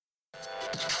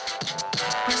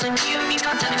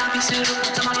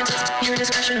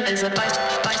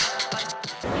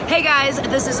Hey guys,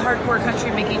 this is Hardcore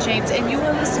Country Mickey James, and you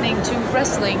are listening to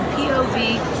Wrestling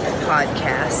POV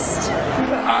Podcast.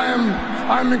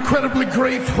 I'm incredibly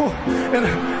grateful, and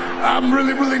I'm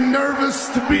really, really nervous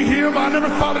to be here, but I never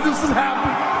thought that this would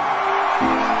happen.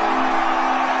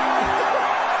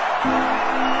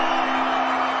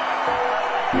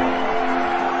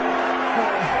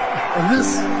 And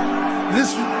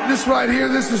this right here,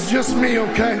 this is just me,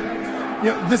 okay?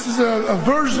 Yeah, this is a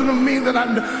version of me that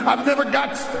I've never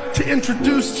got to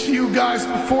introduce to you guys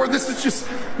before. This is just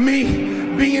me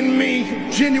being me,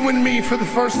 genuine me for the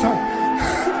first time.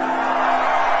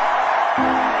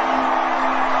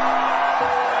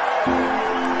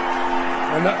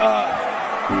 And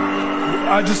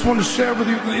I just want to share with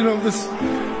you,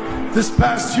 this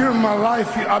past year in my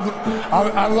life,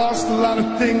 I lost a lot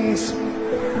of things.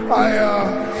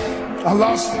 I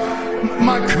lost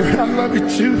my career. I love you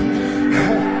too.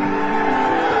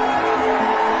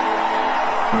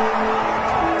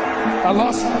 I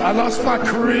lost my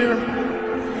career.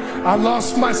 I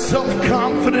lost my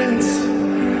self-confidence.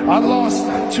 I lost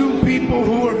two people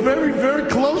who were very, very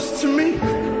close to me.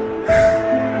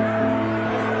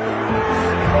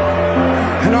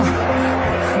 And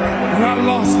I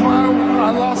lost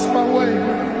my way.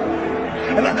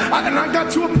 And I got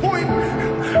to a point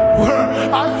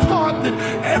where I thought that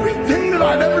everything that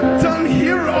I'd ever done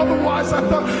here or otherwise, I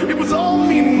thought it was all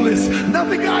meaningless.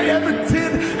 Nothing I ever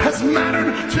did has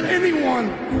mattered to anyone.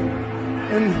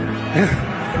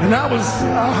 And I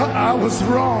was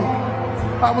wrong.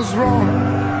 I was wrong.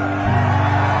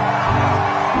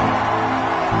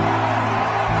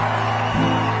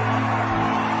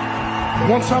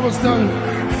 Once I was done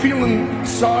feeling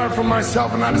sorry for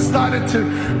myself, and I decided to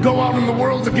go out in the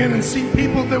world again and see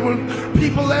people. There were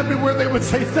people everywhere. They would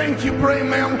say, "Thank you, Bray,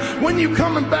 man. When you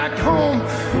coming back home?"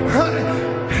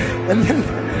 And then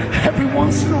every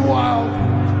once in a while,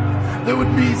 there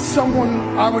would be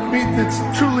someone I would meet that's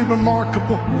truly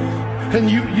remarkable,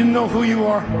 and you know who you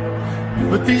are.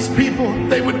 But these people,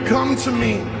 they would come to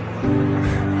me.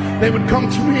 They would come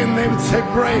to me and they would say,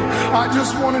 "Bray, I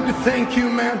just wanted to thank you,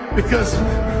 man, because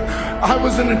I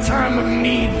was in a time of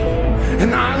need,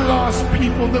 and I lost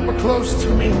people that were close to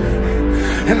me,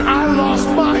 and I lost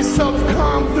my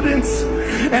self-confidence,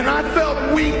 and I felt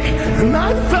weak, and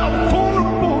I felt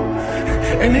vulnerable.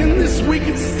 And in this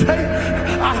weakened state,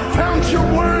 I found your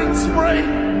words, Bray.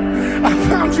 I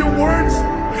found your words,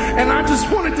 and I just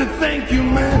wanted to thank you,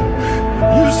 man.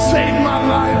 You saved my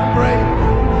life, Bray."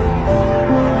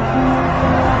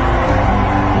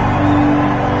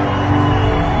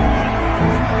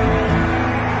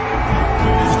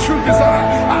 Because I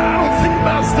don't think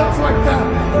about stuff like that.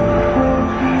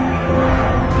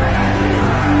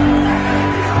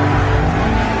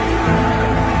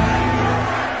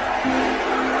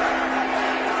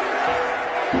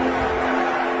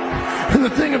 And the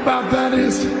thing about that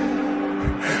is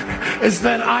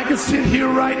that I can sit here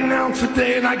right now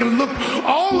today and I can look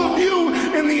all of you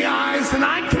in the eyes and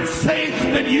I can say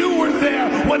that you were there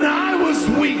when I was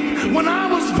weak, when I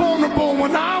was vulnerable,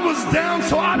 when I was down.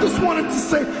 So I just wanted to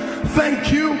say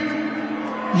thank you.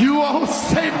 You all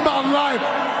saved my life.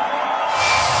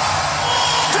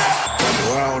 The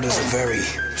world is a very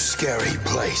scary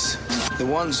place. The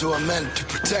ones who are meant to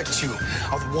protect you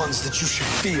are the ones that you should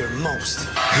fear most.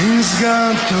 He's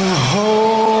got the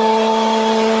whole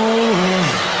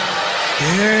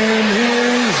in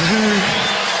his hand.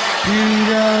 He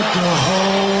got the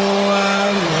whole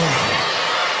world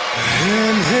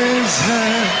in his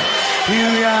hand. He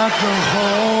got the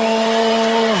whole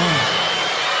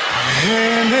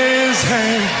in his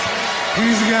hand.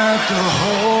 He's got the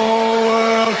whole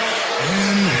world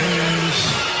in his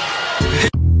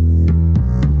hand.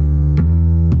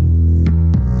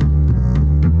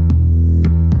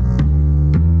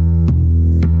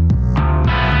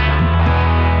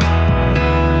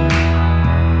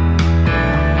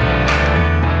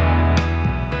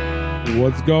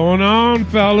 What's going on,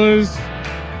 fellas?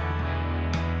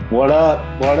 What up?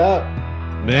 What up?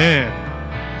 Man,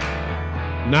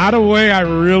 not a way I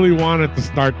really wanted to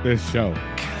start this show.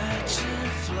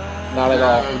 Not at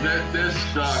all. This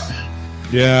sucks.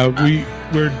 Yeah,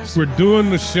 we're doing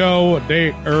the show a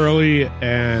day early,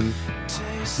 and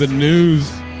the news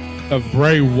of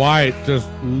Bray Wyatt just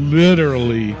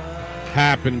literally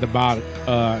happened about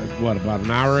an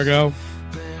hour ago?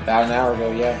 About an hour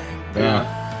ago, yeah. Yeah.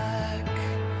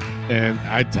 And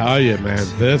I tell you, man,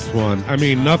 this one, I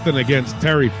mean, nothing against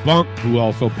Terry Funk, who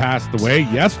also passed away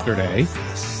yesterday.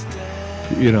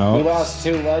 You know, we lost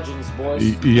two legends,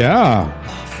 boys. Yeah.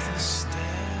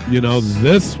 You know,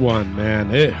 this one,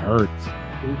 man, it hurts.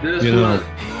 This You know.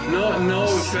 one, no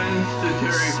offense to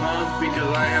Terry Funk, because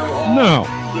I have all No.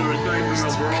 the respect in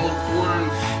the world for him.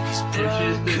 It's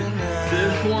just that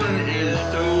this one is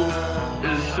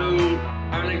so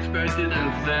unexpected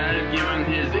and sad given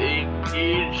his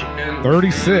age and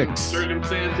 36 and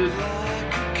circumstances.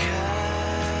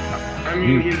 I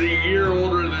mean, he's a year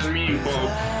older than me,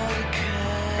 folks.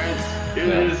 It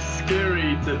is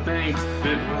scary to think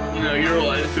that, you know, your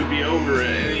life could be over at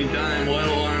any time, let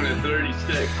alone at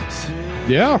 36.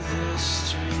 Yeah.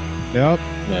 Yep.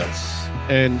 Yes.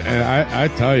 And I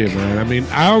tell you, man, I mean,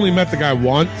 I only met the guy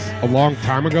once a long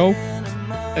time ago,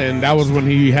 and that was when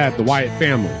he had the Wyatt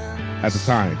family at the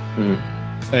time.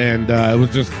 Mm-hmm. And it was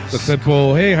just a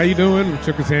simple, hey, how you doing?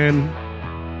 Shook his hand,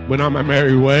 went on my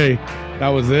merry way. That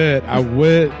was it. I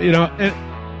went, you know, and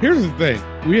here's the thing.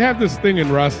 We have this thing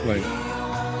in wrestling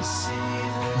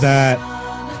that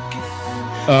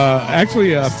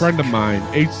actually a friend of mine,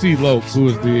 H.C. Loke, who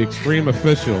is the extreme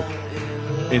official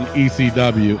in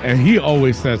ECW, and he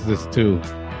always says this too.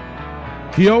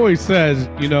 He always says,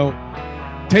 you know,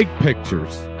 take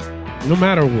pictures, no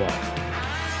matter what.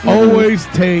 Always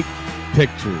take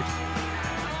pictures.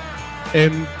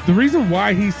 And the reason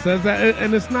why he says that,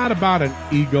 and it's not about an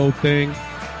ego thing.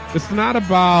 It's not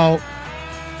about,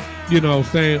 you know,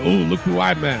 saying, oh, look who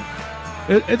I met.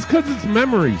 It's because it's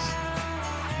memories,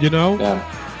 you know? Yeah.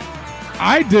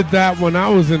 I did that when I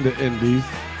was in the indies.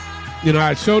 You know,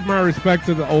 I showed my respect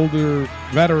to the older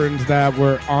veterans that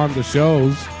were on the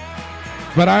shows,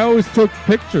 but I always took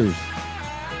pictures,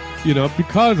 you know,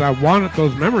 because I wanted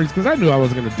those memories, because I knew I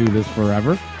wasn't going to do this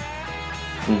forever.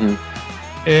 Mm-hmm.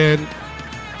 And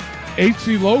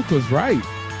H.C. Loke was right,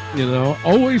 you know,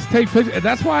 always take pictures. And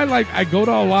that's why I go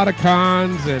to a lot of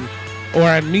cons or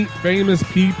I meet famous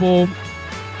people.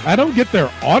 I don't get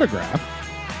their autograph.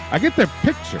 I get their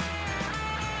picture.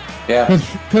 Yeah.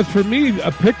 Because for me,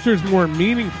 a picture is more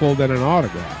meaningful than an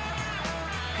autograph.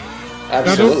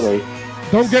 Absolutely. Now,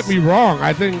 don't get me wrong.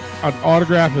 I think an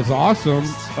autograph is awesome.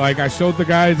 Like I showed the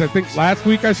guys, I think last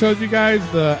week I showed you guys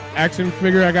the action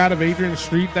figure I got of Adrian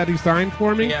Street that he signed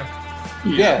for me.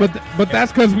 Yeah. But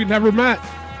that's because we never met.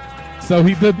 So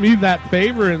he did me that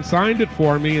favor and signed it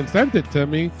for me and sent it to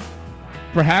me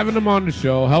for having him on the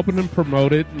show, helping him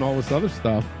promote it and all this other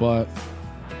stuff. But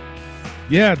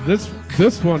yeah, this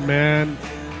one, man,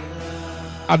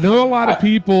 I know a lot of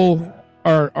people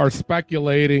are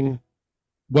speculating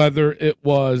whether it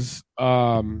was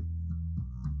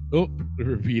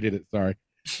repeated it, sorry.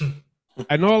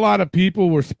 I know a lot of people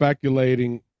were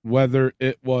speculating whether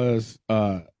it was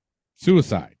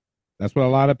suicide. That's what a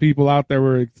lot of people out there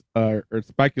were are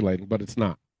speculating, but it's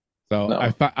not. So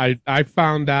no. I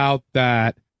found out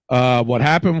that what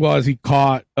happened was he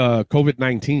caught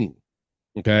COVID-19.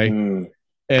 Okay.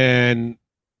 And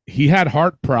he had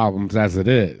heart problems as it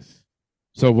is.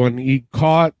 So when he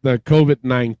caught the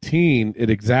COVID-19, it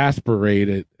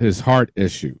exacerbated his heart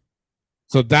issue.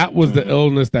 So that was the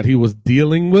illness that he was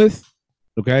dealing with.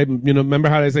 Okay. You know, remember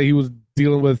how they say he was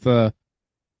dealing with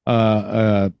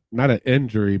not an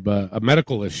injury, but a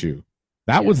medical issue.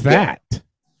 That was that.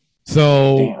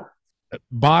 So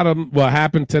what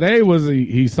happened today was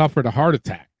he suffered a heart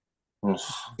attack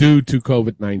due to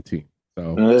COVID-19.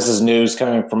 So and this is news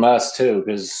coming from us too,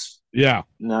 because there's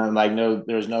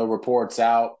no reports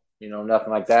out, you know,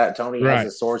 nothing like that. Tony has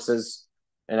his sources,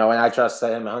 you know, and I trust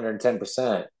him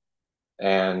 110%.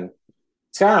 And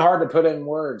it's kind of hard to put in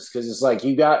words because it's like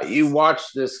you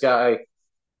watch this guy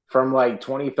from like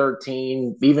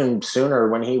 2013, even sooner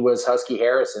when he was Husky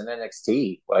Harris in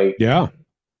NXT. Like,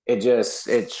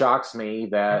 it shocks me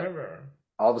that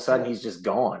all of a sudden he's just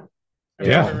gone. I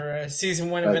remember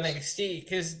season 1 of NXT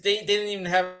because they didn't even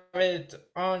have it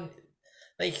on.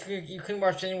 Like you couldn't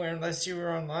watch it anywhere unless you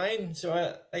were online.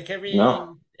 So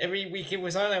every week it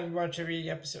was on, I would watch every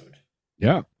episode.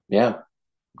 Yeah.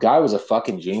 Guy was a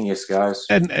fucking genius, guys.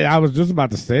 And I was just about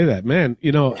to say that, man.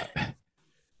 You know,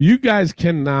 you guys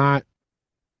cannot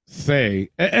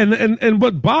say, and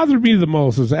what bothered me the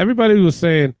most is everybody was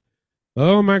saying,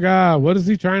 "Oh my God, what is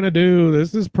he trying to do?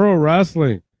 This is pro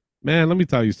wrestling." Man, let me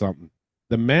tell you something.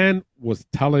 The man was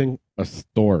telling a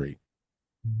story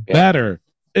better,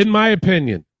 in my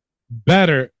opinion,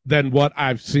 better than what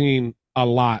I've seen a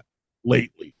lot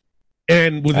lately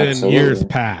and within years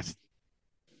past.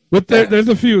 But there's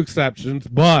a few exceptions,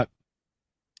 but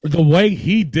the way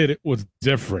he did it was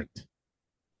different.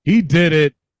 He did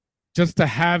it just to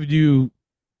have you,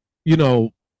 you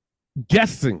know,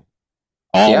 guessing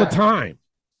all the time.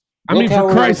 I mean,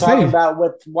 for Christ's sake. About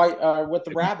with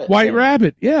the rabbit. White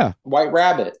Rabbit, yeah. White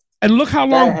Rabbit. And look how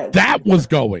long that was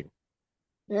going.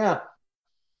 Yeah.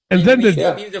 And then when he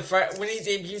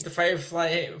debuted the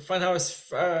Firefly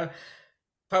Funhouse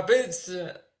puppets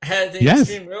had the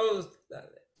Extreme Rules.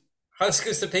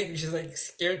 Huskers the Pig just like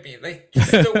scared me. Like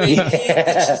just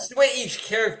the way each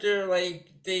character like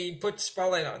they put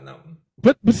spotlight on them.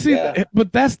 But see,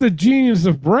 but that's the genius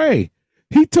of Bray.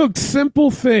 He took simple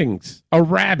things, a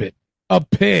rabbit, a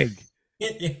pig,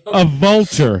 a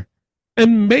vulture,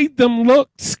 and made them look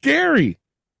scary.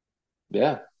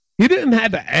 Yeah. He didn't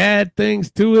have to add things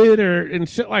to it and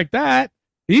shit like that.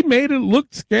 He made it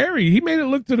look scary. He made it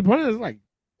look to the point it's like,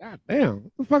 God damn,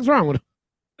 what the fuck's wrong with him?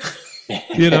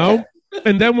 You know?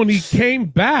 And then when he came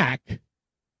back,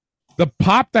 the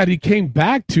pop that he came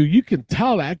back to, you can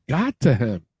tell that got to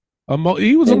him.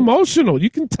 He was emotional. You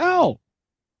can tell.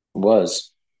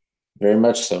 Was very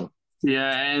much so. Yeah,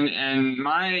 and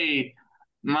my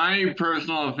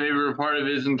personal favorite part of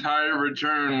his entire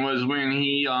return was when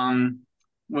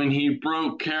he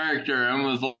broke character and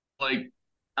was like,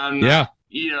 I'm not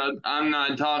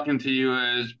talking to you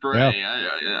as Bray.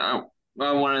 Yeah.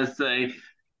 I want to say,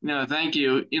 no, thank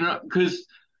you. You know, because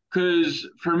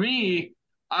for me,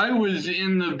 I was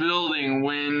in the building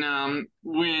when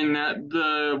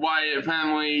the Wyatt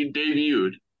family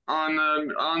debuted on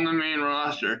the main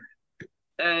roster,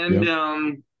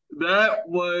 and that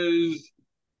was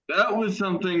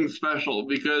something special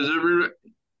because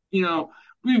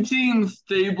we've seen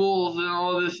stables and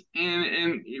all this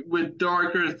and with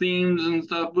darker themes and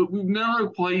stuff, but we've never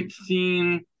quite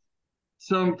seen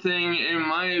something, in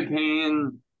my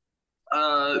opinion,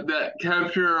 that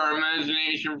captured our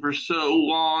imagination for so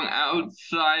long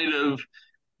outside of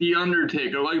The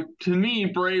Undertaker. Like, to me,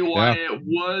 Bray Wyatt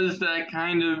was that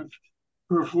kind of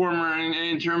performer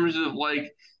in terms of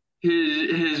like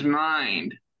his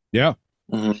mind. Yeah.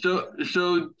 Mm-hmm.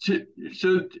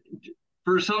 So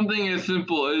for something as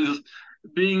simple as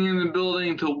being in the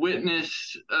building to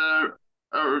witness a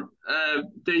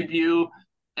debut,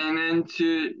 and then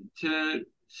to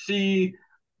see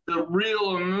the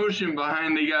real emotion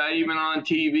behind the guy, even on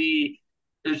TV,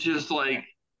 it's just like,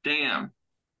 damn.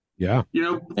 Yeah. You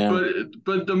know,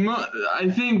 but I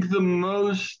think the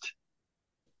most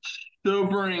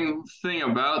sobering thing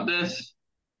about this,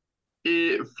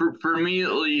 for me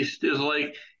at least, is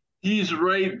like he's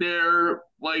right there,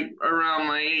 like around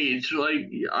my age. Like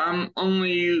I'm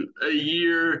only a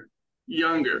year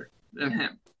younger than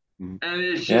him. And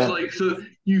it's just like, so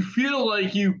you feel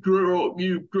like you grow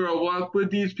up with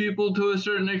these people to a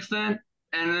certain extent,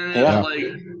 and then it's like,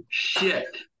 shit.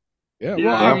 Yeah,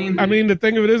 well, I mean, the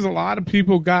thing of it is, a lot of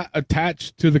people got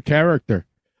attached to the character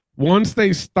once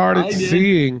they started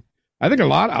seeing. I think a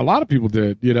lot of people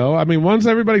did. You know, I mean, once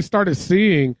everybody started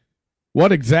seeing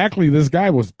what exactly this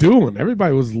guy was doing,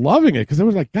 everybody was loving it because it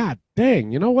was like, God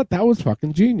dang, you know what? That was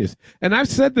fucking genius. And I've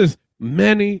said this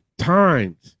many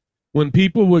times. When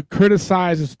people would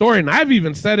criticize a story, and I've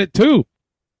even said it too.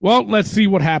 Well, let's see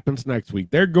what happens next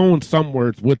week. They're going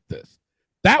somewhere with this.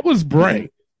 That was Bray.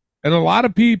 And a lot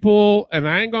of people, and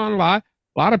I ain't gonna lie,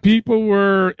 a lot of people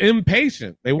were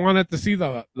impatient. They wanted to see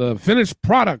the finished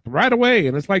product right away.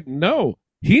 And it's like, no,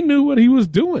 he knew what he was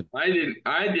doing. I didn't.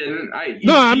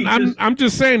 I'm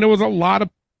just saying there was a lot of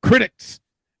critics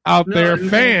out there,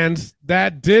 fans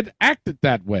that did act it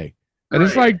that way. And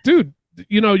it's like, dude,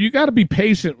 you know, you got to be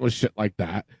patient with shit like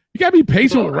that. You got to be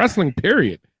patient with wrestling,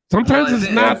 period. Sometimes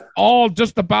it's not all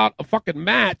just about a fucking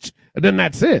match, and then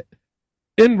that's it.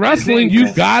 In wrestling,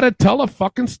 you got to tell a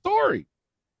fucking story.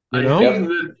 You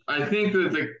know? I think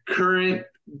that the current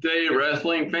day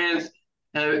wrestling fans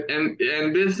have, and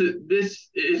this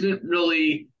isn't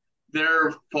really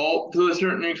their fault to a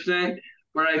certain extent,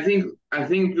 but I think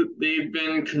that they've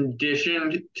been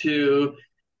conditioned to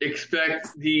expect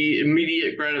the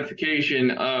immediate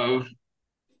gratification of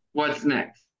what's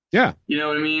next. Yeah. You know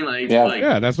what I mean? Like,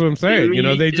 that's what I'm saying. You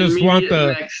know, they just want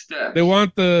the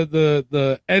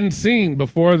end scene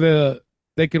before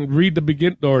they can read the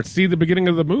begin or see the beginning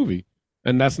of the movie.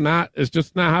 And it's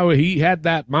just not how he had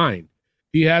that mind.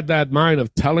 He had that mind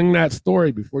of telling that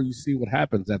story before you see what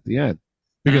happens at the end.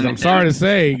 Because I'm sorry to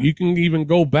say, you can even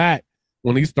go back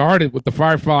when he started with the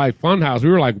Firefly Funhouse. We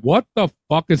were like, what the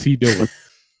fuck is he doing?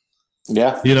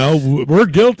 Yeah. You know, we're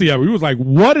guilty of it. We was like,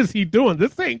 what is he doing?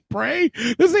 This ain't Bray.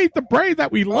 This ain't the Bray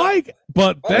that we like.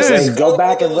 But then go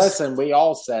back and listen. We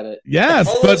all said it. Yes,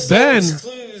 all those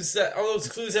clues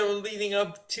that were leading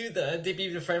up to the debut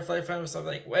of the Firefly Funhouse. I'm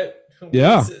like, what?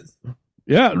 Yeah.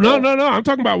 Yeah. No. I'm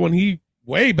talking about when he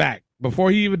way back before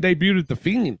he even debuted at The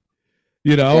Fiend.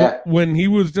 You know, when he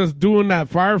was just doing that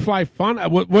Firefly Fun.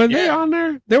 Were they on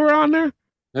there? They were on there?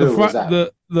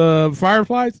 The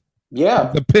Fireflies?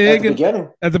 Yeah. The pig at the beginning.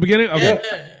 At the beginning? Okay.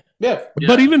 Yeah.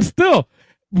 But even still,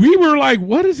 we were like,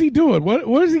 what is he doing?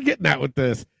 What is he getting at with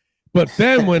this? But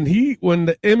then when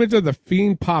the image of the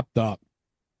Fiend popped up,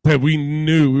 that we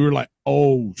knew, we were like,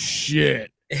 oh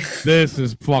shit, this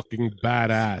is fucking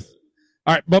badass.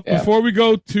 All right, but before we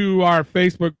go to our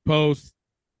Facebook post,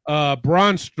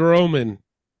 Braun Strowman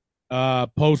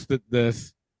posted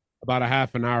this about a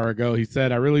half an hour ago. He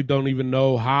said, I really don't even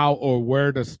know how or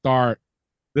where to start.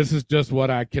 This is just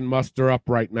what I can muster up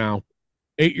right now.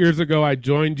 8 years ago, I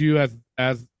joined you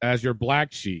as your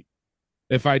black sheep.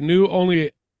 If I knew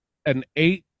only an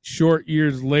 8 short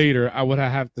years later, I would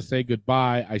have to say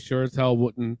goodbye. I sure as hell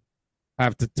would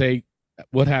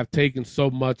have taken so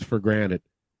much for granted.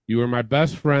 You were my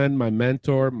best friend, my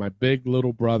mentor, my big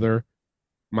little brother,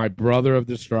 my brother of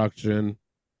destruction.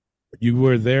 You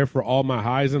were there for all my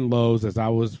highs and lows as I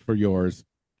was for yours.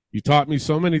 You taught me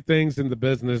so many things in the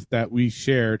business that we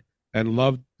shared and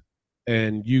loved,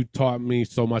 and you taught me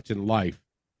so much in life.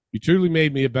 You truly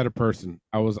made me a better person.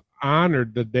 I was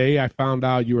honored the day I found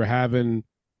out you were having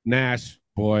Nash,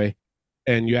 boy,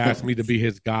 and you asked me to be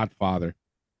his godfather.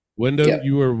 Wyndham,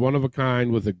 you were one of a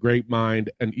kind with a great mind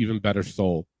and even better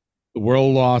soul. The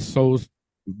world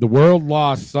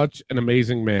lost such an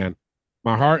amazing man.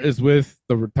 My heart is with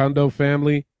the Rotundo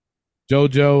family,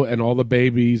 JoJo, and all the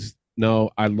babies. No,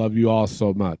 I love you all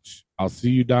so much. I'll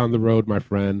see you down the road, my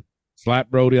friend. Slap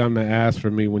Brody on the ass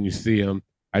for me when you see him.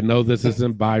 I know this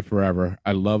isn't bye forever.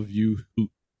 I love you.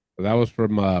 That was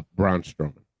from Braun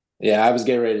Strowman. Yeah, I was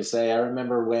getting ready to say, I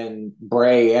remember when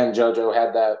Bray and JoJo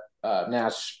had that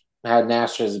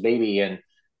Nash as a baby, and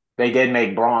they did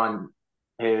make Braun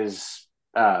his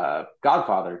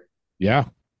godfather. Yeah.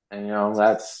 And,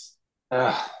 that's,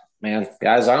 man,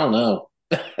 guys, I don't know.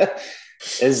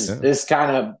 It's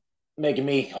kind of making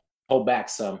me hold back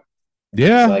some.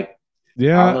 Yeah.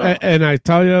 And I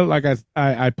tell you, like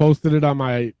I posted it on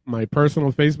my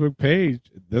personal Facebook page.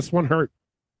 This one hurt,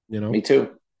 Me too.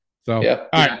 So, all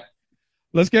right.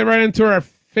 Let's get right into our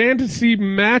fantasy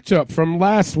matchup from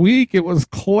last week. It was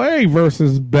Clay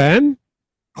versus Ben.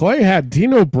 Clay had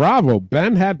Dino Bravo.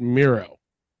 Ben had Miro.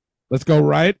 Let's go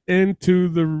right into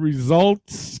the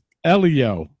results.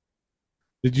 Elio,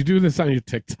 did you do this on your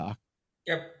TikTok?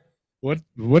 Yep.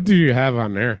 What do you have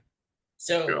on there?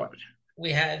 So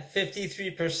we had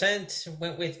 53%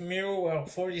 went with Miro, while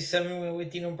 47% went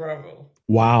with Dino Bravo.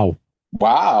 Wow.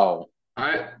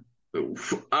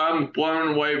 I'm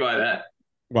blown away by that.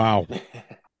 Wow. There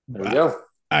we go.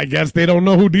 I guess they don't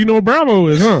know who Dino Bravo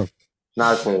is, huh?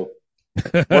 Not a clue.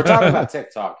 We're talking about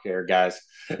TikTok here, guys.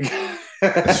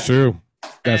 That's true.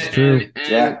 That's true.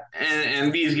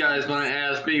 And these guys want to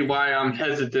ask me why I'm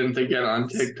hesitant to get on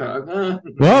TikTok.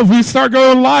 Well, if we start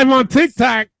going live on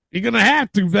TikTok, you're going to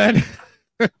have to, Ben.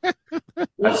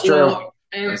 That's true.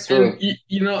 And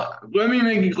let me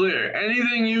make it clear.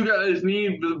 Anything you guys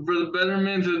need for the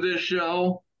betterment of this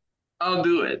show, I'll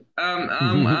do it.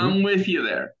 I'm with you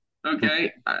there.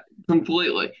 Okay?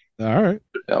 Completely. All right.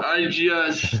 I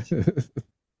just...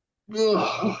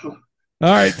 All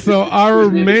right, so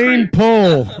our main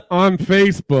poll on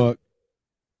Facebook,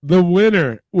 the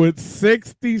winner with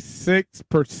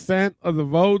 66% of the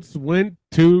votes went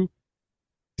to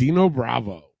Dino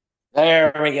Bravo.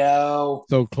 There we go.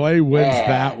 So Clay wins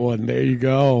that one. There you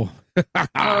go.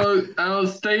 I'll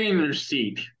stay in your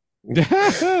seat.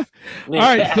 All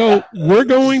right, so we're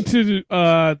going to,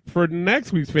 for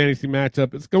next week's fantasy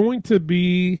matchup, it's going to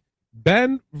be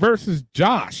Ben versus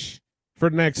Josh for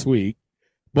next week.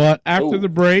 But after the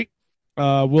break,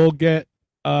 we'll get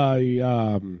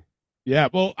I'll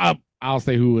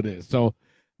say who it is. So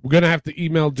we're going to have to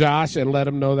email Josh and let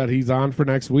him know that he's on for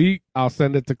next week. I'll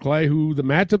send it to Clay who the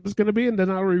matchup is going to be, and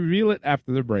then I'll reveal it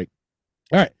after the break.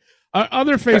 All right.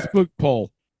 Other Facebook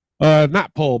poll,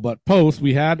 not poll, but post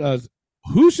we had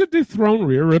who should dethrone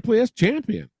Rhea Ripley as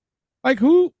champion? Like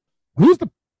who's the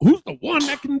one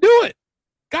that can do it?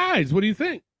 Guys, what do you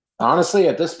think? Honestly,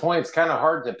 at this point, it's kind of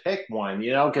hard to pick one,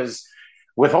 because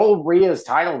with old Rhea's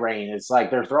title reign, it's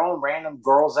like they're throwing random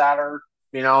girls at her,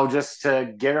 just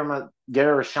to get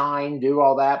her a shine, do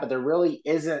all that. But there really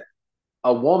isn't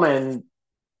a woman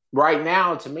right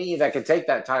now, to me, that could take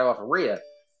that title off of Rhea.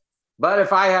 But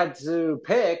if I had to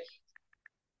pick,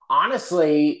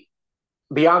 honestly,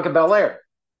 Bianca Belair.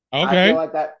 Okay. I feel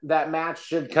like that match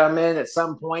should come in at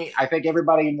some point. I think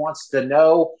everybody wants to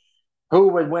know who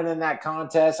would win in that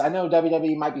contest. I know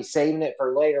WWE might be saving it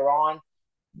for later on,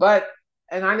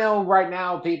 and I know right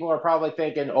now people are probably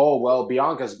thinking, oh, well,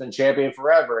 Bianca's been champion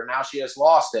forever and now she has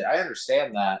lost it. I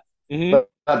understand that. Mm-hmm.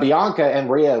 But Bianca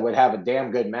and Rhea would have a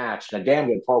damn good match and a damn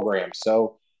good program.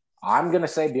 So I'm going to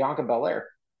say Bianca Belair.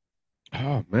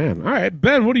 Oh, man. All right.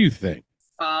 Ben, what do you think?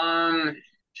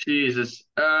 Jesus,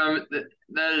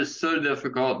 that is so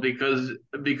difficult because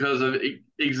of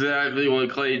exactly what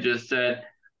Clay just said.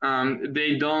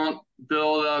 They don't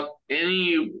build up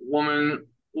any woman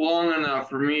long enough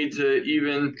for me to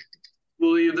even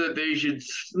believe that they should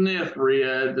sniff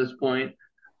Rhea at this point.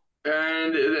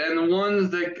 And the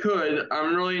ones that could,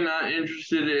 I'm really not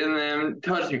interested in them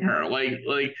touching her.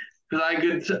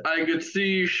 Because I could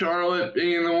see Charlotte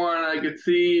being the one. I could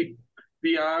see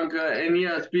Bianca, and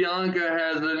yes, Bianca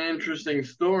has an interesting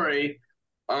story.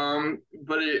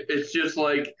 But it's just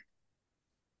like,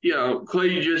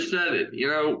 Clay just said it.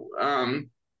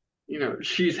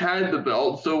 She's had the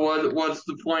belt, so what's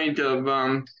the point of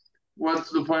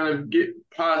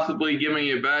possibly giving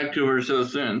it back to her so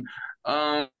soon?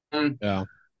 Yeah.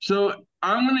 So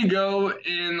I'm gonna go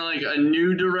in like a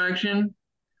new direction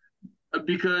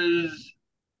because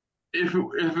if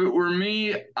it were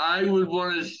me, I would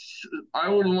want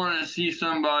to see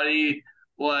somebody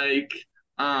like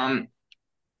a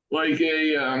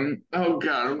oh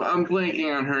god, I'm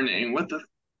blanking on her name. What the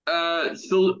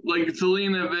like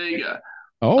Selena Vega.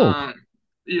 Oh.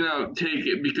 Take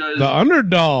it because the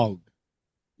underdog.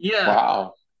 Yeah.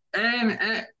 Wow.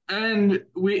 And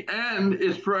we end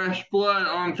is fresh blood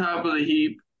on top of the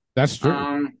heap. That's true.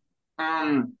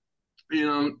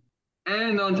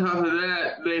 And on top of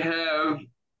that, they have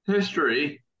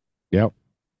history. Yep.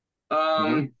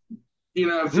 So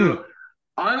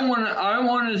I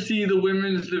want to see the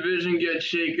women's division get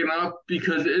shaken up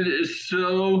because it is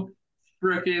so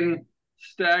freaking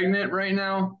stagnant right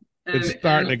now. It's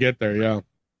starting to get there, yeah.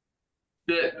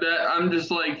 That I'm just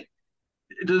like,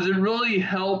 does it really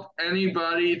help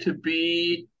anybody to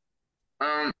be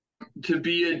a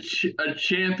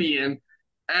champion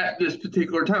at this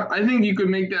particular time? I think you could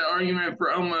make that argument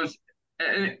for almost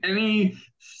any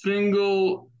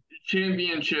single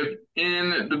championship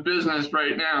in the business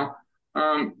right now,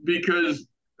 because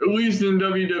at least in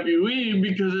WWE,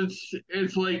 because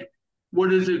it's like, what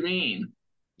does it mean?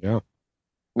 Yeah.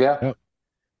 Yep.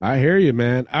 I hear you,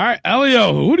 man. All right,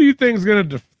 Elio, who do you think is going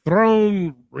to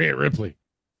dethrone Rhea Ripley?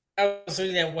 I was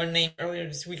looking at one name earlier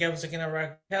this week. I was looking at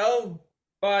Raquel,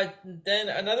 but then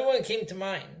another one came to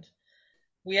mind.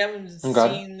 We haven't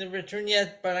seen the return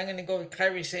yet, but I'm going to go with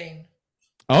Kairi Sane.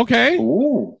 Okay.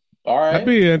 Ooh, all right. That'd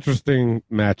be an interesting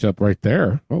matchup right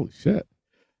there. Holy shit.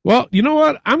 Well, you know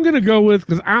what? I'm going to go with,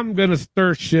 because I'm going to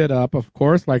stir shit up, of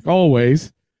course, like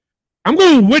always. I'm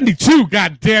going with Wendy Chu,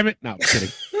 God damn it. No, I'm kidding.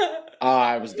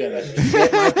 I was going to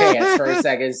shit my pants for a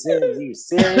second. Are you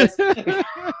serious? No,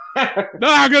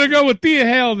 I'm going to go with Thea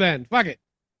Hale then. Fuck it.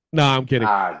 No, I'm kidding.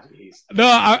 Jeez. No,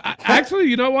 I actually,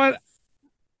 you know what?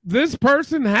 This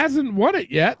person hasn't won it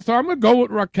yet, so I'm going to go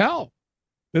with Raquel.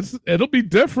 It'll be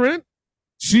different.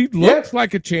 She looks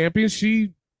like a champion.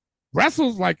 She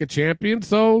wrestles like a champion,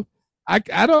 so I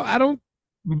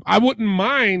wouldn't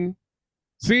mind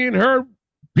seeing her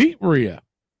beat Rhea.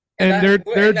 And they're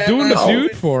doing the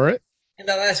feud for it. And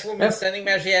the last women's standing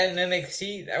match he had in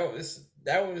NXT, that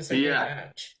was a good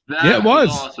match. It was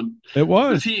awesome. It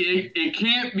was. See, it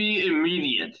can't be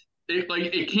immediate.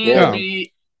 It can't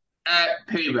be at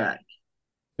Payback.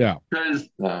 Yeah. Because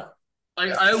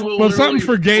I will. Well, something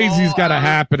for Gazy's got to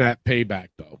happen at Payback,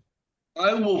 though.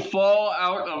 I will fall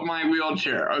out of my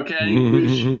wheelchair.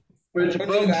 Okay.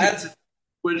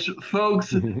 Which folks,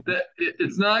 that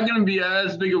it's not going to be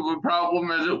as big of a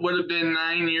problem as it would have been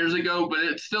 9 years ago, but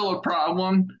it's still a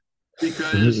problem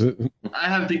because I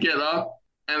have to get up,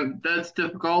 and that's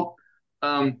difficult.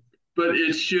 But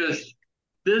it's just,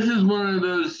 this is one of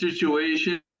those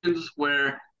situations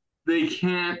where they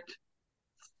can't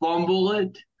fumble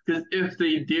it, because if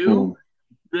they do,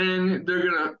 then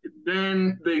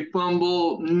they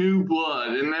fumble new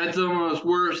blood, and that's almost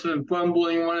worse than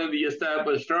fumbling one of the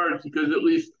established stars, because at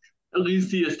least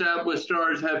the established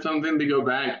stars have something to go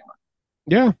back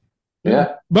on.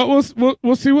 Yeah. But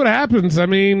we'll see what happens. I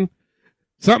mean,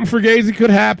 something for Gazy could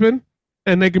happen,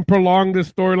 and they can prolong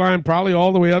this storyline probably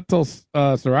all the way up till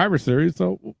Survivor Series.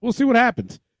 So we'll see what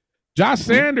happens. Josh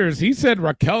Sanders, he said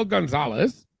Raquel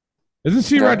Gonzalez. Isn't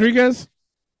she Rodriguez?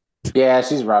 Yeah,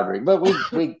 she's Rodriguez, but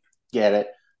we get it.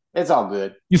 It's all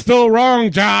good. You're still wrong,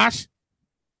 Josh.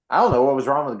 I don't know what was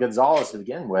wrong with Gonzalez to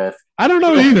begin with. I don't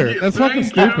know either. That's fucking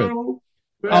stupid.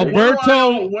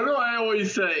 Alberto. What do I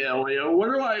always say, Elio?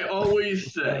 What do I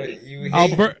always say?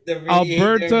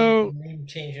 Alberto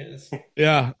changes.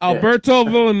 Yeah. Alberto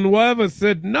Villanueva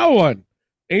said no one.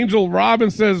 Angel Robin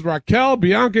says Raquel,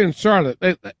 Bianca, and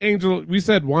Charlotte. Angel, we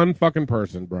said one fucking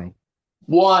person, bro.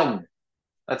 One.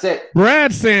 That's it.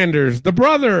 Brad Sanders, the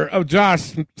brother of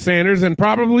Josh Sanders, and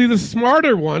probably the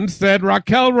smarter one, said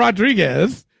Raquel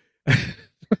Rodriguez.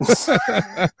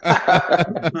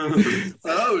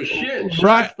 Oh shit!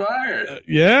 Shots fired.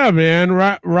 Yeah, man.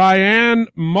 Ryan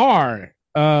Marr.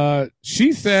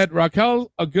 She said Raquel's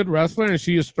a good wrestler and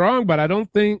she is strong, but I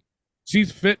don't think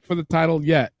she's fit for the title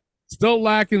yet. Still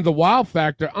lacking the wow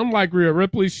factor. Unlike Rhea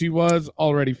Ripley, she was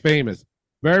already famous.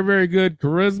 Very, very good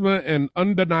charisma and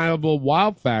undeniable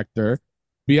wow factor.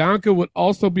 Bianca would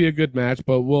also be a good match,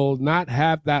 but will not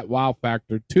have that wow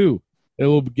factor too. It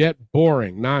will get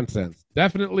boring. Nonsense.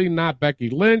 Definitely not Becky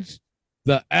Lynch.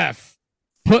 The F.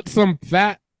 Put some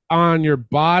fat on your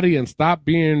body and stop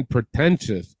being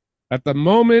pretentious. At the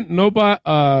moment, no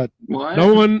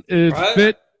one is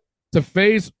fit to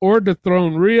face or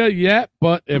dethrone Rhea yet,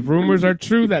 but if rumors are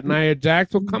true that Nia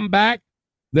Jax will come back,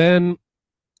 then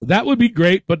that would be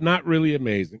great, but not really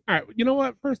amazing. All right, you know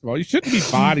what? First of all, you shouldn't be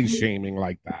body shaming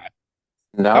like that.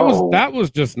 No. That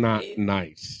was just not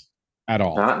nice at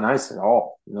all. Not nice at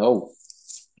all. No.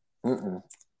 Mm-mm.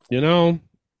 You know,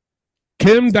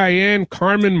 Kim Diane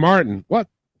Carmen Martin. What?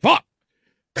 Fuck.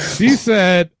 She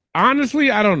said,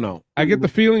 honestly, I don't know. I get the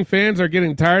feeling fans are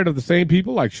getting tired of the same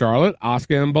people like Charlotte,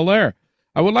 Asuka, and Belair.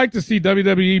 I would like to see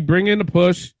WWE bring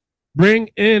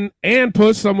in and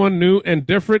push someone new and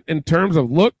different in terms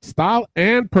of look, style,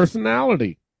 and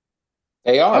personality.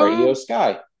 They are Io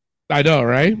Sky. I know,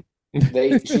 right?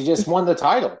 She just won the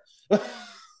title.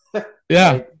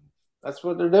 Yeah. Like, that's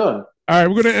what they're doing. All right,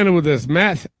 we're going to end it with this.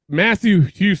 Matthew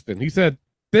Houston. He said,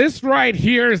 this right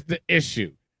here is the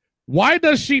issue. Why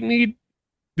does she need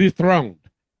dethroned?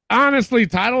 Honestly,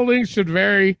 title links should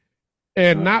vary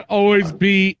and not always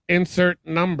be insert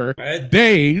number,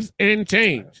 days, and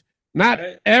change. Not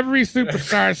every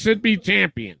superstar should be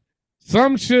champion.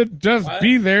 Some should just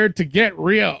be there to get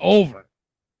Rhea over.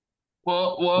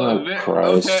 Okay.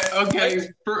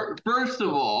 First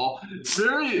of all,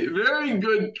 very, very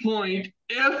good point.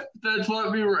 If that's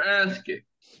what we were asking,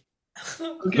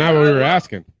 not what we were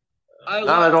asking.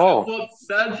 Not at all. Well,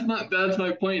 that's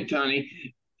my point, Tony.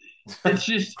 It's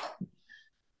just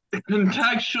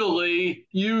contextually,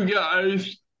 you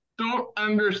guys don't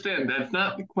understand. That's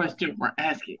not the question we're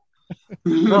asking.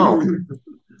 No,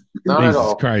 not at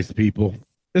all. Jesus Christ, people.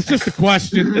 It's just a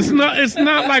question. It's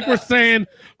not like we're saying,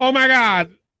 oh my God,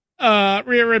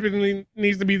 Rhea Ripley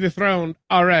needs to be dethroned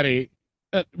already.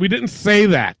 We didn't say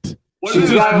that.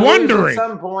 She's just wondering. At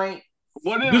some point.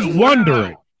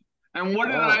 Wondering. And what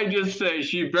did I just say?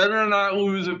 She better not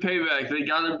lose a payback. They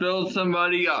got to build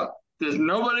somebody up. Does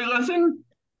nobody listen?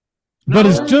 But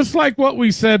it's just like what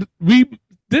we said. We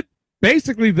did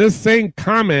basically this same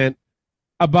comment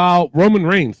about Roman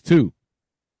Reigns, too.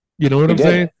 You know what I'm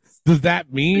saying? Does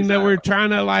that mean that we're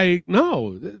trying to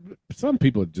no, some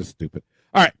people are just stupid.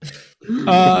 All right.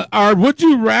 Our would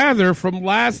you rather from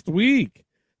last week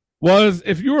was,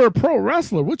 if you were a pro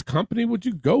wrestler, which company would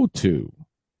you go to?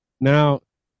 Now,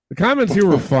 the comments here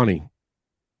were funny.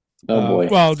 Oh boy.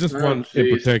 Well, just one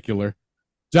in particular.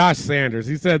 Josh Sanders.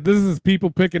 He said, this is people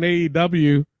picking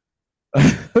AEW.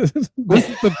 This is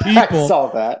the people. I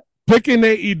saw that. Picking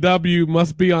AEW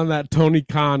must be on that Tony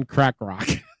Khan crack rock.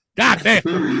 God damn.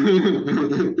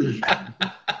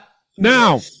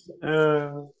 Now,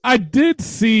 I did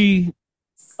see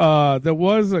there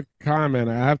was a comment.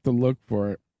 I have to look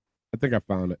for it. I think I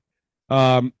found it.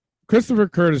 Christopher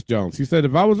Curtis Jones. He said,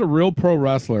 if I was a real pro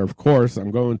wrestler, of course,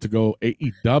 I'm going to go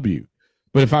AEW.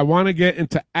 But if I want to get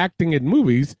into acting in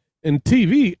movies and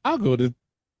TV, I'll go to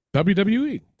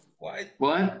WWE.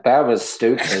 What? That was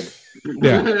stupid.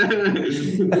 Yeah.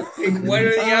 One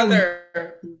or the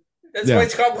other. That's why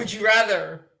it's called Would You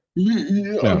Rather.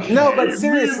 No, but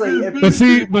seriously. But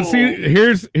see,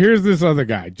 here's this other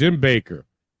guy, Jim Baker.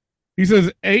 He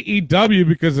says AEW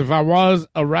because if I was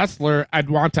a wrestler, I'd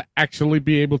want to actually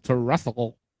be able to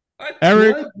wrestle. What?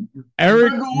 Eric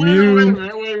Mew.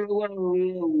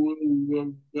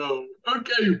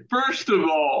 Okay, first of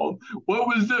all, what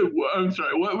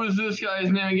was this guy's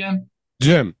name again?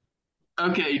 Jim.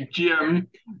 Okay, Jim.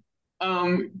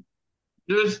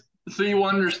 Just so you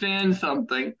understand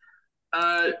something,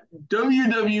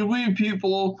 WWE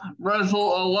people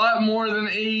wrestle a lot more than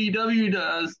AEW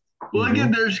does. Look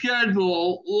at their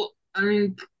schedule. I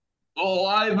mean,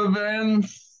 live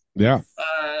events. Yeah.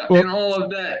 And all of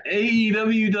that.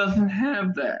 AEW doesn't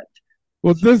have that.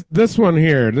 Well, this one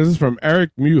here, this is from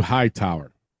Eric Mew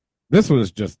Hightower. This one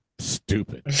is just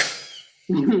stupid.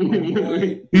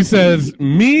 He says,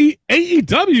 me,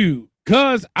 AEW,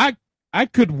 because I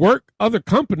could work other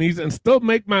companies and still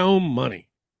make my own money.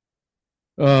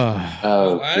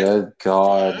 Oh, good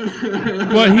God.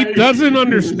 What he doesn't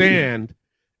understand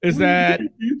is that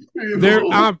there,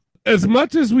 as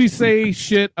much as we say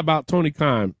shit about Tony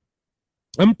Khan,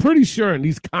 I'm pretty sure in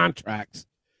these contracts,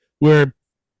 where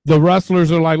the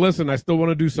wrestlers are like, listen, I still want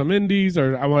to do some indies,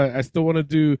 or I still want to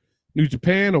do New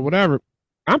Japan or whatever.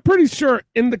 I'm pretty sure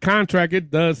in the contract it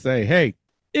does say, hey,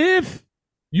 if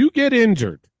you get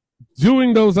injured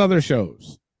doing those other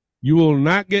shows, you will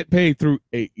not get paid through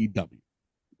AEW.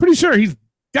 Pretty sure he's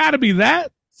got to be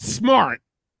that smart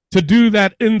to do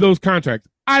that in those contracts.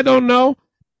 I don't know.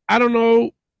 I don't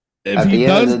know if At he the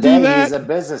does end of the do day, that. he's a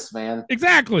businessman.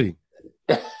 Exactly.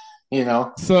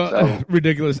 So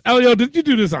ridiculous. Elio, did you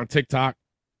do this on TikTok?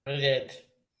 I did.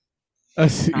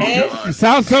 You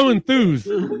sound so enthused.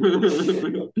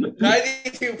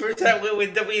 92% went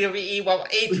with WWE, while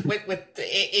 8 went with the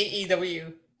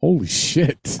AEW. Holy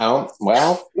shit. Oh,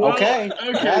 well, okay.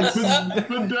 But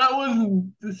that was,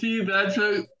 that's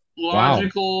a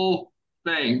logical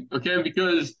thing, okay?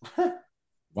 Because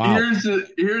here's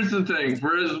the thing.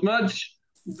 For as much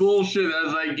bullshit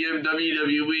as I give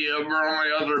WWE over on my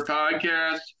other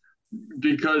podcasts,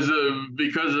 because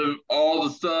of all the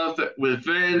stuff with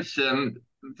Vince and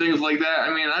things like that.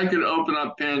 I mean, I could open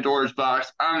up Pandora's box.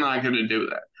 I'm not going to do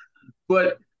that.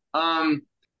 But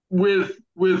with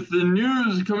the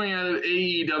news coming out of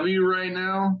AEW right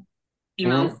now,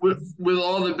 with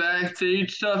all the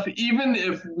backstage stuff, even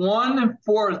if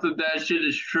 1/4 of that shit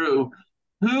is true,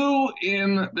 who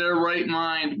in their right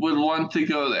mind would want to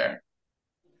go there?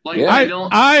 Like,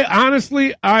 I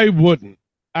honestly, I wouldn't.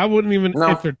 I wouldn't even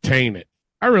entertain it.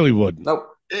 I really wouldn't. Nope.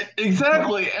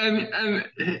 Exactly.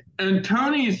 And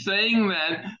Tony saying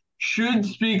that should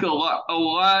speak a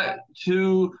lot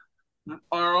to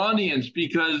our audience,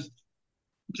 because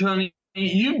Tony,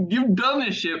 you've done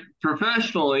this shit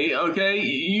professionally, okay?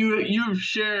 You've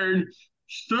shared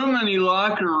so many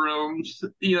locker rooms.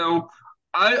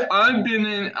 I've been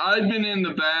in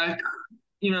the back,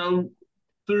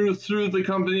 through the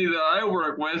company that I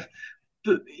work with.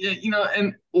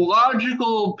 And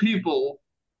logical people,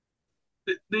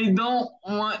 they don't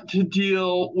want to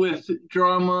deal with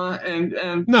drama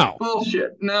and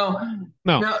bullshit. Now,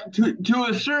 to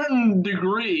a certain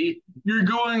degree, you're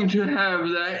going to have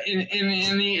that in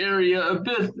any area of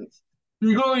business.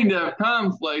 You're going to have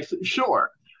conflicts,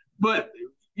 sure, but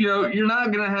you're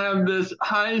not going to have this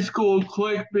high school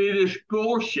clickbaitish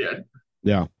bullshit.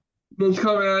 Yeah, that's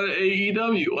coming out of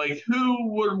AEW. Like,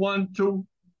 who would want to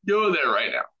go there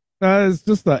right now? It's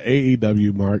just the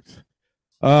AEW marks.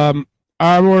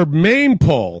 Our main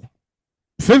poll,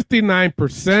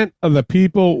 59% of the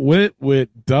people went with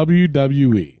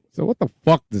WWE. So what the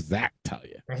fuck does that tell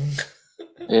you?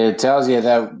 It tells you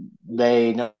that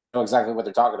they know exactly what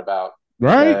they're talking about.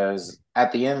 Right. Because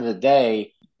at the end of the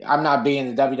day, I'm not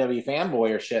being the WWE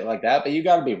fanboy or shit like that, but you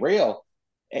got to be real.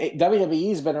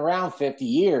 WWE's been around 50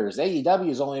 years.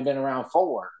 AEW's only been around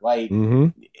 4. Like,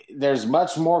 there's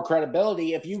much more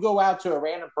credibility. If you go out to a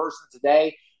random person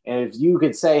today, and if you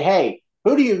could say, hey,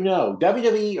 who do you know,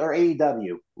 WWE or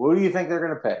AEW? What do you think they're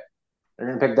going to pick? They're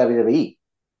going to pick WWE.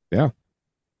 Yeah.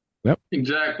 Yep.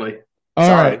 Exactly. All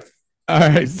right.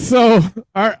 So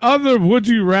our other would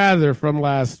you rather from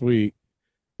last week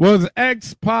was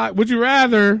X-Pac. Would you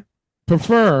rather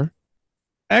prefer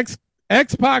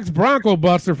X-Pac's Bronco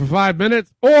Buster for 5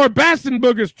 minutes or Bastion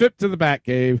Booger's trip to the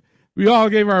Batcave? We all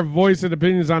gave our voice and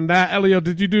opinions on that. Elio,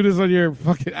 did you do this on your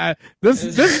fucking? This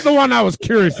is the one I was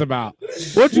curious about.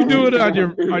 What'd you do it on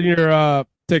your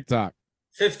TikTok?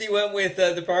 50 went with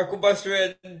the Bronco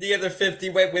Buster, and the other 50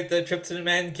 went with the trip to the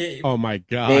man cave. Oh my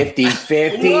god!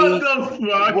 50-50. What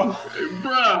the fuck,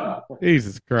 bro?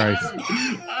 Jesus Christ!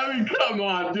 I mean, come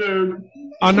on, dude.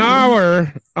 On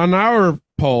our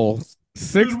poll,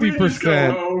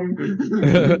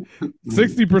 60%.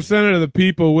 60% of the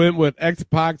people went with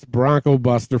X-Pac's Bronco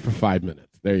Buster for 5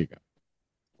 minutes. There you go.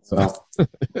 So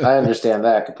I understand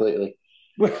that completely.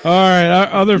 All right, our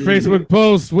other Facebook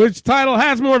post: which title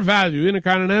has more value,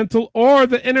 Intercontinental or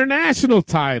the International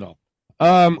title?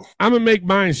 I'm gonna make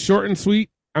mine short and sweet.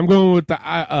 I'm going with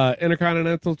the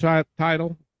Intercontinental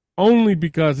title only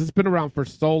because it's been around for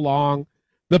so long.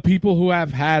 The people who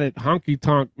have had it, Honky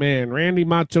Tonk Man, Randy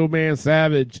Macho Man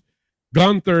Savage,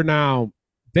 Gunther now,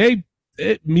 it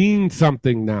means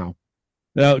something now.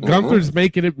 Gunther's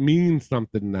making it mean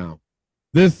something now.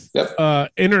 This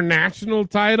international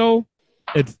title,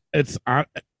 it's and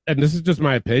this is just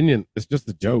my opinion, it's just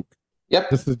a joke. Yep.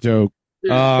 This is a joke.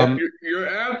 You're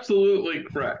absolutely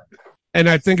correct. And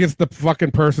I think it's the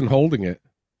fucking person holding it.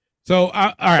 So,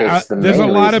 all right, there's a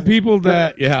lot of people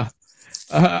that, there's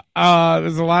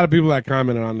a lot of people that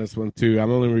commented on this one too. I'm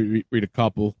only read a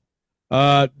couple.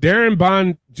 Darren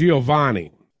Bon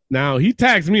Giovanni. Now he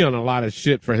tags me on a lot of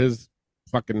shit for his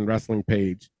fucking wrestling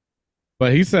page,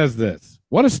 but he says this: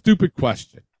 "What a stupid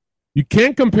question. You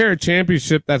can't compare a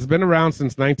championship that's been around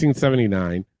since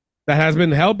 1979, that has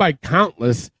been held by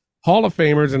countless Hall of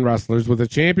Famers and wrestlers, with a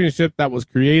championship that was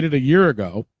created a year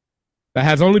ago that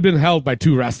has only been held by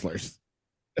 2 wrestlers.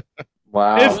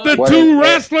 Wow. It's the 2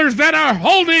 wrestlers that are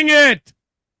holding it.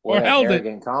 Or held it.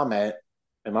 Arrogant comment,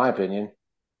 in my opinion.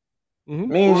 I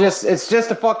mean, it's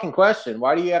just a fucking question.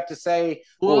 Why do you have to say,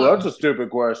 well, that's a stupid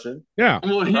question? Yeah.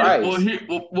 Well,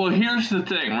 here's the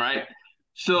thing, right?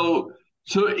 So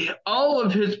all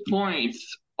of his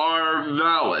points are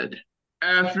valid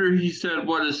after he said,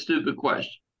 what a stupid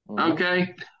question.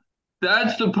 Okay?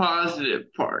 That's the positive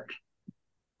part.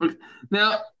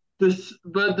 Now,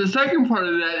 but the second part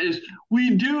of that is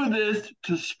we do this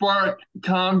to spark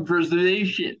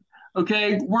conversation.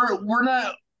 Okay? We're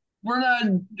not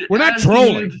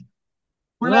trolling.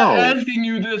 We're not asking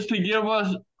you this to give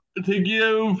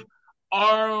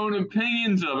our own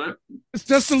opinions of it. It's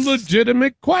just a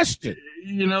legitimate question.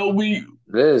 You know, it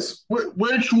is.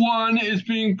 Which one is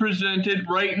being presented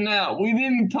right now? We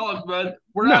didn't talk about.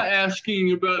 We're not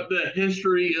asking about the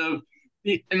history of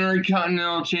the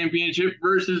Intercontinental Championship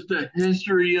versus the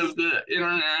history of the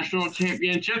International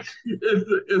Championship.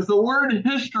 If the word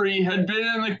history had been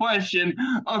in the question,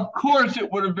 of course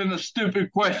it would have been a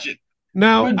stupid question.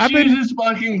 Now, I've been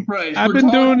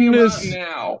doing this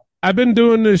now. I've been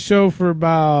doing this show for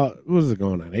about, what is it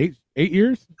going on, 8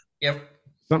 years? Yep.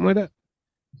 Something like that.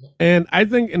 And I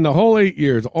think in the whole 8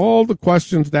 years, all the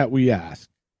questions that we ask,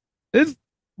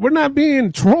 we're not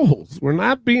being trolls. We're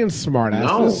not being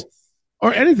smartasses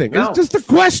or anything. It's just a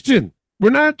question. We're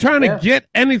not trying to get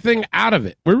anything out of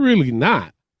it. We're really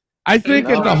not. I think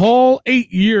in the whole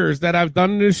 8 years that I've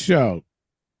done this show,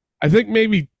 I think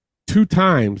maybe 2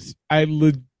 times I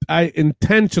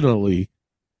intentionally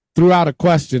threw out a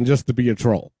question just to be a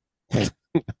troll.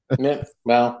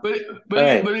 Well, but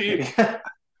here's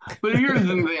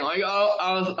the thing. Like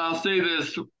I'll say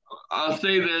this. I'll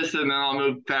say this, and then I'll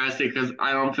move past it because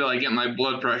I don't feel like getting my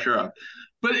blood pressure up.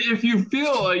 But if you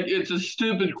feel like it's a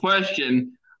stupid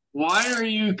why are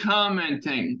you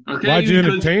commenting? Okay, why'd you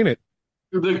entertain it?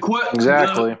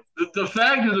 Exactly. The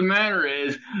fact of the matter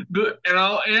is, and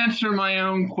I'll answer my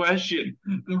own question.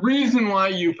 The reason why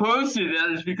you posted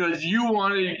that is because you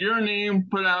wanted your name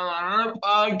put out on our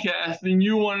podcast, and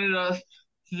you wanted us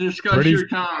to discuss your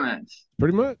comments.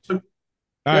 Pretty much. All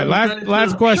right,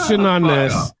 last question on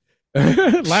this.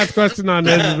 Last question on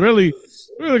this is really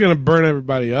going to burn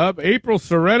everybody up. April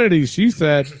Serenity, she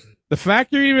said, the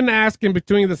fact you're even asking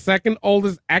between the second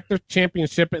oldest active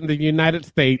championship in the United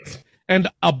States and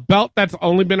a belt that's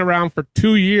only been around for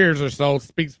 2 years or so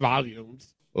speaks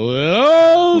volumes.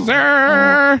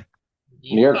 Loser!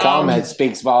 Your comment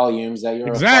speaks volumes that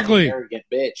you're a fucking arrogant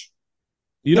bitch.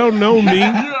 You don't know me.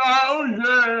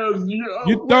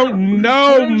 You don't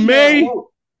know me.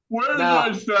 Where's my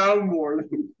soundboard?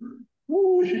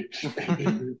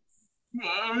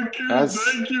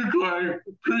 Thank you, Clay.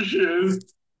 Appreciate it.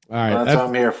 All right, that's what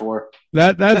I'm here for.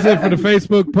 That's it for the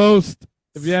Facebook post.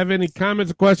 If you have any comments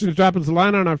or questions, drop us a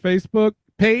line on our Facebook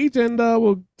page, and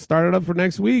we'll start it up for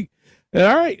next week. All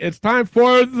right, it's time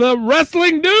for the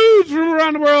wrestling news from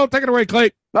around the world. Take it away,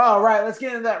 Clay. All right, let's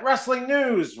get into that wrestling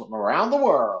news from around the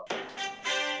world.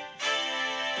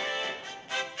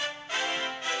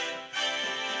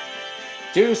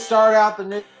 To start out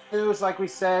the news, like we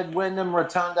said, Wyndham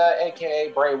Rotunda,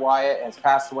 a.k.a. Bray Wyatt, has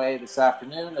passed away this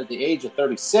afternoon at the age of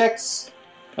 36.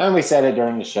 And we said it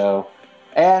during the show.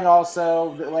 And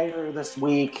also, later this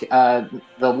week, the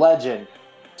legend,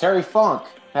 Terry Funk,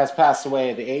 has passed away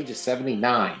at the age of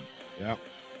 79. Yep.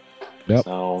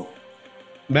 So,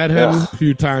 met him a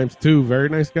few times, too. Very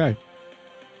nice guy.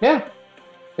 Yeah.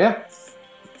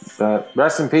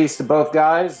 Rest in peace to both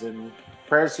guys, and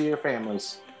prayers to your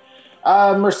families.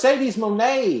 Mercedes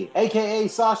Moné, a.k.a.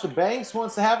 Sasha Banks,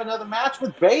 wants to have another match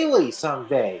with Bayley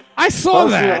someday. I saw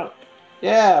that.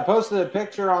 I posted a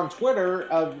picture on Twitter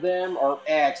of them, or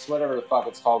X, whatever the fuck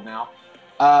it's called now,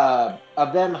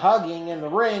 of them hugging in the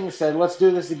ring, said, let's do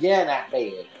this again at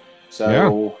Bayley.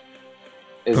 So,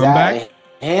 is that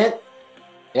a hint?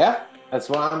 Yeah, that's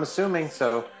what I'm assuming.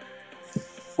 So,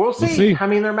 we'll see. I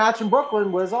mean, their match in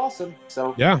Brooklyn was awesome.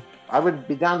 So, I would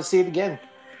be down to see it again.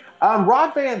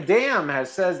 Rob Van Dam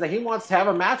says that he wants to have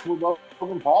a match with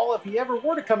Logan Paul if he ever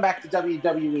were to come back to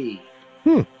WWE.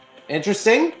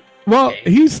 Interesting. Well,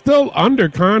 he's still under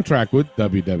contract with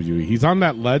WWE. He's on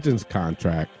that Legends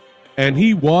contract, and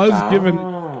he was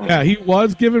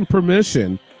given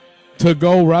permission to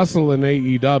go wrestle in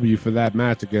AEW for that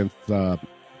match against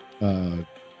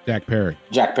Jack Perry.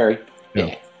 Jack Perry.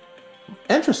 Yeah.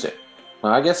 Interesting.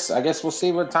 Well, I guess we'll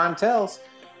see what time tells.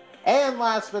 And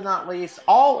last but not least,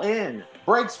 All In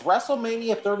breaks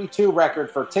WrestleMania 32 record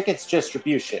for tickets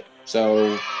distribution.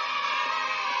 So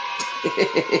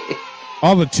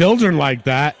all the children like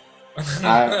that.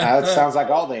 That sounds like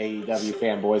all the AEW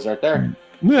fanboys right there.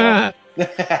 Nah.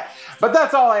 But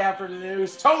that's all I have for the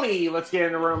news. Tony, let's get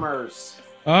into rumors.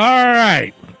 All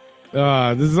right.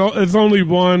 It's only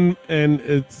one, and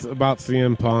it's about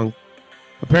CM Punk.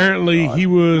 Apparently, he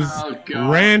was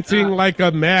ranting like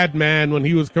a madman when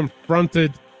he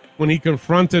confronted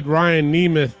Ryan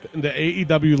Nemeth in the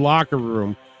AEW locker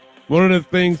room. One of the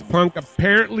things Punk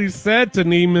apparently said to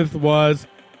Nemeth was,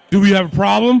 "Do we have a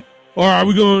problem, or are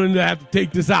we going to have to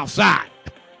take this outside?"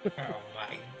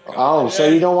 Oh, so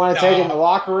you don't want to take it in the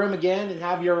locker room again and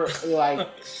have your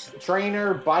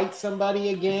trainer bite somebody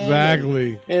again?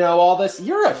 Exactly. And, all this.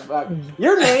 Your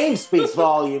name speaks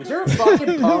volumes. You're a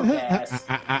fucking punk ass.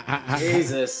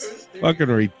 Jesus. Fucking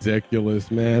ridiculous,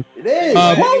 man. It is.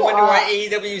 I wonder why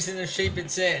AEW's in the shape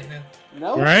it's in.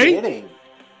 No kidding.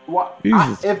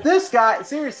 If this guy,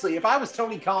 seriously, if I was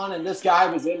Tony Khan and this guy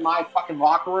was in my fucking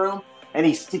locker room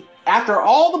and after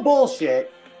all the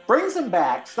bullshit, brings him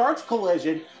back, starts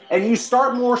Collision, and you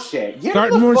start more shit. Get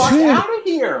him the fuck out of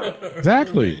here.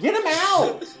 Exactly. Get him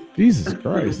out. Jesus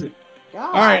Christ.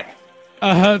 God. All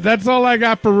right. That's all I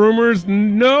got for rumors.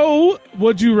 No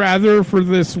would you rather for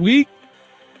this week.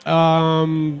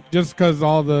 Just because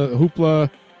all the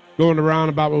hoopla going around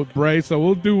about with Bray. So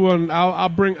we'll do one. I'll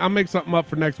make something up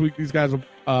for next week. These guys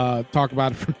will talk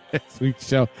about it for next week's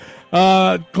show.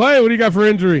 Clay, what do you got for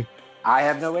injury? I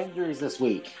have no injuries this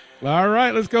week. All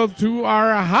right, let's go to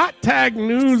our hot tag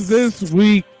news this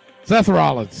week. Seth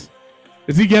Rollins.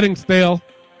 Is he getting stale?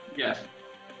 Yes.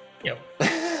 Yep.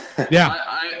 Yeah.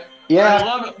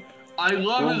 I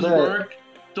love his work.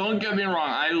 Don't get me wrong.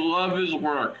 I love his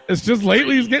work. It's just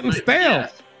lately he's getting stale.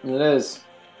 Yes. It is.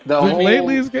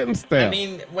 Lately he's getting stale. I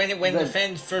mean, when the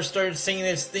fans first started singing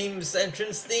his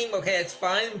entrance theme, okay, it's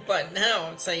fine. But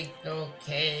now it's like,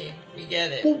 okay, we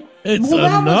get it. It's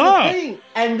enough. That was the thing.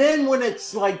 And then when it's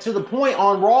to the point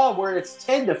on Raw where it's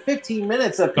 10 to 15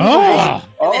 minutes of people and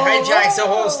they hijacks the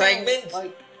whole segment.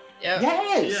 Yes.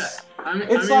 Yeah.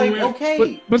 It's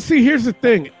okay. But see, here's the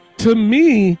thing. To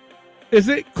me, is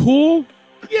it cool?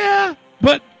 Yeah.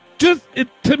 But to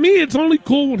me, it's only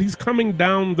cool when he's coming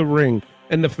down the ring.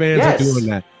 And the fans are doing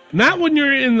that. Not when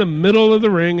you're in the middle of the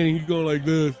ring and you go like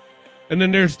this. And then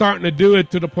they're starting to do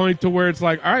it to the point to where it's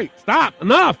like, all right, stop,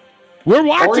 enough. We're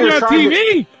watching on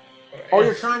TV. Or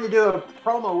you're trying to do a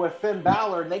promo with Finn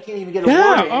Balor and they can't even get a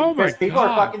word in because people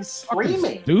are fucking screaming.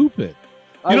 Fucking stupid.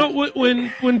 You know,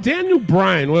 when Daniel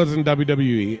Bryan was in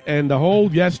WWE and the whole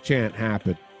yes chant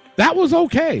happened, that was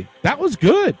okay. That was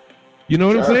good. You know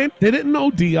what I'm saying? They didn't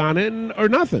OD on it or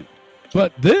nothing.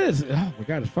 But this, oh my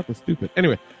God, it's fucking stupid.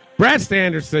 Anyway, Brad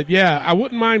Sanders said, yeah, I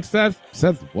wouldn't mind Seth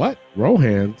what?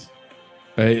 Rohans.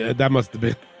 That must have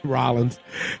been Rollins.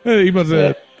 He must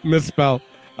have misspelled.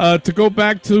 To go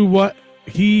back to what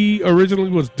he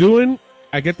originally was doing,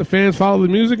 I get the fans follow the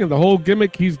music and the whole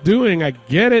gimmick he's doing. I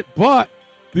get it. But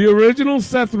the original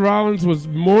Seth Rollins was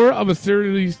more of a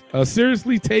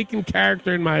seriously taken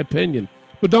character, in my opinion.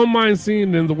 But don't mind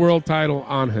seeing the world title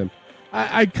on him.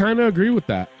 I kind of agree with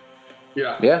that.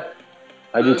 Yeah,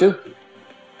 I do too.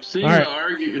 Seeing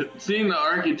the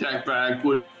architect back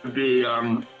would be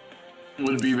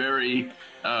very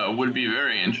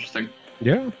interesting.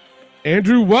 Yeah,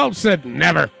 Andrew Welch said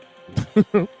never.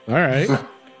 All right,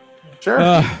 sure.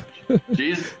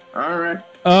 Jeez, all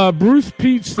right. Bruce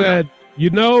Peach said,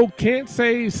 can't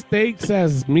say states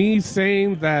as me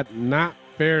saying that not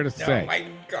fair to say. Oh my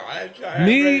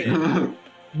God,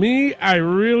 Me, I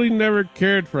really never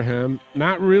cared for him.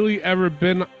 Not really ever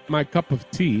been my cup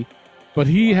of tea. But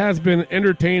he has been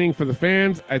entertaining for the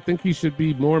fans. I think he should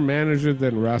be more manager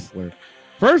than wrestler.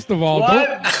 First of all,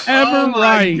 don't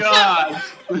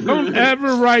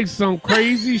ever write some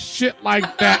crazy shit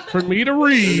like that for me to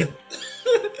read.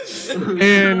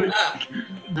 And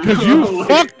because you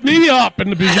fucked me up in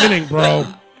the beginning, bro.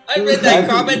 I read that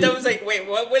comment. I was like, "Wait,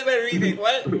 what? What am I reading?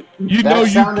 What?" You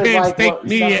can't take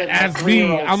me as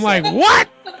me. I'm like, what?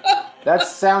 That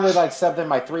sounded like something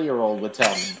my 3-year-old would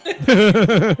tell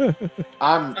me.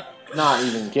 I'm not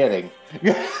even kidding.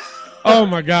 Oh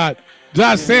my God!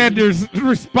 Josh Sanders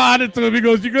responded to him. He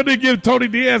goes, "You're going to give Tony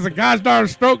Diaz a gosh darn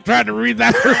stroke trying to read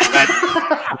that."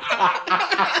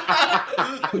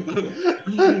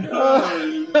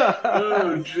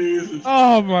 Oh, Jesus.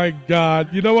 Oh, my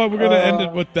God. You know what? We're going to end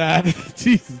it with that.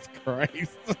 Jesus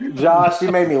Christ. Josh,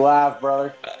 you made me laugh,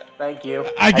 brother. Thank you.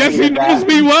 I guess he knows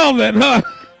me well then, huh?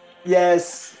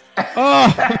 Yes.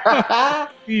 Oh,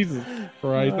 Jesus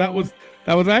Christ. That was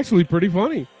actually pretty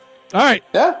funny. All right.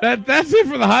 Yeah. That's it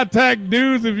for the hot tag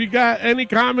news. If you got any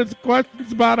comments,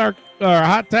 questions about our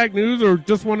hot tag news, or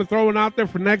just want to throw it out there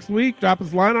for next week, drop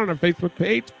us a line on our Facebook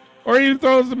page, or even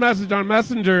throw us a message on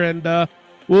Messenger, and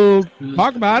we'll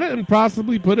talk about it and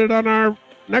possibly put it on our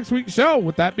next week's show.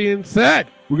 With that being said,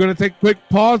 we're going to take a quick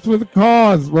pause for the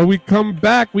cause. When we come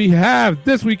back, we have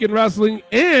This Week in Wrestling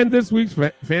and this week's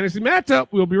fantasy matchup.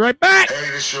 We'll be right back.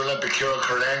 Hey, this is your Olympic hero,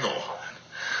 Kurt Angle.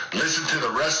 Listen to the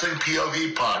Wrestling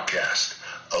POV podcast.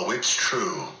 Oh, it's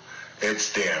true.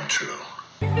 It's damn true.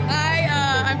 Hi,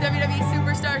 I'm WWE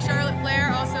superstar Charlotte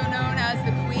Flair, also known as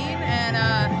the Queen,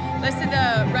 and listen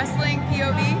to Wrestling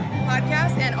POV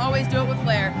podcast and always do it with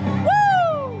Flair.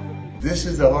 Woo! This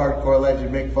is the hardcore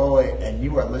legend Mick Foley, and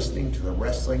you are listening to the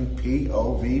Wrestling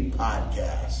POV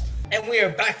podcast. And we are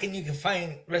back, and you can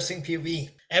find Wrestling POV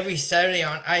every Saturday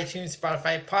on iTunes,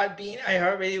 Spotify, Podbean,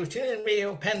 iHeartRadio, TuneIn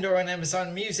Radio, Pandora, and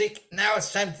Amazon Music. Now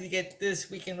it's time to get This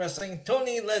Week in Wrestling.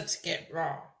 Tony, let's get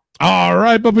raw. All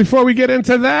right, but before we get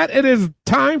into that, it is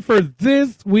time for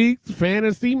this week's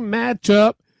fantasy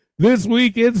matchup. This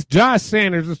week it's Josh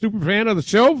Sanders, a super fan of the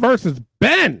show, versus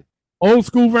Ben, old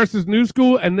school versus new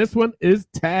school, and this one is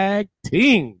tag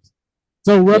teams.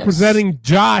 So representing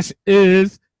Josh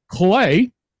is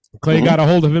Clay. Clay got a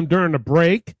hold of him during the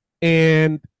break,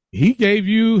 and he gave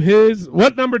you his,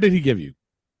 what number did he give you?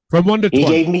 From 1 to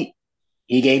 20?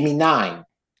 He gave me 9.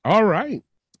 All right.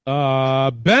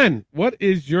 Ben, what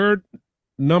is your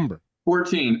number?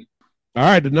 14. All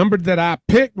right, the number that I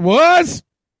picked was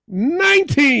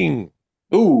 19.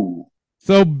 Ooh.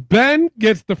 So Ben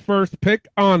gets the first pick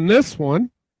on this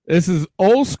one. This is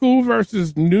old school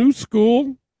versus new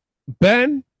school.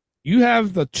 Ben, you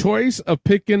have the choice of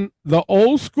picking the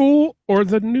old school or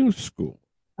the new school.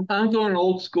 I'm going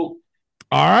old school.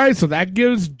 All right, so that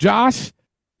gives Josh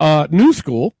new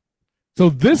school. So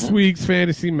this week's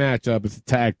fantasy matchup is a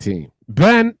tag team.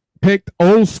 Ben picked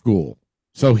old school.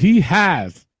 So he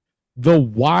has the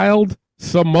Wild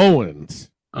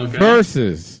Samoans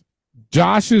versus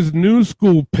Josh's new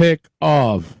school pick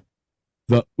of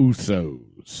the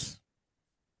Usos.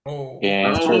 Oh.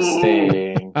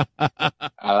 Interesting. I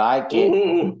like it.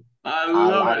 Ooh, I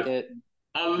love it.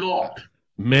 A lot.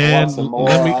 Man,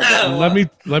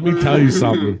 let me tell you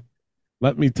something.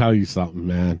 Let me tell you something,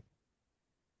 man.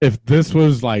 If this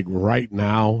was like right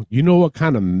now, you know what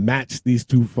kind of match these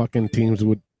two fucking teams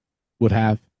would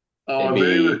have? It'd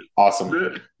be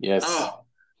awesome. Yes.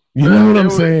 You know what I'm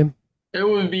saying? It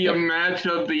would be a match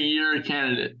of the year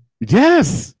candidate.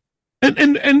 Yes.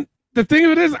 And the thing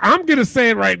of it is, I'm going to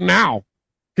say it right now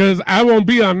because I won't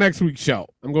be on next week's show.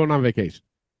 I'm going on vacation.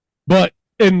 But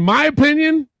in my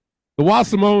opinion, the Wild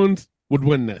Samoans would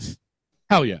win this.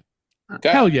 Hell yeah. Okay.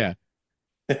 Hell yeah.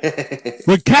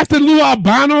 With Captain Lou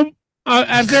Albano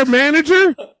as their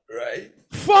manager? Right.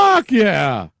 Fuck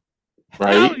yeah.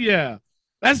 Right. Hell yeah.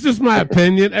 That's just my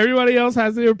opinion. Everybody else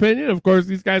has their opinion. Of course,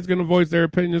 these guys are going to voice their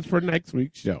opinions for next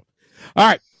week's show. All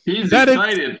right. He's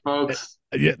excited, folks.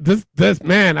 Yeah, this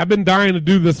man, I've been dying to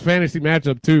do this fantasy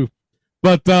matchup too.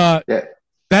 But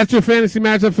that's your fantasy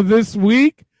matchup for this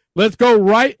week. Let's go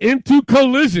right into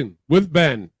Collision with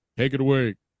Ben. Take it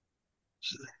away.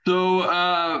 So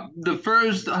the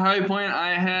first high point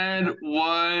I had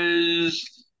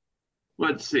was,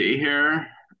 let's see here.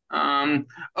 The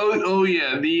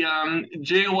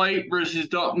Jay White versus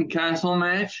Dalton Castle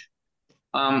match.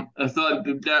 I thought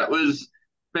that was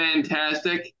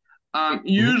fantastic.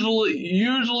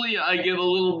 Usually I get a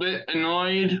little bit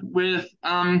annoyed with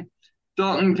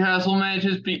Dalton Castle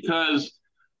matches because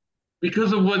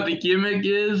of what the gimmick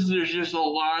is. There's just a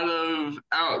lot of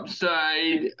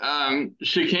outside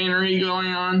chicanery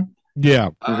going on.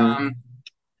 Yeah. But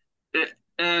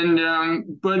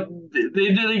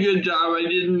they did a good job. I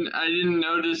didn't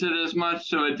notice it as much,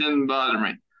 so it didn't bother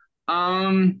me.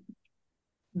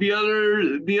 The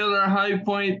other high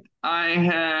point I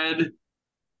had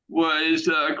was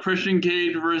Christian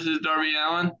Cage versus Darby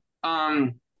Allin.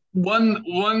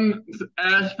 One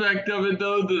aspect of it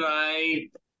though that I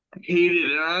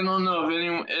hated, and I don't know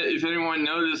if anyone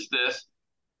noticed this,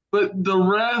 but the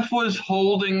ref was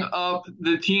holding up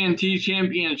the TNT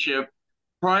Championship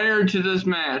prior to this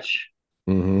match,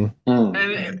 and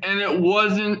it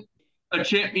wasn't a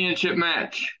championship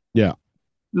match. Yeah.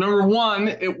 Number one,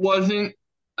 it wasn't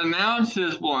announced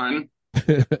as one,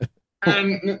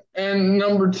 and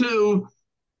number two,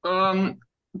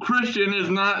 Christian is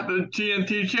not the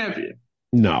TNT champion.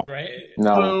 No. Right.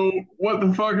 No. So what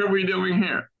the fuck are we doing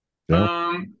here?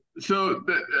 Yeah. So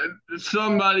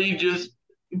somebody just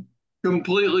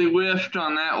completely whiffed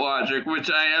on that logic,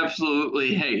 which I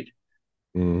absolutely hate.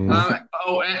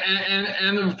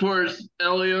 And of course,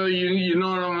 Elio, you know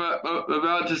what I'm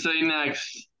about to say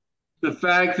next. The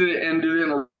fact that it ended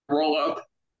in a roll up.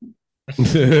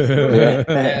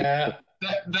 Yeah.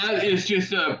 That is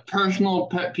just a personal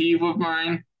pet peeve of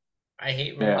mine. I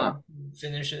hate roll-up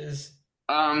finishes.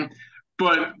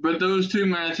 But those two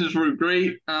matches were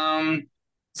great. Low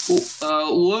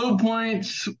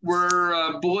points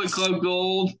were Bullet Club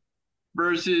Gold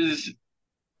versus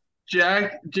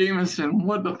Jack Jameson.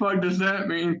 What the fuck does that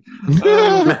mean?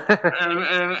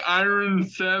 And Iron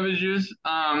Savages.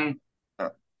 Sounds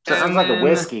like a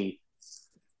whiskey.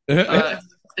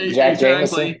 Jack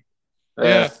Jameson.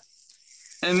 Yeah.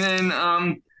 And then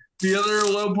the other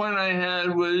low point I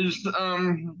had was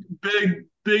Big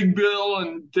Bill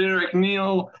and Derek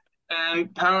Neal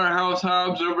and Powerhouse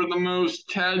Hobbs over the most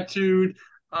tattooed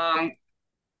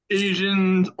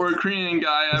Asian or Korean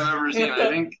guy I've ever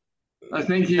seen. I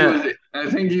think he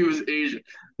was Asian.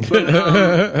 But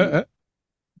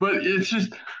it's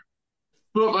just.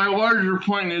 But my larger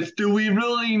point is: do we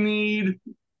really need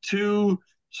 2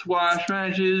 squash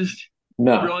matches?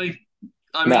 No. Really?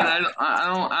 I mean,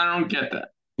 I don't get that.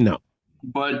 No.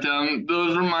 But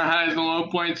those were my highs and low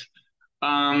points.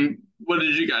 What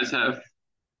did you guys have?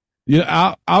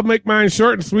 Yeah, I'll make mine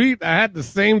short and sweet. I had the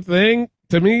same thing.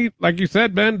 To me, like you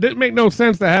said, Ben, didn't make no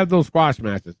sense to have those squash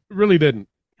matches. It really didn't.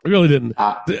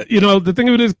 The thing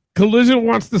of it is, Collision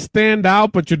wants to stand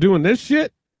out, but you're doing this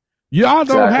shit. Y'all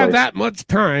don't have that much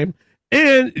time,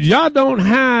 and y'all don't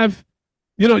have,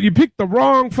 you picked the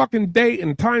wrong fucking date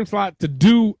and time slot to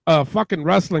do a fucking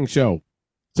wrestling show.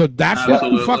 So that's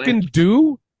what you fucking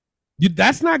do?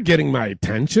 That's not getting my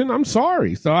attention. I'm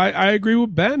sorry. So I agree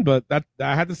with Ben, but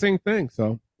I had the same thing.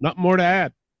 So nothing more to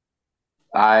add.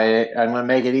 I'm going to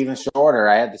make it even shorter.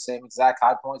 I had the same exact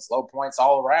high points, low points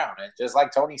all around. And just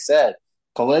like Tony said,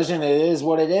 Collision, it is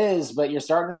what it is, but you're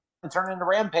starting to turn into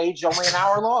Rampage only an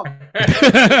hour long.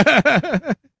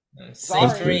 Same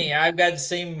for me. I've got the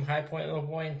same high point, low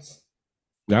points.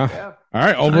 Yeah. All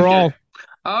right. Overall, okay.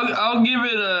 I'll give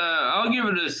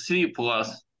it a C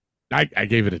plus. I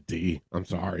gave it a D. I'm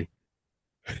sorry.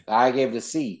 I gave it a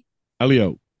C.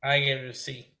 Elio. I gave it a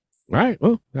C. All right.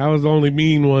 Well, that was the only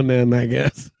mean one then, I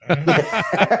guess.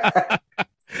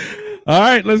 All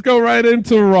right. Let's go right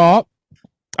into Raw.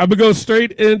 I'm going to go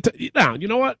straight into... Now, you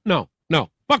know what? No.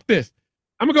 Fuck this.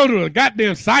 I'm going to go to a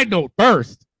goddamn side note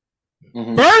first.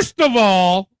 Mm-hmm. First of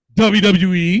all,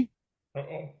 WWE,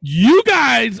 you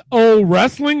guys owe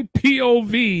Wrestling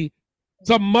POV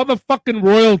some motherfucking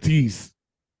royalties.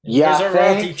 Yeah, those are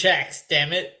royalty checks,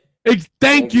 damn it.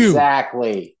 Thank you.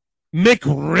 Exactly.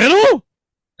 McRiddle?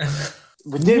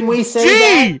 Didn't we say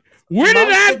that? Where did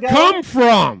that come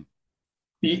from?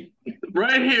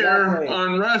 Right here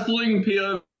on Wrestling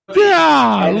POV.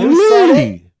 Yeah,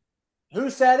 who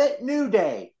said it? New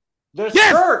Day. The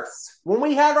shirts. When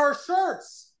we had our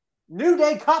shirts, New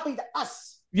Day copied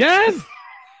us. Yes.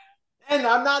 And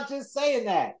I'm not just saying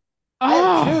that. I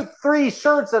had 2-3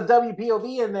 shirts of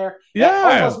WPOV in there. Yeah.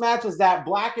 That almost matches that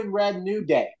black and red New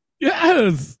Day.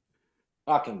 Yes.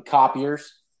 Fucking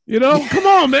copiers. Come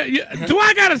on, man. Do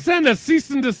I got to send a cease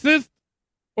and desist?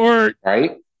 Or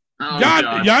right?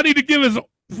 Y'all need to give us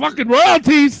fucking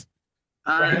royalties.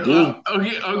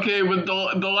 Okay, but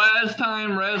the last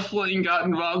time wrestling got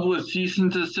involved with cease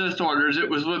and desist orders, it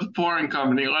was with a porn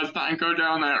company. Let's not go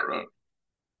down that road.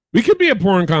 We could be a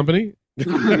porn company. Yeah,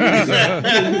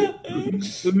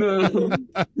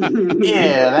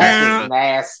 that's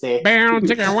nasty.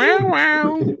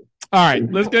 Wow. All right,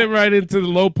 let's get right into the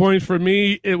low points for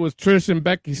me. It was Trish and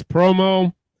Becky's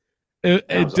promo.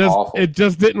 It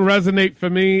just didn't resonate for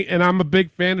me, and I'm a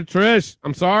big fan of Trish.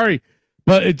 I'm sorry,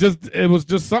 but it was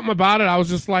just something about it. I was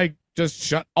just like, just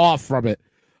shut off from it.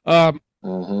 My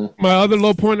other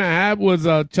low point I had was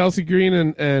Chelsea Green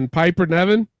and Piper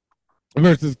Niven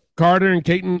versus Carter and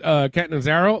Katana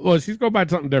Zaro. Well, she's going by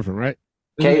something different, right?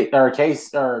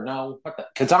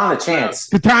 Katana Chance.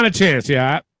 Katana Chance,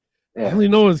 yeah. I only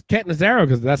know it's Katana Zaro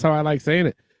because that's how I like saying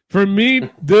it. For me,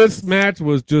 this match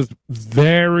was just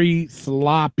very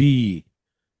sloppy.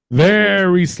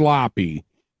 Very sloppy.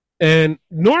 And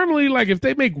normally, like, if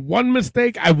they make one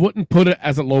mistake, I wouldn't put it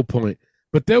as a low point.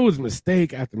 But there was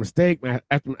mistake after mistake.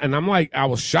 And I'm like, I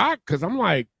was shocked because I'm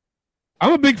like,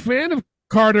 I'm a big fan of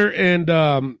Carter and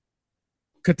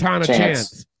Katana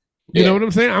Chance. You know what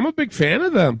I'm saying? I'm a big fan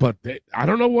of them, but I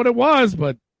don't know what it was,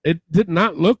 but it did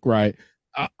not look right.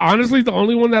 Honestly, the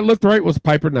only one that looked right was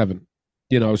Piper Niven.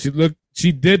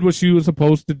 She did what she was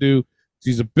supposed to do.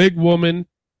 She's a big woman.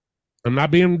 I'm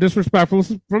not being disrespectful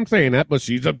from saying that, but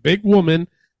she's a big woman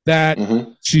that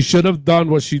she should have done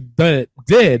what she did.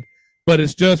 But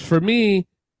it's just, for me,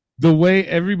 the way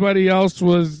everybody else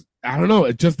was, I don't know,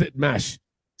 it just didn't mesh.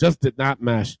 Just did not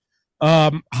mesh.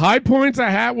 High points I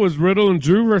had was Riddle and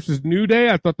Drew versus New Day.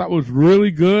 I thought that was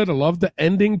really good. I love the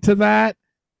ending to that.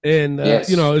 And,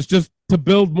 it's just to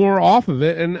build more off of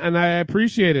it. And I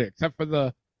appreciate it, except for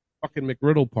the fucking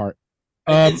McRiddle part.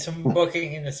 I did some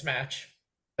booking in this match.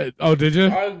 Oh, did you?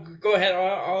 Go ahead.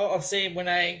 I'll say it when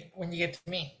you get to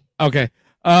me. Okay.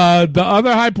 The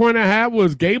other high point I had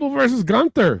was Gable versus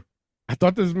Gunther. I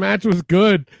thought this match was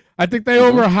good. I think they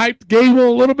overhyped Gable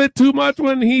a little bit too much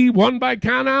when he won by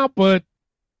countout, but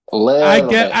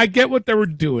I get what they were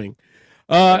doing.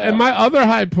 And my other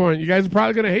high point, you guys are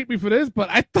probably gonna hate me for this, but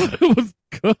I thought it was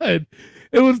good.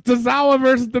 It was Tozawa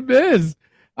versus The Miz.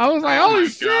 I was like, holy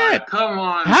shit! God, come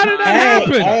on! How did that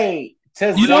happen? Hey,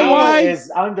 Tozawa you know why?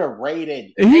 Is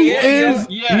underrated. He is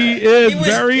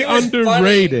very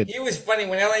underrated. He was funny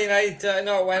when LA Knight,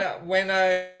 when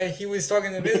he was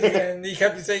talking to Miz and he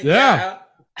kept saying, Yeah,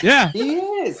 he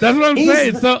is. That's what I'm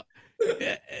saying. So,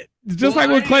 just like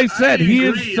what Clay said, he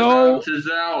is so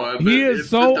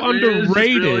underrated.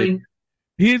 Really...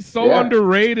 He is so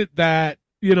underrated that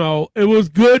it was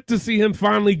good to see him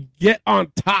finally get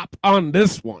on top on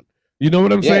this one. You know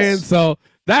what I'm saying? So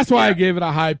that's why I gave it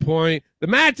a high point. The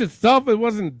match itself, it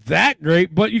wasn't that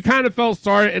great, but you kind of felt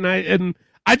sorry, and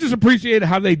I just appreciated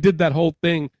how they did that whole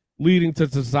thing leading to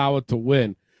Tozawa to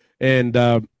win, and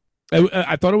I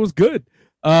thought it was good.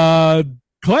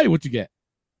 Clay, what you get?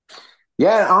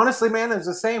 Yeah, honestly, man, it's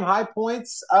the same high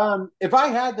points. If I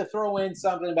had to throw in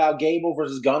something about Gable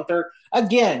versus Gunther,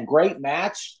 again, great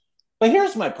match. But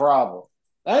here's my problem.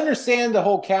 I understand the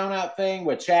whole count-out thing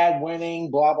with Chad winning,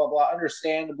 blah, blah, blah,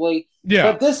 understandably.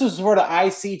 Yeah. But this is for the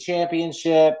IC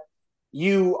championship.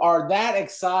 You are that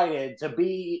excited to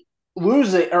be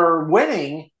losing or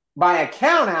winning by a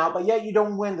count-out, but yet you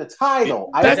don't win the title.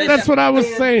 That's what I was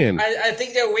saying. I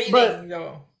think they're waiting,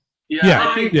 though.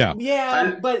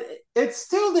 Yeah, but it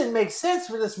still didn't make sense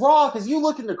for this Raw because you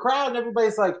look in the crowd and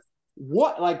everybody's like,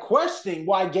 what? Like questioning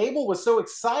why Gable was so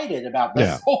excited about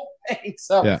this whole thing.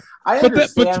 So I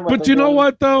understand. But you know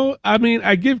what though? I mean,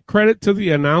 I give credit to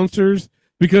the announcers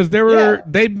because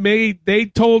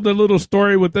they told a little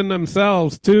story within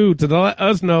themselves too to let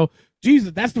us know,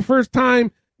 Jesus, that's the first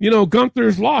time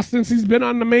Gunther's lost since he's been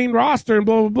on the main roster and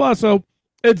blah blah blah. So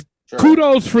it's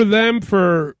kudos for them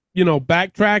for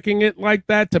backtracking it like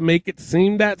that to make it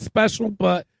seem that special.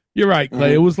 But you're right,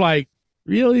 Clay. It was like,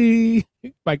 really?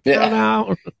 Like, count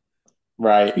out?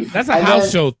 Right. That's a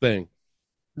house show thing.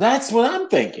 That's what I'm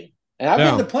thinking. And I've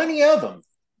been to plenty of them.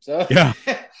 So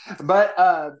But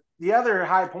the other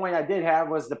high point I did have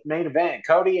was the main event.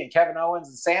 Cody and Kevin Owens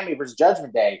and Sammy versus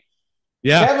Judgment Day.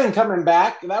 Yeah. Kevin coming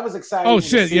back. That was exciting. Oh,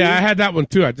 shit. Yeah, I had that one,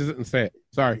 too. I just didn't say it.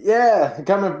 Sorry. Yeah,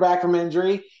 coming back from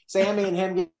injury. Sammy and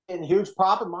him getting huge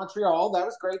pop in Montreal. That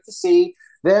was great to see.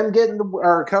 Them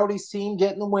Cody's team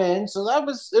getting the win. So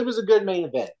it was a good main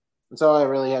event. That's all I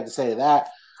really had to say to that.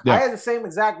 Yeah. I had the same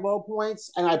exact low points,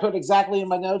 and I put exactly in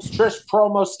my notes. Trish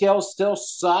promo skills still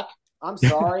suck. I'm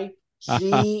sorry.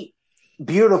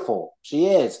 Beautiful. She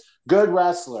is. Good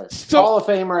wrestler. Hall of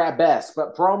Famer at best.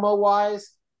 But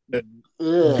promo-wise,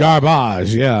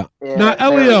 garbage, yeah. Now,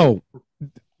 Elio,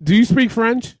 do you speak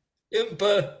French? Yeah.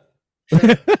 So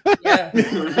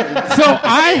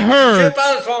I heard.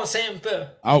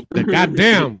 Oh,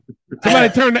 goddamn!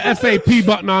 Somebody turn the SAP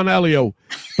button on Elio.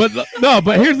 But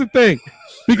here's the thing,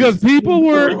 because people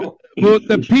were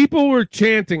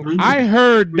chanting. I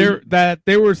heard that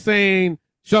they were saying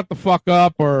 "shut the fuck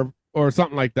up" or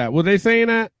something like that. Were they saying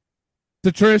that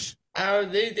to Trish? I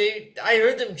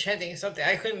heard them chanting something.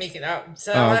 I couldn't make it out.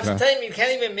 So last time you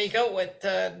can't even make out what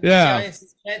the audience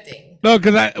is chanting. No,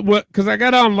 because I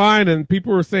got online and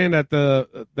people were saying that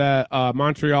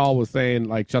Montreal was saying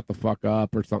like "shut the fuck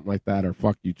up" or something like that, or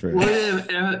 "fuck you, Trish." Well,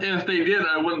 if they did,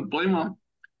 I wouldn't blame them.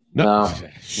 No.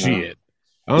 Shit.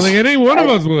 I don't think any one of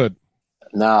us would.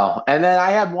 No. And then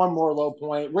I had one more low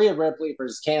point: Rhea Ripley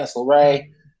versus Candice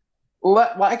LeRae.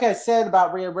 Like I said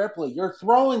about Rhea Ripley, you're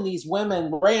throwing these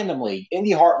women randomly.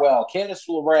 Indy Hartwell, Candice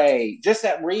LeRae, just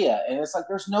at Rhea. And it's like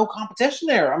there's no competition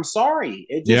there. I'm sorry.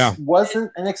 It just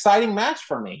wasn't an exciting match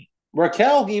for me.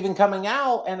 Raquel even coming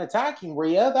out and attacking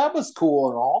Rhea, that was cool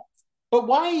and all. But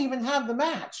why even have the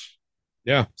match?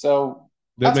 Yeah. So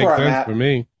that makes sense for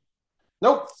me.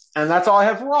 Nope. And that's all I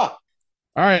have for Raw.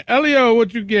 All right. Elio,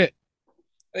 what'd you get?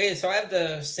 Okay, so I have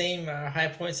the same high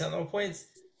points and low points.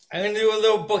 I'm going to do a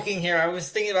little booking here. I was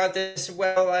thinking about this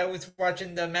while I was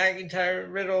watching the McIntyre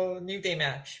Riddle New Day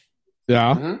match.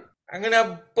 Yeah. Mm-hmm. I'm going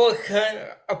to book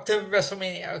up to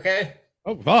WrestleMania, okay?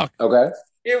 Oh, fuck. Okay.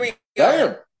 Here we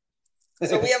go. Damn.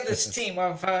 So we have this team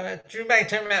of Drew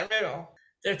McIntyre, Matt Riddle.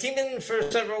 they're teaming for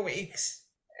several weeks,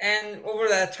 and over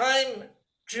that time,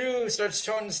 Drew starts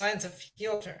showing signs of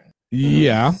heel turn.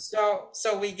 Yeah.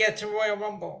 So we get to Royal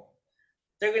Rumble.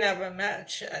 They're gonna have a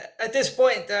match. At this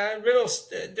point,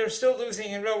 they're still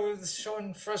losing, and Riddle's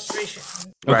showing frustration.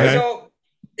 Okay. So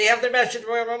they have their match at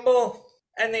Royal Rumble,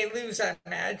 and they lose that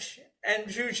match. And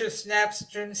Drew just snaps,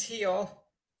 turns heel.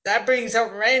 That brings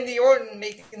out Randy Orton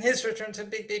making his return to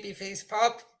Big Babyface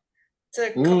Pop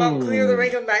to come out, clear the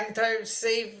ring of McIntyre,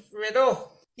 save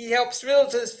Riddle. He helps Riddle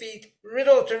to his feet.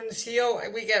 Riddle turns heel,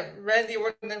 and we get Randy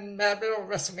Orton and Matt Riddle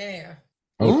WrestleMania.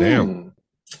 Oh, damn.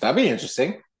 That'd be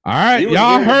interesting. All right,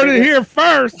 y'all heard it here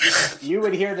first. You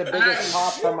would hear the biggest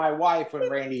pop from my wife when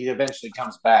Randy eventually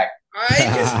comes back.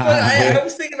 I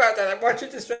was thinking about that. I'm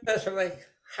watching this match. I'm like,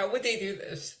 how would they do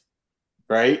this?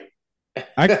 Right?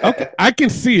 I can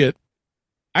see it.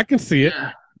 I can see it.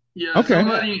 Yeah.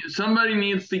 Okay. Somebody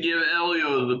needs to give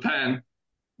Elio the pen.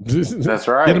 That's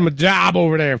right. Get him a job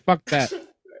over there. Fuck that.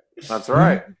 That's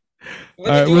right.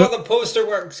 Let me do all the poster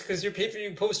works because your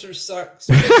pay-per-view posters suck.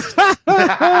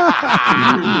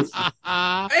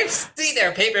 I've seen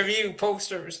their pay-per-view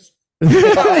posters.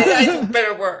 I do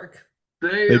better work.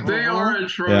 They are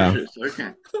atrocious. Yeah.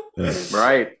 Okay. Yeah.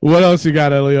 Right. What else you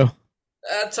got, Elio?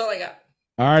 That's all I got.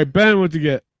 All right, Ben, what'd you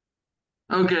get?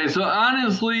 Okay, so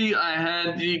honestly, I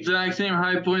had the exact same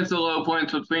high points and low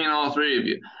points between all three of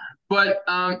you. But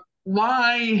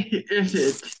why is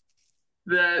it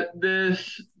that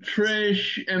this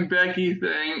Trish and Becky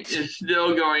thing is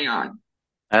still going on?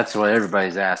 That's what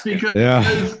everybody's asking.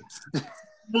 Because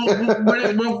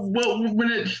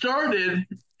when it started,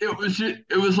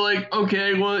 it was like,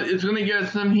 okay, well, it's going to get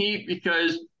some heat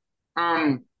because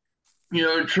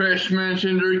Trish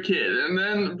mentioned her kid, and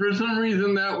then for some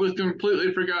reason that was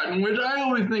completely forgotten, which I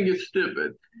always think is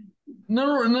stupid.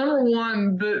 Number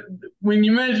one, when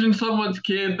you mention someone's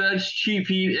kid, that's cheap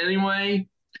heat anyway.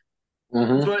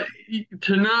 Mm-hmm. But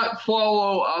to not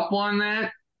follow up on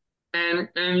that and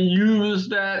use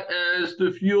that as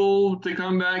the fuel to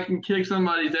come back and kick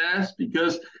somebody's ass,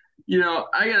 because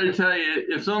I got to tell you,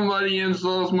 if somebody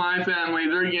insults my family,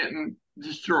 they're getting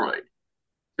destroyed.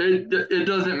 It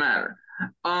doesn't matter.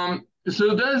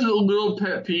 So that's a little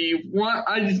pet peeve. One,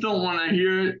 I just don't want to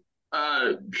hear it.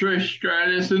 Trish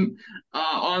Stratus on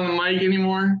the mic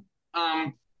anymore.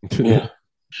 Yeah.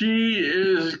 She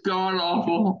is god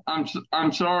awful.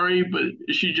 I'm sorry, but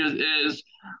she just is.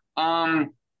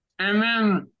 And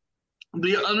then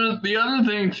the other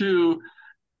thing too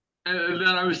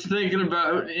that I was thinking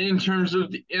about in terms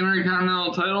of the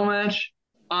Intercontinental title match,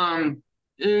 I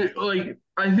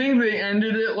think they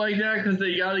ended it like that because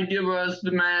they got to give us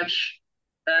the match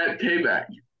at Payback.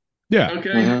 Yeah. Okay.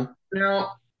 Mm-hmm.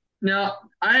 Now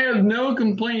I have no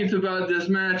complaints about this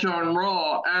match on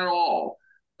Raw at all.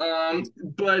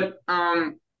 But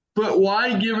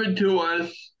why give it to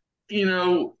us,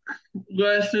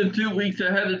 less than 2 weeks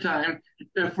ahead of time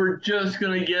if we're just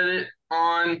gonna get it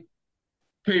on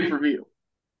pay-per-view?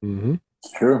 Mm-hmm.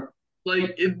 It's true.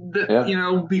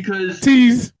 Because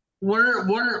tease.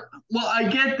 Well, I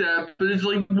get that, but it's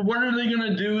like, what are they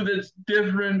gonna do that's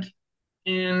different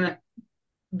in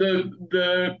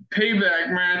the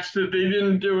Payback match that they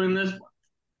didn't do in this one?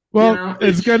 Well,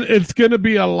 it's gonna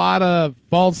be a lot of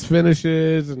false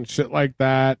finishes and shit like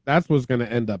that. That's what's gonna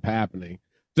end up happening,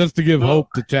 just to give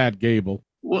hope to Chad Gable.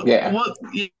 But that's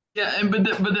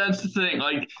the thing.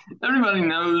 Like, everybody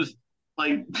knows,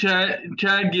 like,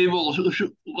 Chad Gable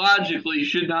logically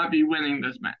should not be winning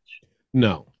this match.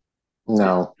 No. And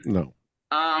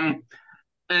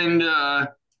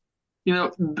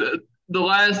the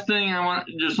last thing I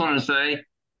just want to say.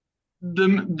 The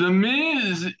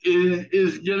Miz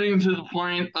is getting to the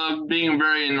point of being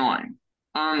very annoying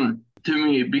to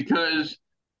me, because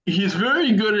he's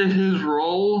very good at his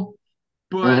role,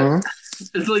 but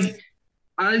it's like,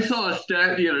 I saw a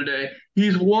stat the other day.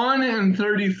 He's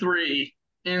 1-33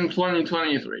 in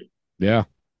 2023. Yeah.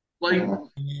 Like,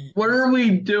 what are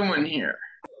we doing here?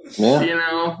 Yeah. And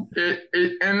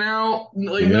now,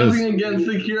 like, nothing against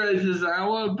Akira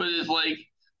Tozawa, but it's like,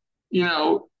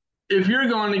 if you're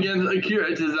going against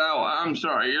Akira Tozawa, I'm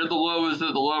sorry, you're the lowest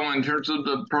of the low in terms of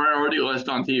the priority list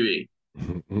on TV.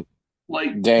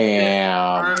 Like,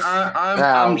 damn.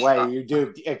 I'm you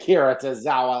do Akira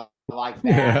Tozawa like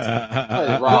that? What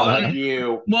is wrong with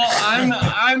you? Well, I'm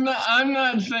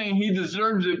not saying he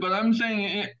deserves it, but I'm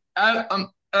saying I'm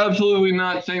absolutely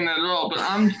not saying that at all. But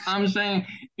I'm saying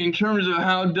in terms of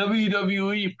how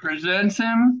WWE presents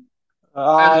him.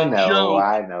 I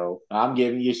know. I'm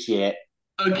giving you shit.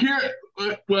 Akira,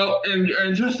 well,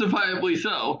 and justifiably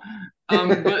so.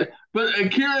 But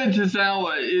Akira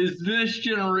Tozawa is this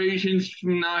generation's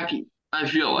Funaki. I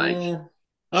feel like.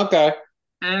 Okay.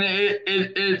 And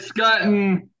it's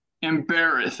gotten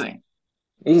embarrassing.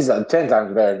 He's 10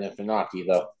 times better than Funaki,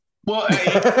 though. Well,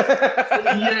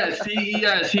 yes,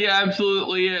 he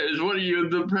absolutely is. What are you,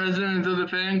 the president of the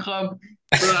fan club?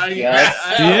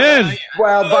 Yes, he is.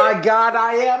 Well, by God,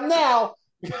 I am now.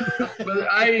 But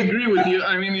I agree with you.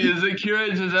 I mean, is it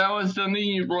curious? Is that what's done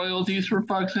the royalties, for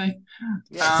fuck's sake?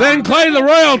 Send Clay the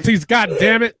royalties, God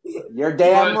damn it. You're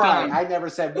damn right. I never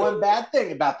said one bad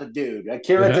thing about the dude.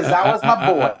 Akira Tozawa's my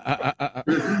boy.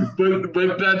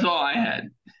 But that's all I had.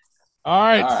 All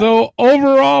right. So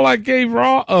overall, I gave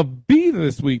Raw a B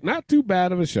this week. Not too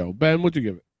bad of a show. Ben, what'd you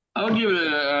give it? I'll give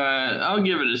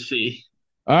it a C.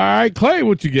 All right, Clay,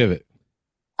 what'd you give it?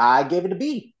 I gave it a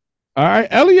B. All right,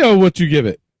 Elio, what'd you give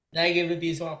it? I gave it a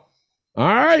B as well. All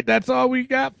right, that's all we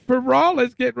got for Raw.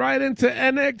 Let's get right into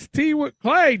NXT with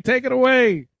Clay. Take it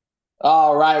away.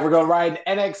 All right, we're going right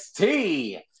into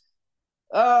NXT.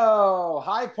 Oh,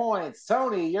 high points.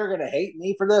 Tony, you're going to hate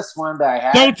me for this one, but I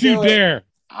had Don't to. You dare.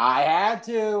 I had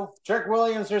to. Trick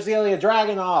Williams versus Ilya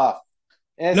Dragunov.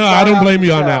 No, I don't blame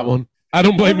you on that one. I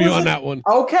don't blame you on that one.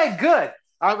 Okay, good.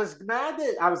 I was mad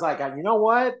that I was like, you know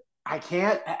what? I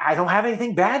don't have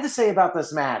anything bad to say about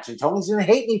this match. And Tony's going to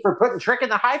hate me for putting Trick in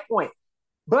the high point.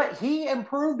 But he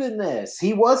improved in this.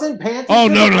 He wasn't panting.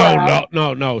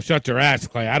 Oh, no. Shut your ass,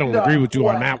 Clay. I don't agree with you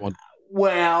on that one.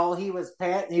 Well, he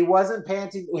wasn't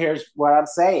panting. Here's what I'm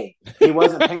saying. He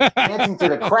wasn't panting to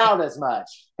the crowd as much.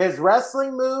 His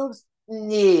wrestling moves,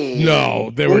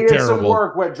 no, they were terrible. Some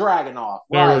work with Dragunov.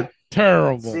 They were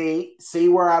terrible. See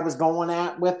where I was going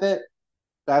at with it?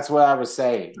 That's what I was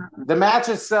saying. The match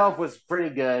itself was pretty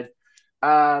good.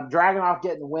 Dragunov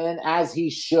getting the win, as he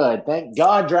should. Thank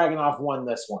God Dragunov won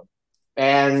this one.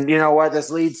 And you know what?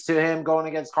 This leads to him going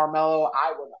against Carmelo,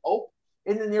 I would hope,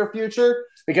 in the near future,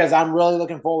 because I'm really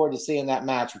looking forward to seeing that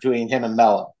match between him and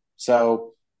Mello.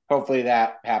 So hopefully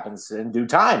that happens in due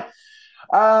time.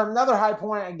 Another high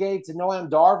point I gave to Noam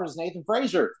Dar versus Nathan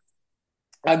Frazier.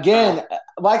 Again,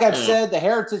 like I've said, the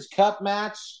Heritage Cup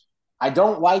match, I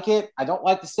don't like it. I don't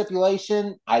like the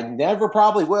stipulation. I never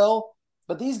probably will.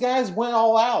 But these guys went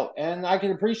all out, and I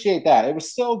can appreciate that. It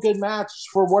was still a good match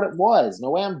for what it was.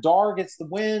 Noam Dar gets the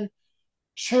win.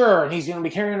 Sure, and he's going to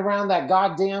be carrying around that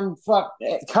goddamn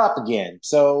cup again.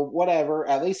 So whatever.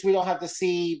 At least we don't have to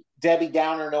see Debbie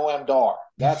Downer Noam Dar.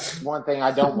 That's one thing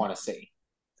I don't want to see.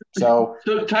 So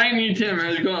Tiny Tim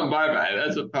is going bye-bye.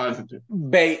 That's a positive.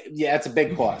 Yeah, that's a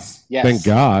big plus. Yes. Thank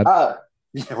God.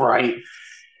 Right.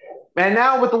 And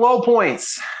now with the low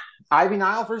points, Ivy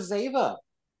Nile versus Ava.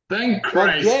 Thank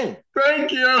Christ. Again,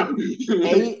 thank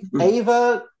you.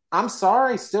 Ava, I'm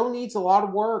sorry, still needs a lot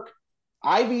of work.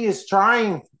 Ivy is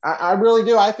trying. I really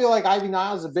do. I feel like Ivy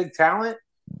Nile is a big talent.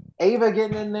 Ava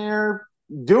getting in there,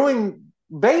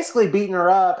 basically beating her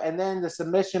up, and then the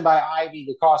submission by Ivy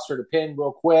to cost her the pin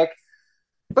real quick.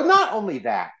 But not only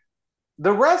that,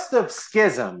 the rest of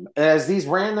Schism, as these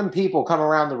random people come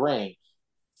around the ring,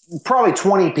 probably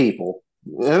 20 people,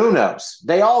 who knows?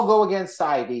 They all go against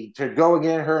Ivy to go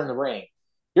against her in the ring.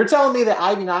 You're telling me that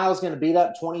Ivy Nile is going to beat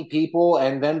up 20 people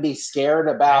and then be scared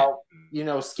about,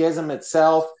 Schism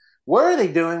itself? What are they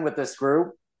doing with this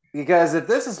group? Because if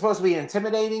this is supposed to be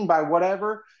intimidating by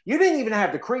whatever, you didn't even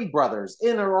have the Creed brothers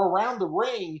in or around the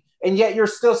ring, and yet you're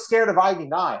still scared of Ivy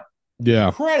Nile.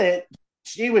 Yeah. Credit,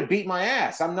 she would beat my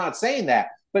ass. I'm not saying that.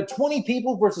 But 20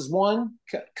 people versus one?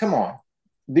 Come on.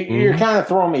 You're kind of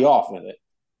throwing me off with it.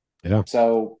 Yeah.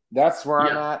 So that's where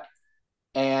I'm at.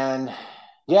 And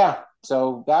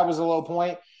so that was a low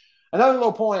point. Another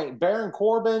low point, Baron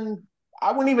Corbin.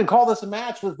 I wouldn't even call this a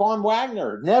match with Von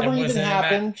Wagner. Never even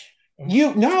happened.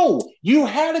 You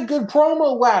had a good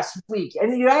promo last week,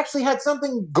 and you actually had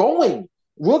something going.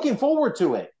 Looking forward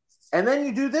to it. And then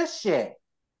you do this shit.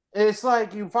 It's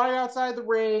like you fight outside the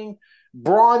ring,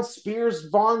 Braun spears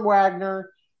Von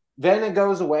Wagner, then it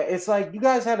goes away. It's like you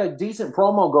guys had a decent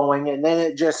promo going, and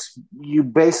then you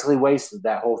basically wasted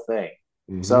that whole thing.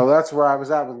 Mm-hmm. So that's where I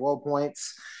was at with low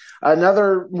points.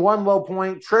 Another one low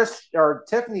point,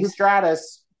 Tiffany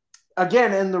Stratus,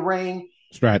 again in the ring.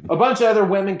 Stratton. A bunch of other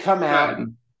women come out.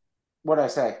 What'd I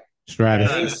say?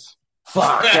 Stratus.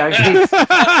 Fuck. Well,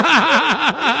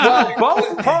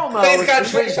 both promos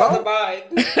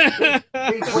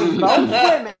between both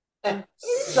women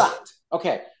sucked.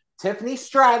 Okay. Tiffany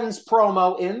Stratton's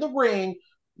promo in the ring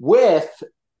with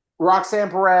Roxanne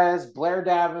Perez, Blair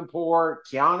Davenport,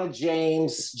 Kiana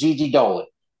James, Gigi Dolan.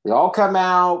 They all come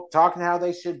out talking how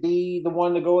they should be the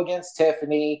one to go against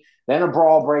Tiffany. Then a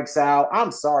brawl breaks out.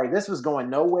 I'm sorry, this was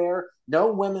going nowhere.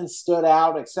 No women stood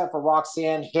out except for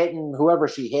Roxanne hitting whoever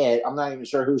she hit. I'm not even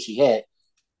sure who she hit.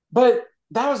 But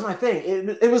that was my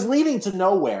thing. It was leading to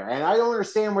nowhere, and I don't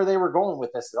understand where they were going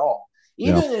with this at all.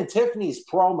 Even in Tiffany's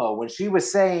promo, when she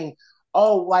was saying,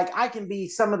 "Oh, like I can be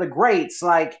some of the greats,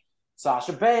 like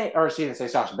Sasha Banks," or she didn't say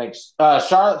Sasha Banks,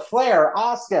 Charlotte Flair,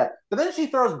 Asuka, but then she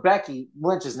throws Becky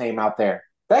Lynch's name out there.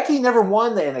 Becky never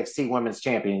won the NXT Women's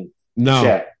Championship.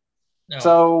 No.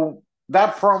 So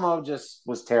that promo just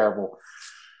was terrible.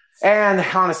 And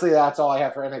honestly, that's all I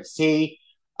have for NXT.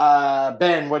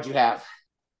 Ben, what'd you have?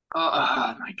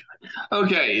 Oh my God.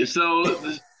 Okay, so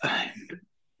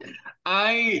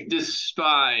I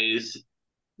despise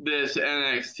this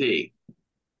NXT.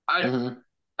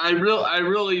 I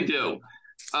really do.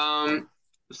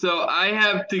 So I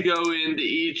have to go into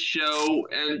each show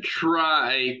and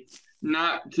try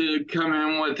not to come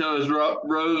in with those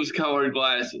rose-colored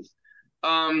glasses.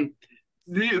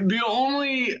 The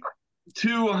only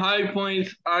two high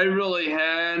points I really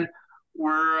had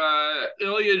were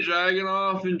Ilya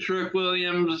Dragunov and Trick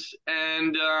Williams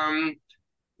and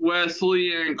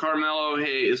Wesley and Carmelo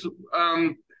Hayes.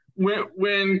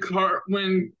 When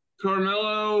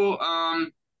Carmelo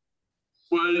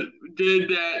did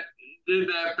that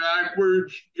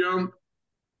backwards jump,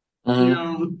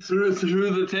 through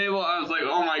the table, I was like,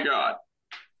 oh my God.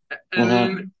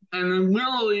 And then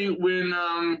literally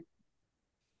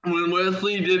when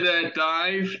Wesley did that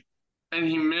dive and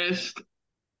he missed,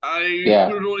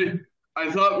 I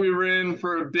thought we were in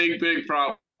for a big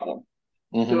problem.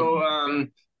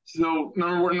 So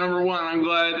number one, I'm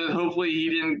glad that hopefully he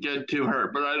didn't get too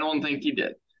hurt, but I don't think he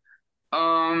did.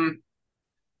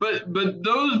 But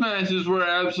those matches were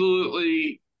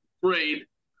absolutely great.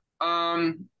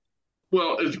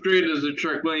 Well, as great as a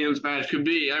Trick Williams match could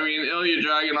be. I mean, Ilya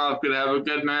Dragunov could have a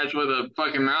good match with a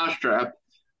fucking mousetrap.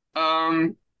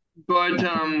 But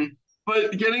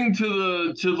getting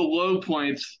to the low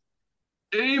points,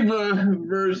 Ava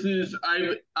versus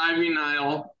Ivy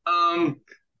Nile.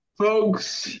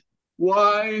 Folks,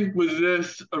 why was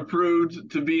this approved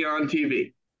to be on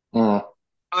TV?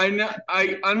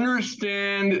 I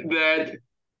understand that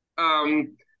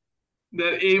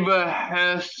that Ava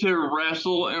has to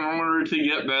wrestle in order to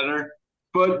get better,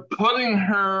 but putting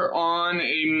her on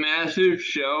a massive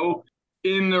show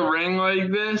in the ring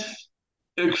like this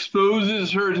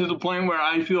exposes her to the point where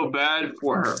I feel bad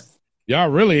for her. Y'all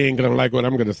really ain't gonna like what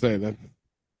I'm gonna say then.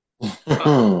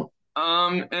 And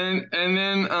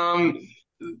then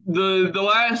the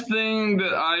last thing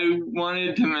that I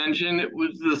wanted to mention, it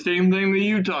was the same thing that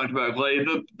you talked about, Clay.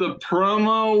 The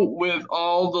promo with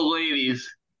all the ladies.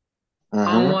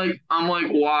 I'm like,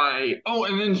 why? Oh,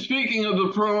 and then speaking of the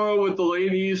promo with the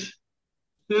ladies,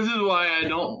 this is why I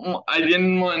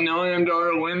didn't want Noam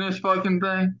Dar to win this fucking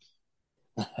thing.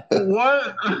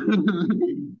 What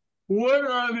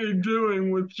are they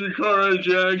doing with Shakara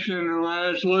Jackson and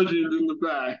Lash Legend in the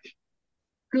back?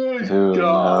 Good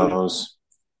God. Knows?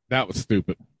 That was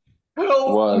stupid.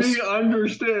 Help me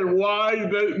understand why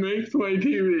that makes my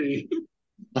TV.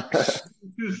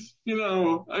 Just,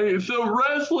 I mean, so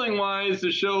wrestling wise,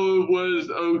 the show was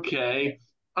okay.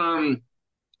 The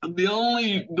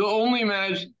only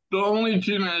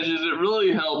two matches that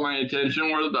really held my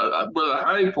attention were the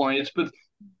high points.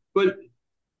 But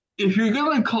if you're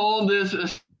gonna call this a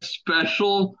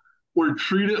special or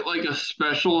treat it like a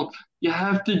special, you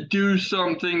have to do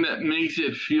something that makes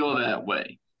it feel that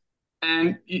way.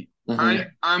 And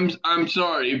I'm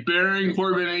sorry, Baron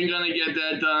Corbin ain't gonna get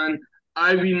that done.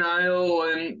 Ivy Nile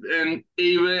and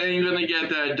Ava ain't gonna get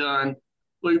that done.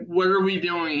 Like, what are we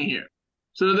doing here?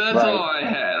 So that's all I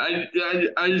had.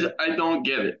 I don't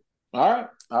get it. All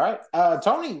right.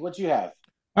 Tony, what you have?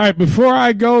 All right, before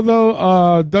I go though,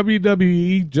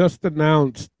 WWE just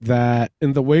announced that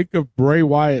in the wake of Bray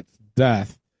Wyatt's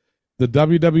death, the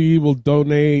WWE will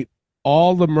donate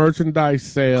all the merchandise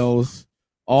sales,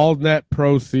 all net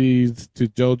proceeds to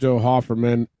JoJo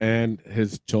Hofferman and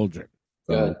his children.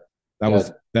 So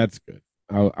that's good.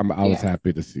 I was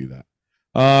happy to see that.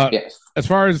 Yes. As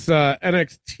far as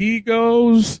NXT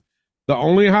goes, the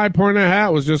only high point I had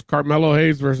was just Carmelo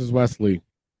Hayes versus Wesley.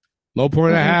 Low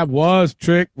point I had was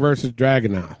Trick versus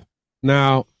Dragunov.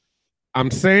 Now,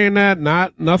 I'm saying that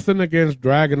nothing against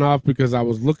Dragunov because I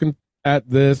was looking at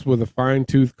this with a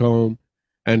fine-tooth comb,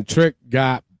 and Trick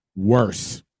got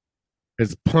worse.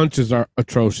 His punches are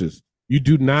atrocious. You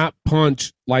do not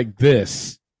punch like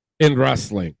this in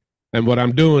wrestling. And what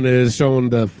I'm doing is showing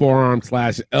the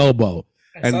forearm/elbow.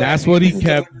 And that's what he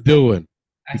kept doing.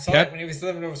 I saw it when he was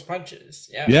delivering those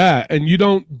punches. Yeah, and you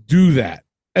don't do that.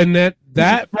 And that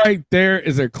right there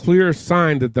is a clear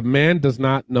sign that the man does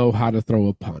not know how to throw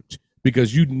a punch,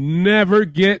 because you never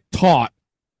get taught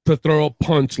to throw a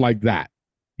punch like that.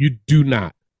 You do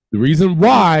not. The reason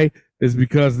why is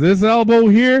because this elbow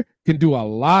here can do a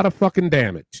lot of fucking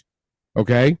damage.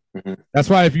 Okay? That's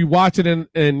why if you watch it in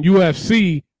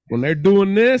UFC, when they're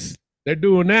doing this, they're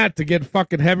doing that to get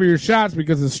fucking heavier shots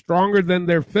because it's stronger than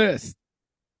their fist.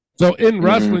 So in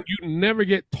wrestling, you never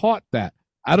get taught that.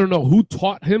 I don't know who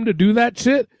taught him to do that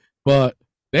shit, but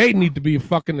they need to be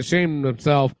fucking ashamed of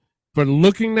themselves for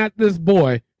looking at this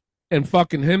boy and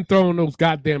fucking him throwing those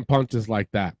goddamn punches like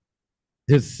that.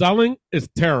 His selling is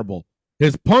terrible.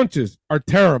 His punches are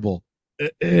terrible.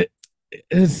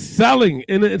 His selling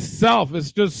in itself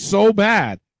is just so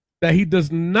bad that he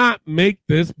does not make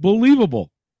this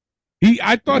believable.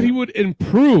 I thought he would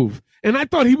improve, and I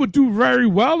thought he would do very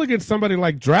well against somebody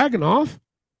like Dragunov,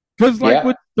 because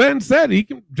what Ben said,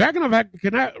 Dragunov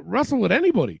can wrestle with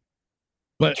anybody.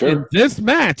 But in this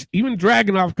match, even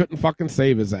Dragunov couldn't fucking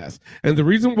save his ass. And the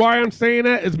reason why I'm saying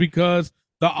that is because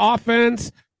the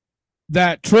offense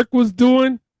that Trick was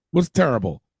doing was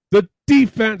terrible. The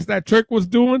defense that Trick was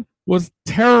doing was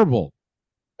terrible.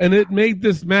 And it made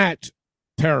this match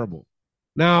terrible.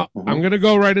 Now, I'm going to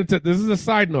go right into, this is a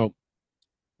side note.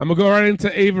 I'm going to go right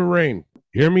into Ava Raine.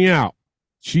 Hear me out.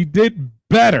 She did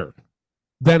better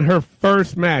than her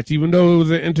first match, even though it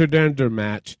was an intergender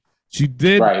match. She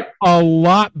did a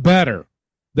lot better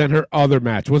than her other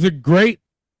match. Was it great?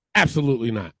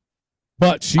 Absolutely not.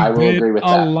 But she did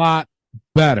a lot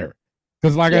better.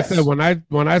 Because like I said,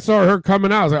 when I saw her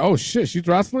coming out, I was like, oh shit, she's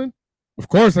wrestling? Of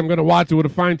course I'm going to watch it with a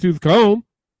fine-tooth comb.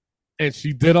 And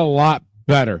she did a lot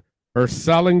better. Her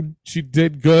selling, she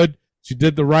did good. She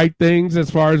did the right things as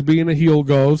far as being a heel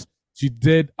goes. She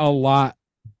did a lot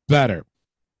better.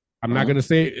 I'm not going to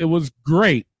say it was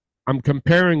great. I'm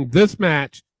comparing this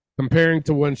match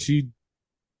to when she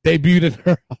debuted in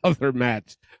her other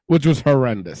match, which was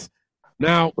horrendous.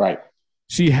 Now,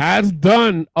 she has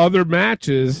done other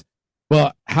matches,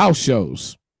 but house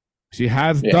shows. She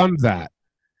has done that.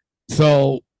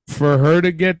 So for her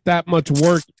to get that much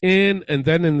work in and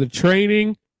then in the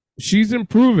training, she's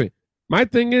improving. My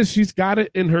thing is she's got it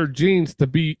in her genes to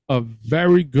be a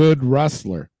very good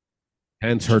wrestler.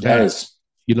 Hence her dance.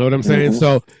 You know what I'm saying?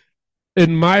 So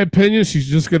in my opinion, she's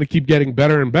just going to keep getting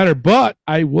better and better, but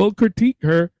I will critique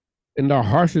her in the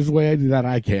harshest way that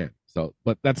I can. So,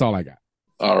 but that's all I got.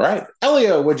 All right.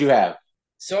 Elio, what'd you have?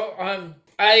 So,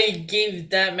 I gave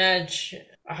that match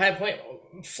a high point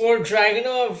for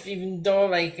Dragunov, even though,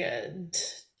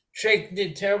 Trick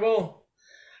did terrible.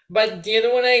 But the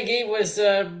other one I gave was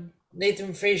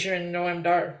Nathan Frazier and Noam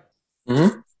Dar.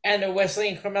 And Wesley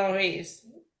and Carmelo Hayes.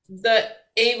 The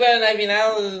Ava and Ivy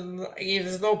I gave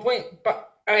this low point, but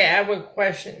I have a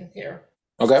question here.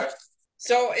 Okay.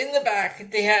 So in the back,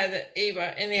 they had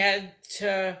Ava and they had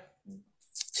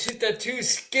the two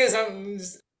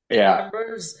schisms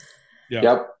members.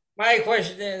 Yep. My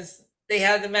question is, they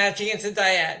had the match against the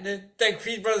Dyad. The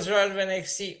Creed brothers are out of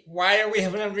NXT. Why are we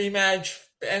having a rematch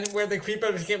and where the Creed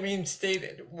brothers get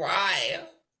reinstated? Why?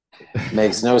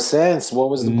 Makes no sense. What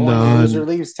was the point? The loser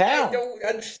leaves town. I don't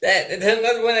understand. And then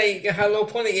another one, how low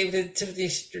point I gave the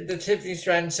Tiffany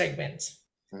Stratton segments.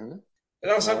 And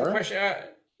also have a question: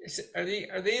 are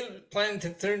they planning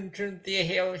to turn Thea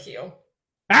Hale heel?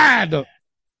 I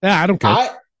don't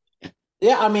care.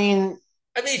 I mean,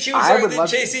 she was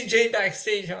already chasing Jane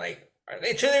backstage. I'm like, are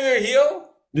they turning her heel?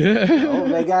 Yeah. No,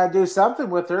 they gotta do something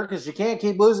with her because you can't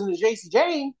keep losing to JC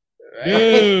Jane.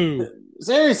 Right?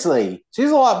 Seriously,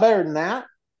 she's a lot better than that.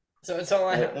 So that's all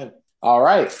I have. All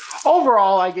right.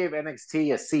 Overall, I gave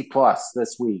NXT a C+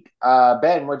 this week.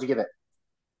 Ben, what'd you give it?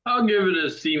 I'll give it a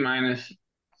C-.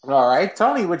 All right.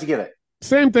 Tony, what'd you give it?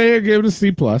 Same thing. I gave it a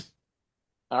C+. All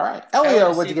right.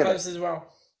 Elio, what'd you give it? C+ as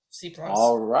well. C+.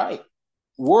 All right.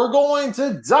 We're going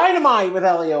to Dynamite with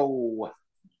Elio.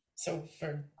 So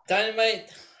for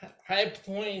Dynamite, high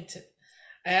point,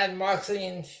 I had Moxley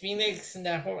and Phoenix and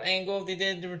that whole angle they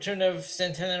did, the return of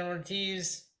Santana and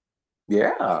Ortiz.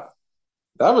 Yeah,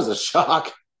 that was a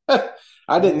shock.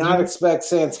 I did not expect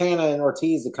Santana and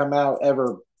Ortiz to come out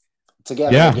ever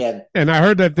together again. And I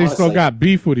heard that they still got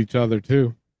beef with each other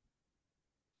too.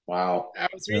 Wow. I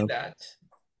was reading that.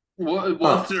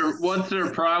 What's their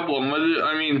problem?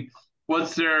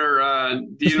 What's their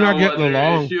do you know not what getting their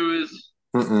along. issue is?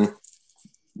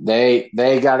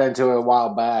 They got into it a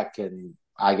while back and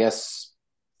I guess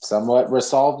somewhat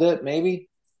resolved it, maybe.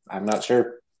 I'm not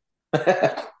sure.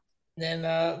 Then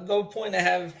low point, I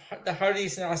have the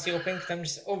Hardys and Aussie Open because I'm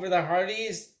just over the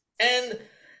Hardys. And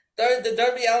the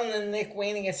Darby Allin and Nick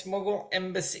Wayne against Mogul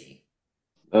Embassy.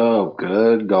 Oh,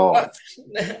 good God.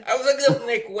 I was looking up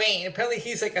Nick Wayne. Apparently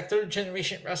he's like a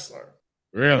third-generation wrestler.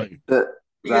 Really?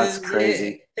 That's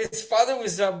crazy. His father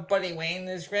was Buddy Wayne.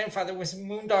 His grandfather was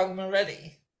Moondog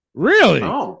Moretti. Really?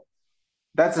 Oh.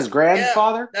 That's his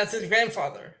grandfather? Yeah, that's his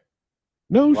grandfather.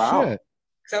 No shit.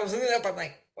 Because I was looking up, I'm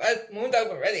like, what? Moondog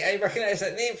already? I recognize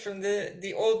that name from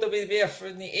the old WWF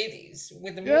from the 80s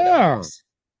with the Moondogs.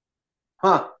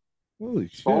 Huh. Holy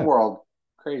shit. Small world.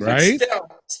 Crazy. Right?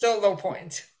 Still low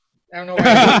point. I don't know why,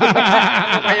 I don't know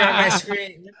why you're on my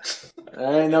screen.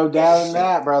 There ain't no doubt in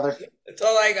that, brother. That's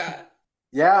all I got.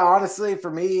 Yeah, honestly, for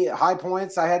me, high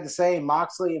points, I had to say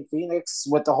Moxley and Phoenix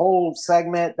with the whole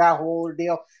segment, that whole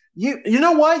ordeal. You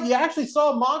know what? You actually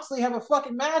saw Moxley have a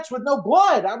fucking match with no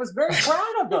blood. I was very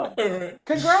proud of him.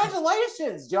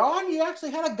 Congratulations, John. You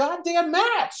actually had a goddamn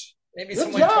match. Maybe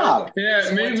good job. Yeah,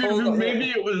 maybe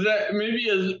it was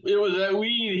that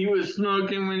weed he was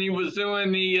smoking when he was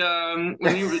doing the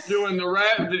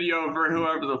rap video for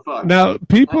whoever the fuck. Now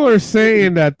people are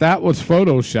saying that was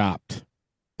photoshopped.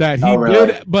 That he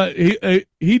did, but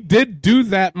he did do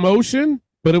that motion,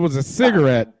 but it was a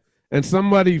cigarette, and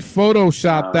somebody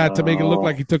photoshopped that to make it look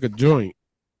like he took a joint.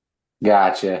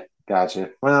 Gotcha.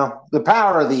 Well, the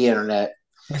power of the internet,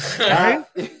 right?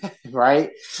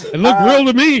 Right. It looked real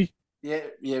to me. Yeah,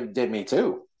 you did me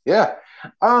too. Yeah.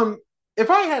 If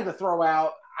I had to throw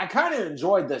out, I kind of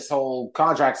enjoyed this whole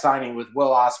contract signing with Will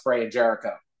Ospreay and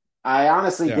Jericho. I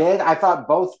honestly did. I thought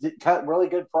both cut really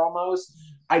good promos.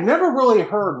 I never really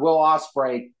heard Will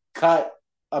Ospreay cut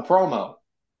a promo,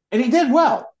 and he did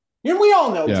well. And we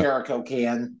all know Jericho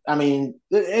can. I mean,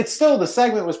 it's still, the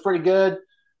segment was pretty good.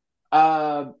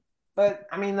 But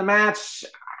I mean, the match,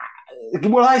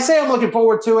 will I say I'm looking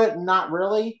forward to it? Not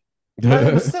really. But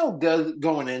it was still good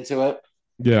going into it.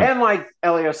 Yeah. And like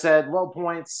Elio said, low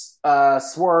points,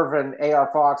 Swerve and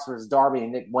AR Fox versus Darby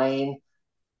and Nick Wayne.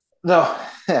 The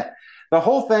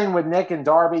whole thing with Nick and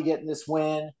Darby getting this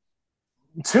win,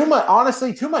 too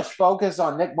much focus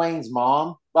on Nick Wayne's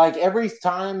mom. Like every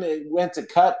time it went to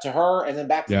cut to her and then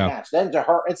back to the match, then to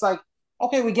her. It's like,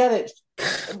 okay, we get it.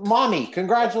 Mommy,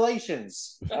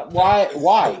 congratulations.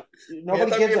 Why?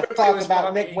 Nobody gives a fuck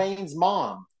about Nick Wayne's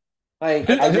mom. Like,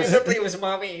 Ripley was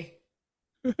mommy.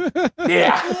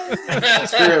 Yeah,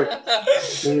 that's true.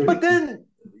 But then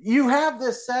you have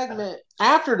this segment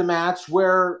after the match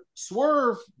where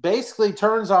Swerve basically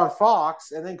turns on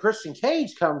Fox, and then Christian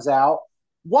Cage comes out.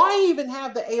 Why even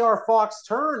have the AR Fox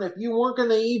turn if you weren't going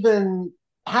to even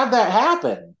have that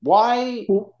happen? Why?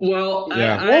 Well,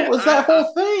 what was that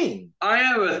whole thing? I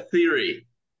have a theory.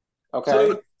 Okay.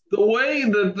 So the way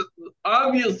that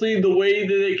obviously the way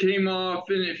that it came off,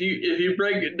 and if you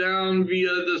break it down via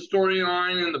the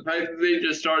storyline and the fact that they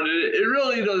just started it, it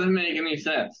really doesn't make any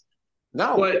sense.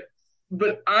 No.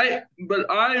 But I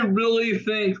really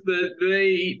think that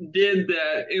they did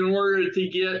that in order to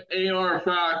get AR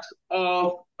Fox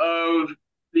off of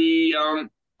the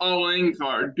All-In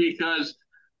card, because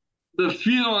the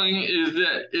feeling is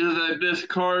that this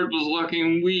card was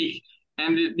looking weak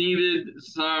and it needed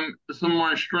some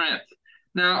more strength.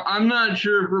 Now, I'm not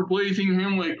sure if replacing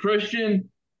him with Christian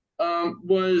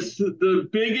was the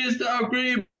biggest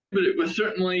upgrade, but it was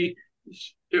certainly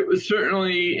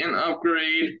an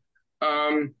upgrade.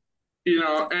 The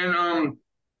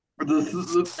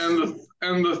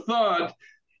thought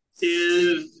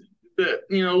is that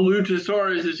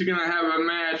Luchasaurus is going to have a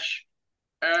match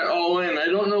at All In. I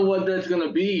don't know what that's going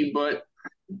to be, but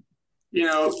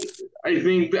I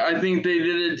think they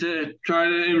did it to try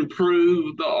to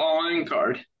improve the All In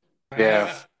card.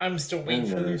 Yeah, I'm still waiting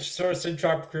for Luchasaurus to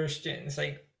drop Christian. It's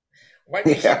like, why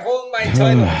do you keep holding my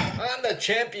title? I'm the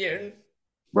champion.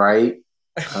 Right?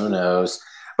 Who knows?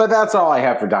 But that's all I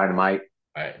have for Dynamite.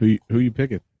 All right. Who you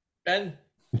picking? Ben.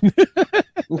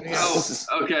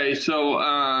 Okay.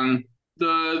 So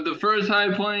the first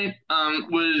high point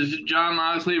was Jon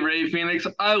Moxley, Ray Phoenix.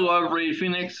 I love Ray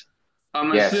Phoenix.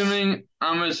 I'm assuming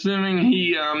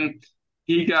he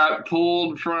got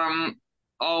pulled from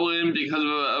All In because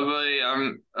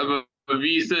of a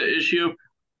visa issue.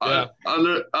 Yeah.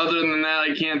 Other than that,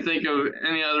 I can't think of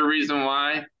any other reason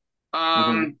why.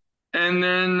 And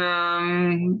then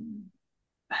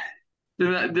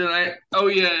did I? Oh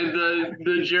yeah,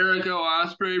 the Jericho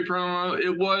Ospreay promo.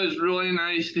 It was really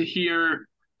nice to hear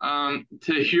Will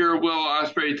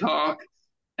Ospreay talk,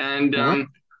 and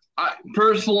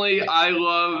personally, I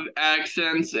love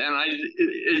accents, and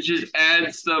it just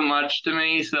adds so much to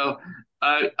me. So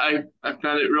I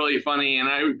found it really funny, and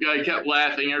I kept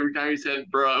laughing every time he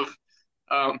said "bruv."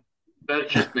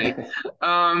 That's just me.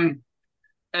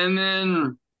 And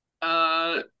then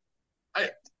I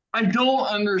don't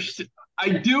understand. I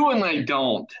do and I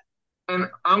don't. And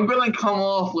I'm gonna come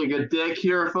off like a dick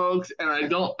here, folks, and I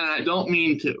don't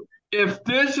mean to. If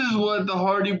this is what the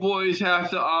Hardy Boys have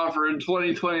to offer in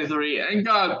 2023, and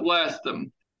God bless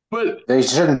them, But they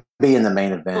shouldn't be in the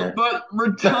main event. But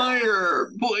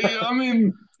retire. I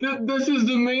mean, this is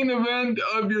the main event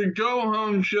of your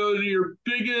go-home show to your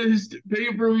biggest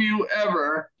pay-per-view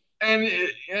ever,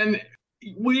 and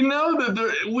we know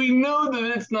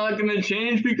that it's not going to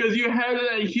change because you had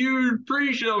a huge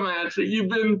pre-show match that you've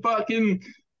been fucking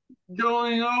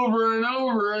going over and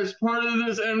over as part of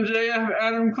this MJF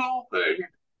Adam Cole thing.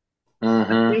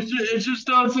 Mm-hmm. It just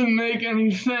doesn't make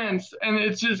any sense, and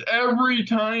it's just every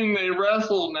time they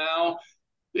wrestle now,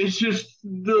 it's just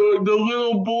the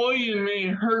little boy in me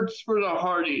hurts for the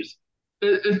Hardys.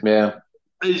 It's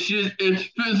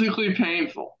physically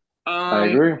painful. I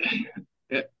agree.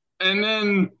 And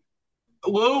then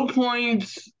low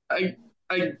points, I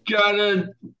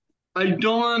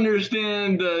don't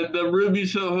understand the Ruby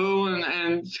Soho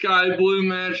and Sky Blue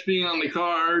match being on the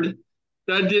card.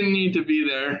 That didn't need to be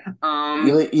there.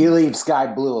 You leave Sky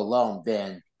Blue alone,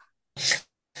 then.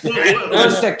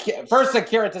 First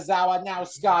Akira Tozawa, now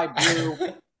Sky Blue.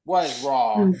 What is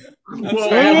wrong?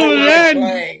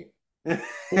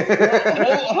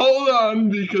 Hold on,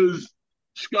 because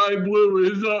Sky Blue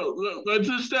is let's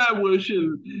establish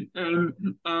and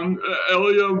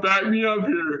Elio, back me up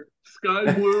here.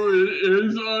 Sky Blue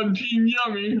is on Team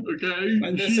Yummy, okay?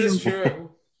 And this is true.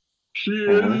 She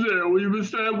is there. We've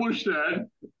established that.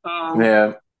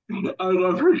 Yeah. I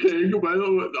love her cake.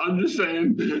 I'm just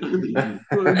saying.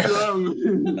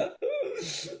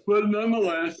 But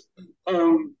nonetheless,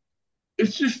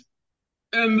 it's just,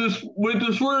 and this with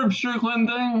the Swerve Strickland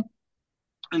thing,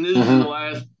 and this is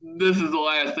the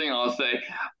last thing I'll say.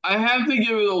 I have to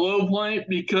give it a low point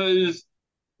because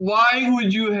why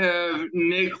would you have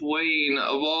Nick Wayne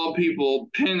of all people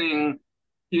pinning,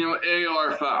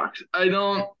 AR Fox? I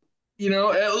don't.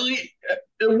 At least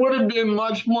it would have been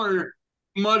much more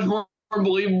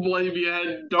believable if you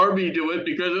had Darby do it,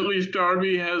 because at least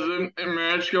Darby has a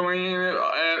match going in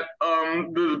at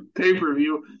the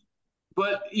pay-per-view.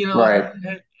 But right.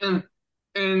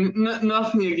 and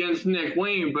nothing against Nick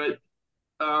Wayne, but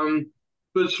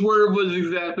Swerve was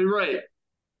exactly right.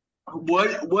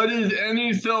 What is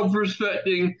any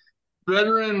self-respecting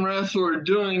veteran wrestler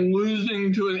doing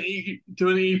losing to an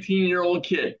 18-year-old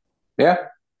kid? Yeah.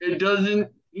 It doesn't,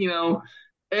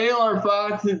 AR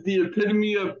Fox is the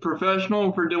epitome of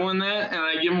professional for doing that, and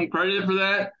I give him credit for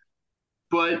that.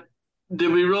 But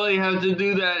did we really have to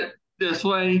do that this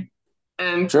way?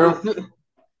 And True.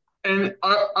 And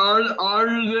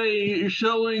are they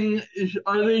showing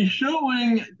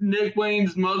Nick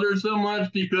Wayne's mother so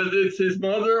much because it's his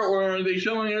mother, or are they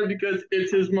showing her because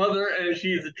it's his mother and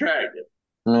she's attractive?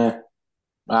 I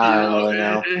don't really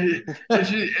know.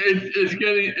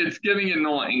 It's getting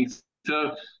annoying.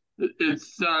 So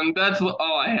it's that's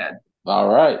all I had. All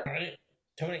right,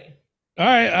 Tony. All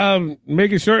right,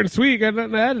 make it short and sweet. Got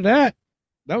nothing to add to that.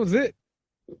 That was it.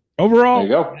 Overall,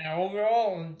 there you go. Now,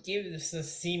 overall, give this a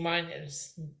C-.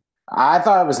 I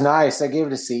thought it was nice. I gave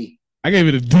it a C. I gave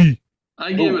it a D.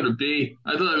 I gave it a B.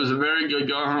 I thought it was a very good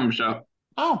go-home show.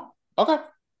 Oh, okay.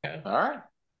 All right.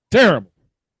 Terrible.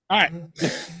 All right.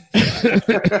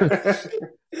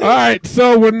 All right,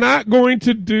 so we're not going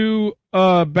to do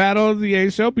Battle of the A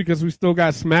show because we still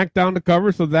got SmackDown to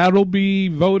cover, so that'll be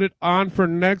voted on for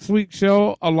next week's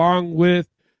show along with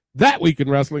That Week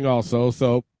in Wrestling also.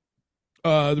 So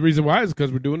the reason why is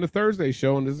because we're doing the Thursday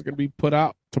show, and this is going to be put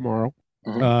out tomorrow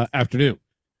afternoon.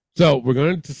 So we're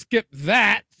going to skip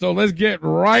that. So let's get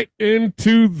right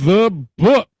into the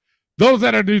book. Those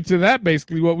that are new to that,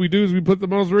 basically what we do is we put the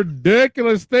most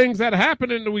ridiculous things that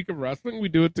happen in the week of wrestling. We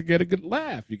do it to get a good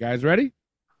laugh. You guys ready?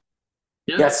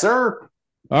 Yes, sir.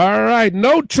 All right.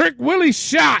 No Trick Willie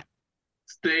shot.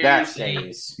 That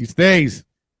stays. He stays.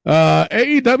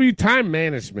 AEW time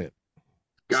management.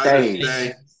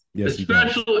 Stays. Yes,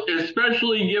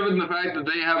 especially given the fact that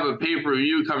they have a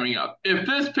pay-per-view coming up. If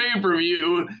this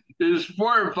pay-per-view is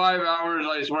 4 or 5 hours,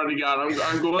 I swear to God, I'm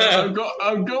going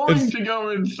to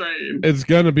go insane. It's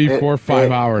going to be 4 or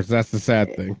 5 hours. That's the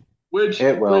sad thing. Which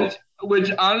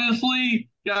honestly,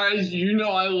 guys,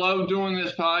 I love doing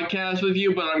this podcast with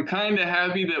you, but I'm kind of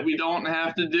happy that we don't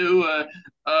have to do a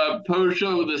post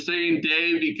show the same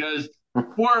day, because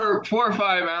 4 or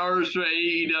 5 hours for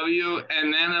AEW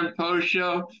and then a post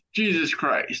show, Jesus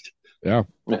Christ. Yeah.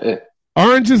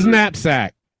 Orange's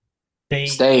knapsack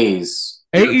stays.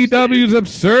 AEW's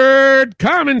absurd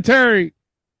commentary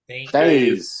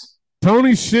stays.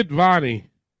 Tony Schiavone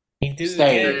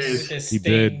stays. He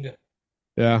did.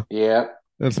 Yeah. Yeah.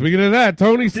 And speaking of that,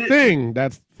 Tony Sting,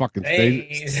 that's fucking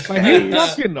stays. Like, he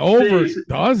fucking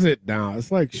overdoes it now.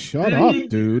 It's like, shut up,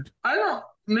 dude. I don't.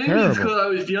 maybe it's because I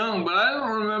was young, but I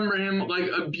don't remember him like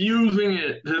abusing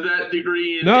it to that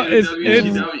degree in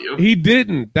WCW. He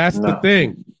didn't. That's the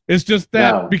thing. It's just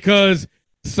that because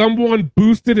someone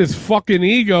boosted his fucking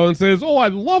ego and says, "Oh, I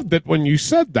loved it when you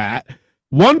said that."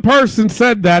 One person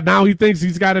said that. Now he thinks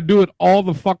he's got to do it all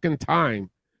the fucking time.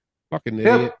 Fucking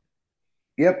idiot.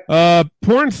 Yep.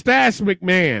 Porn stash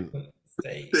McMahon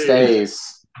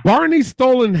stays. Barney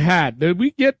stolen hat. Did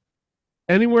we get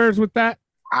anywheres with that?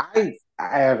 I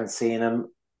haven't seen him.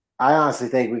 I honestly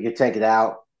think we could take it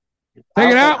out.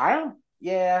 Take it out?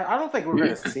 I don't think we're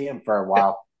going to see him for a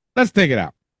while. Let's take it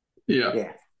out.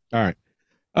 Yeah. All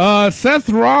right. Seth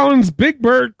Rollins, Big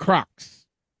Bird Crocs.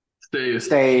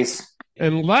 Stays.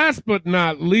 And last but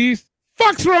not least,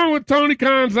 fuck's wrong with Tony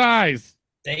Khan's eyes?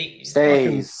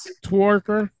 Stays.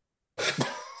 Twerker.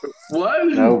 What?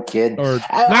 No kid. Or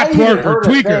not twerker,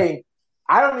 tweaker.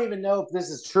 I don't even know if this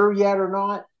is true yet or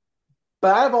not,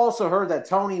 but I've also heard that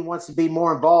Tony wants to be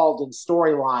more involved in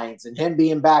storylines and him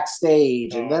being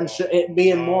backstage and them it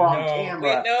being more on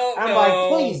camera. I'm like,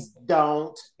 please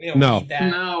don't. We don't need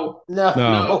that. No.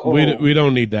 We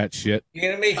don't need that shit.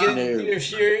 You're gonna make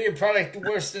your product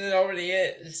worse than it already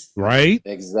is. Right?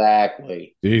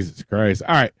 Exactly. Jesus Christ.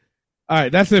 All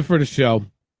right, that's it for the show.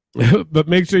 But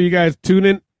make sure you guys tune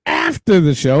in after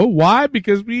the show. Why?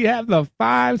 Because we have the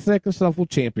 5-Second Shuffle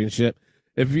Championship.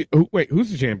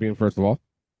 Who's the champion, first of all?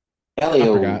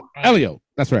 Elio.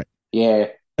 That's right. Yeah.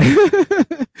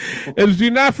 If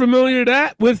you're not familiar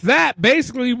with that,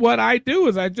 basically what I do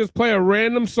is I just play a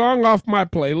random song off my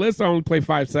playlist. I only play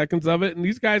 5 seconds of it, and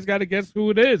these guys got to guess who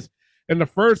it is. And the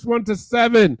first one to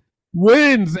 7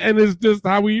 wins, and it's just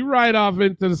how we ride off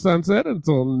into the sunset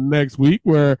until next week,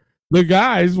 where the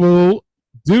guys will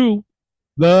do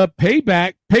the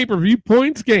payback pay-per-view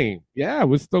points game. Yeah,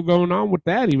 we're still going on with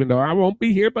that, even though I won't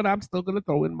be here, but I'm still going to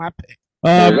throw in my pick.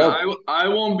 I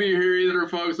won't be here either,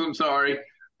 folks. I'm sorry.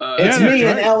 It's me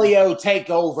and Elio take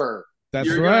over.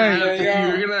 You're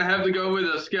gonna have to go with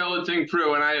a skeleton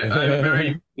crew,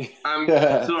 and I'm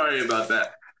sorry about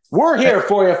that. We're here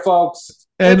for you, folks.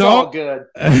 It's all good.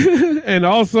 And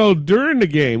also during the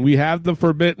game, we have the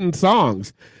forbidden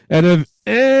songs. And if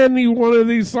any one of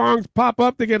these songs pop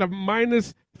up, they get a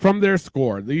minus from their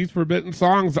score. These forbidden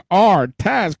songs are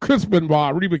Taz, Chris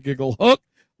Benoit, Reba Giggle, Hook,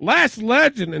 Lash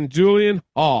Legend, and Julian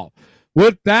Hall.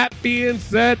 With that being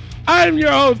said, I'm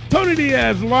your host, Tony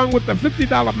Diaz, along with the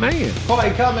 $50 man,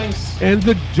 Clay Cummings, and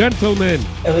the gentleman,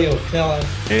 Elio Kelly,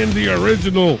 and the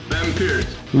original, Ben Pierce.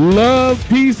 Love,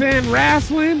 peace, and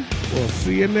wrestling. We'll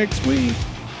see you next week.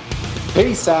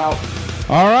 Peace out.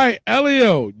 All right,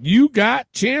 Elio, you got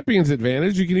champion's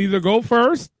advantage. You can either go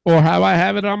first, or how I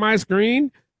have it on my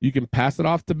screen, you can pass it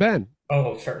off to Ben. I'll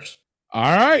go first.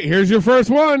 All right, here's your first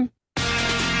one.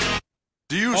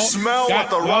 Do you smell what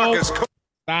the Rock is cooking?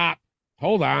 Stop.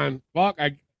 Hold on. Fuck,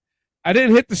 I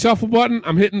didn't hit the shuffle button.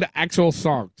 I'm hitting the actual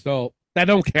song, so that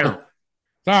don't count.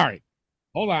 Sorry.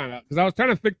 Hold on, because I was trying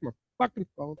to fix my fucking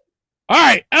phone. All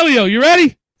right, Elio, you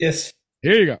ready? Yes.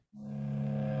 Here you go.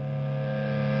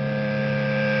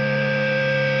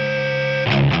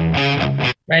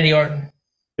 Randy Orton.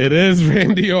 It is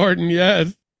Randy Orton,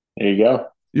 yes. There you go.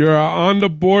 You're on the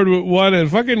board with one, and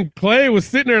fucking Clay was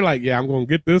sitting there like, yeah, I'm going to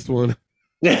get this one.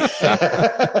 He's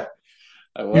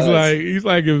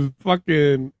like, if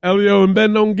fucking Elio and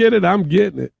Ben don't get it, I'm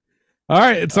getting it. All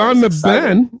right, it's on to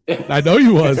Ben. I know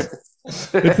you was.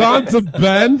 It's on to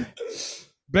Ben.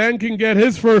 Ben can get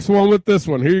his first one with this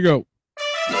one. Here you go.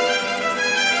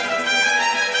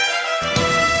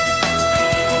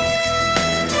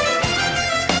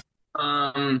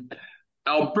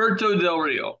 Alberto Del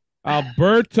Rio.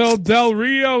 Alberto Del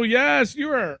Rio, yes,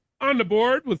 you are on the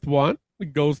board with one.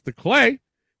 It goes to Clay.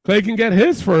 Clay can get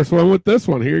his first one with this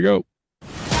one. Here you go.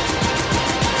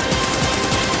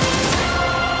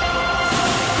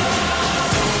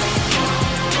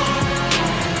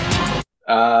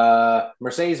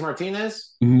 Mercedes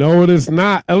Martinez? No, it is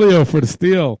not. Elio for the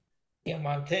steal.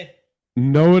 Diamante.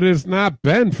 No, it is not.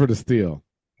 Ben for the steal.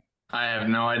 I have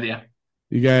no idea.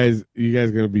 You guys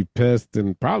gonna be pissed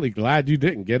and probably glad you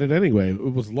didn't get it anyway.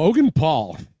 It was Logan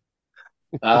Paul.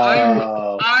 I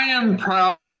am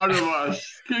proud of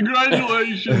us.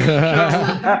 Congratulations,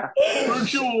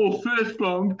 virtual fist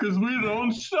bump because we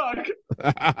don't suck.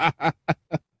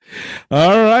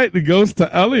 All right, it goes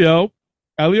to Elio.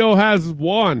 Elio has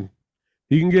one.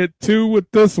 He can get two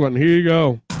with this one. Here you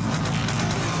go.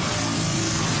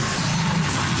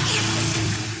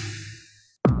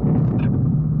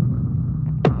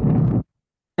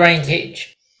 Brian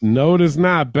Cage. No, it is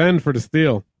not. Ben for the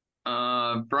steal.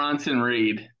 Bronson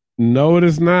Reed. No, it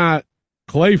is not.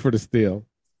 Clay for the steal.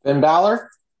 Ben Balor?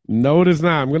 No, it is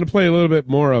not. I'm going to play a little bit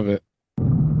more of it.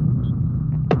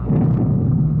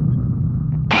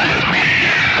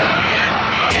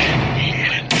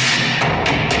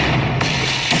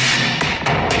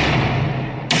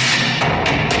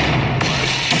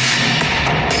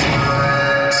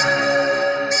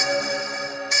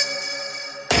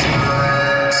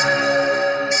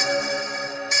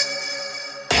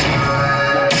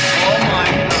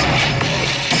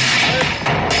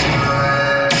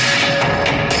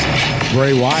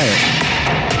 Bray Wyatt.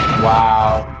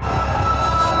 Wow.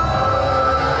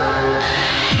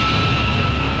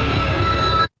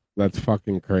 That's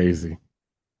fucking crazy.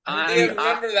 I don't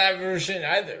remember that version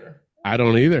either. I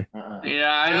don't either.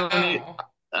 Yeah,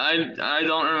 I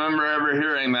don't remember ever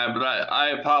hearing that, but I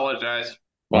apologize.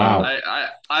 Wow.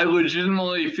 I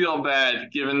legitimately feel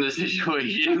bad given the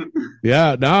situation.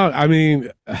 Yeah, no, I mean,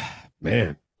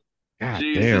 man. God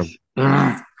Jesus.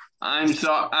 damn.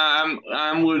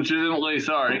 I'm legitimately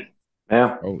sorry.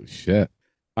 Yeah. Holy shit.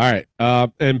 All right.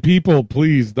 And people,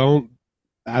 please don't.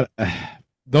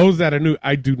 Those that are new,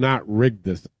 I do not rig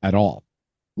this at all.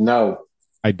 No.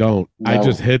 I don't. No. I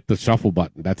just hit the shuffle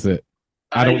button. That's it.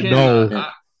 I don't know.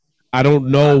 I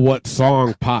don't know what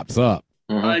song pops up.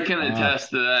 I can attest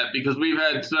to that because we've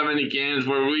had so many games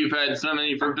where we've had so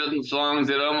many forbidden songs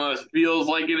it almost feels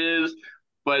like it is,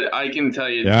 but I can tell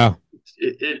you, yeah,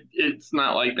 it's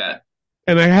not like that.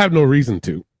 And I have no reason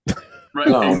to. Right?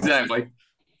 No. Exactly.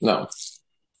 No.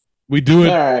 We do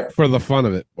it for the fun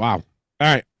of it. Wow.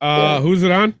 All right. Who's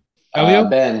it on? Elio?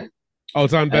 Ben. Oh,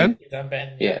 it's on Ben? It's on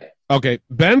Ben. Yeah. Okay.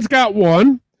 Ben's got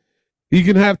one. He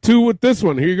can have two with this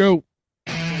one. Here you go.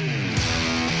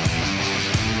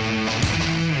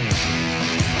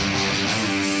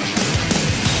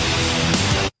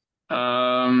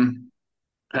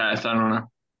 Pass. I don't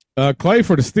know. Clay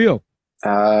for the steal.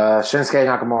 Shinsuke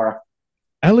Nakamura.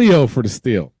 Elio for the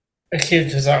steal. Akira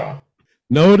Tozawa.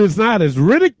 No, it is not. It's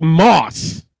Riddick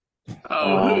Moss.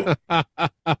 Oh.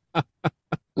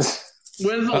 When's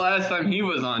the last time he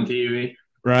was on TV?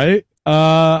 Right.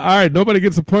 All right. Nobody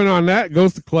gets a point on that.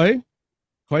 Goes to Clay.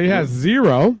 Clay has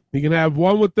 0. He can have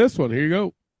one with this one. Here you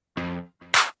go.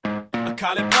 I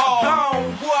call it ball.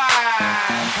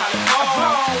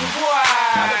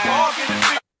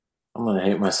 I'm gonna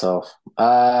hate myself.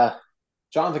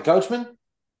 Jonathan Coachman.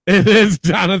 It is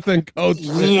Jonathan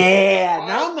Coachman. Yeah.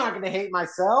 Now I'm not gonna hate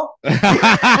myself. Yeah.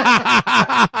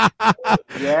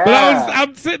 But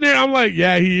I'm sitting there. I'm like,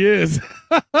 yeah, he is.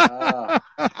 I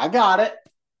got it.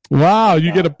 Wow,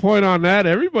 you get a point on that.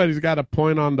 Everybody's got a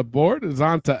point on the board. It's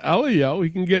on to Elio.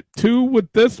 He can get 2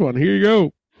 with this one. Here you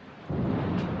go.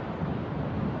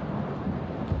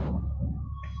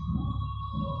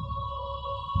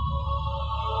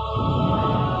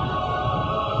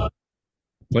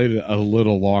 Played it a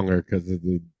little longer because of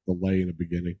the delay in the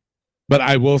beginning. But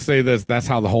I will say this, that's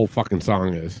how the whole fucking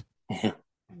song is.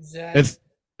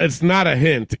 It's not a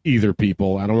hint either,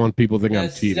 people. I don't want people to think I'm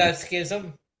cheating. That's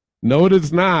Schism? No, it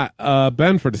is not.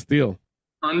 Ben for the steal.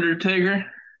 Undertaker?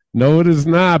 No, it is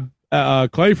not.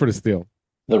 Clay for the steal.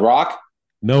 The Rock?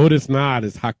 No, it is not.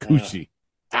 It's Hakushi.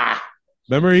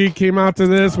 Remember he came out to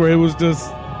this where it was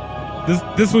just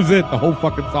this was it, the whole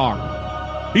fucking song.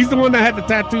 He's the one that had the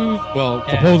tattoos,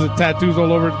 supposed tattoos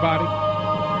all over his body.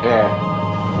 Yeah.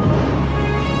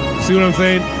 See what I'm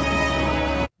saying?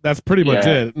 That's pretty much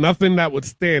it. Nothing that would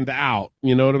stand out.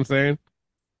 You know what I'm saying?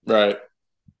 Right.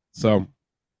 So, all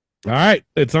right.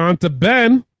 It's on to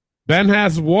Ben. Ben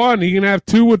has 1. He can have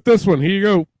 2 with this one. Here you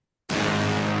go.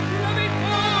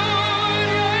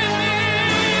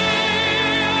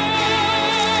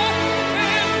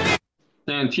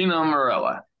 Santino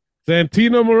Marella.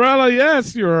 Santino Marella,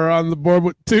 yes, you're on the board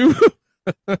with 2.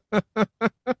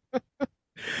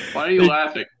 Why are you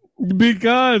laughing?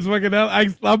 Because fucking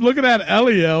I'm looking at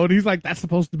Elio and he's like, "That's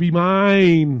supposed to be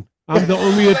mine. I'm the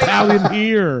only Italian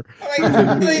here."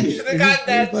 They should have got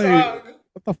that song.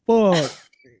 What the fuck?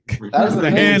 That was the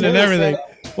hand and everything.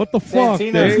 What the fuck,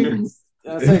 dude?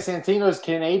 I say Santino's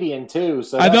Canadian too,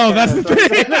 so I know that's the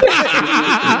thing.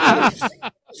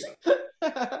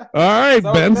 All right,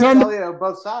 so Ben's on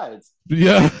both sides.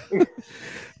 Yeah,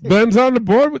 Ben's on the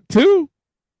board with 2.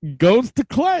 Goes to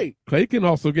Clay. Clay can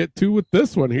also get 2 with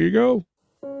this one. Here you go.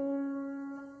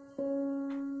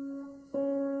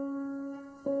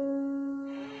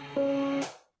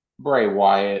 Bray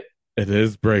Wyatt. It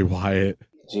is Bray Wyatt.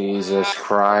 Jesus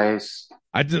Christ!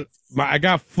 I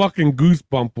got fucking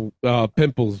goosebump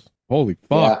pimples. Holy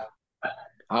fuck! Yeah.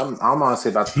 I'm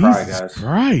honestly about to cry, guys.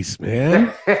 Christ,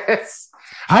 man.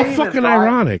 How fucking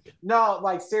ironic. No,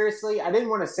 like seriously, I didn't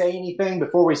want to say anything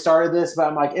before we started this, but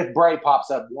I'm like, if Bray pops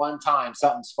up one time,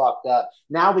 something's fucked up.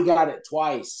 Now we got it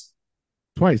twice.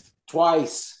 Twice.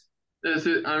 This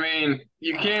is, I mean,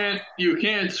 you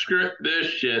can't script this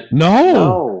shit.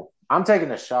 No. I'm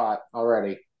taking a shot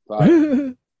already.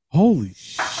 Holy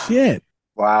shit.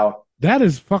 Wow. That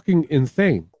is fucking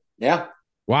insane. Yeah.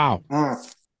 Wow. All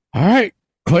right.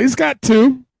 Clay's got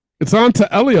 2. It's on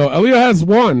to Elio. Elio has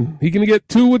 1. He can get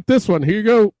 2 with this one. Here you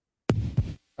go.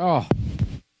 Oh.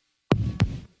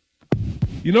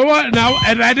 You know what? Now,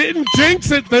 and I didn't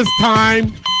jinx it this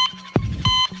time.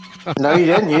 No, you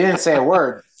didn't. You didn't say a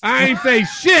word. I ain't say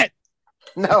shit.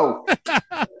 No.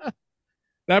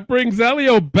 That brings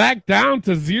Elio back down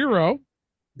to 0.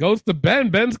 Goes to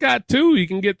Ben. Ben's got 2. He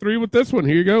can get 3 with this one.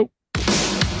 Here you go.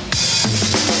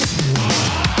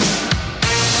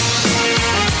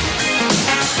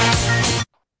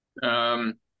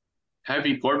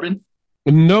 Happy Corbin?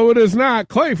 No, it is not.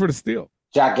 Clay for the steal.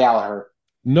 Jack Gallagher.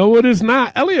 No, it is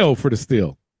not. Elio for the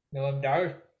steal. Noam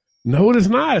Dar. No, it is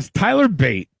not. It's Tyler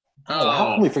Bate. Oh,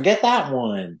 how can we forget that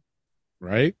one?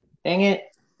 Right? Dang it.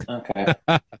 Okay.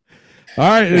 All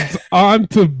right, it's on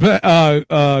to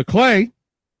Clay.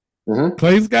 Mm-hmm.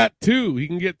 Clay's got 2. He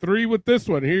can get 3 with this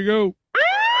one. Here you go.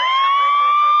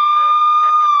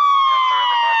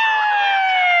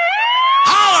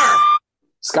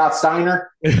 Scott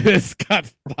Steiner. Scott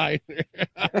Steiner.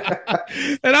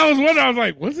 And I was wondering, I was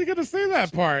like, when's he going to say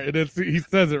that part? And he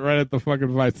says it right at the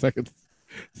fucking 5 seconds.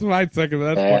 It's 5 seconds.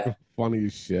 That's fucking funny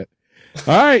as shit.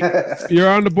 All right. You're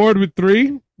on the board with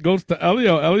 3. Goes to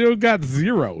Elio. Elio got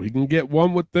 0. He can get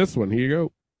 1 with this one. Here you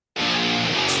go.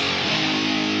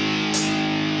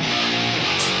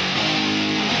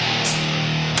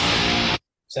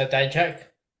 Is that Dijak?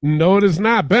 No, it is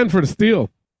not. Ben for the steal.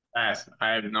 I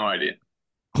have no idea.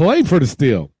 Clay for the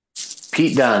steal.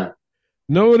 Pete Dunne.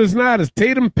 No, it is not. It's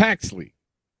Tatum Paxley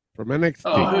from NXT.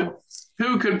 Oh,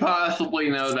 who could possibly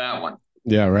know that one?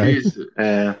 Yeah, right.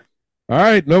 Yeah. All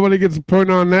right. Nobody gets a point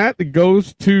on that. It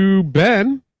goes to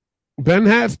Ben. Ben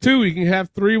has 2. He can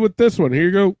have 3 with this one. Here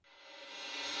you go.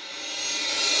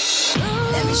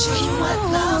 Let me show you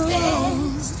what love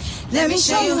is. Let me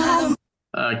show you how.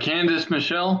 Candice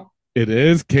Michelle? It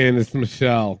is Candice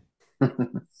Michelle.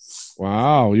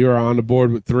 Wow, you're on the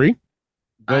board with 3.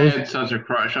 I had such a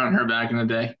crush on her back in the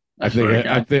day. I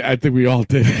think we all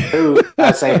did.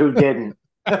 I say who didn't.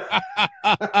 All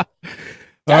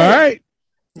right.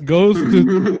 Goes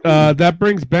to that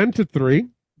brings Ben to 3.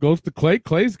 Goes to Clay.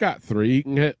 Clay's got 3. He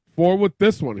can hit 4 with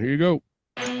this one. Here you go.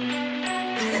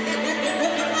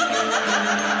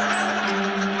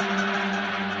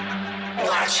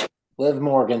 Liv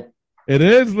Morgan. It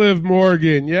is Liv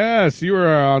Morgan. Yes, you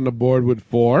are on the board with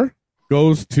 4.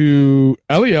 Goes to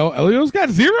Elio. Elio's got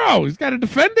 0. He's got to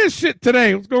defend this shit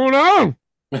today. What's going on?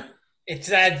 It's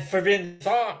that forbidden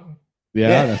song.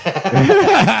 Yeah.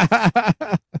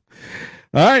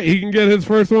 All right, he can get his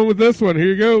first one with this one. Here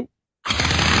you go.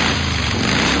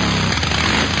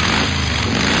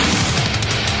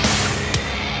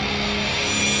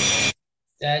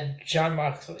 That John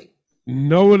Moxley.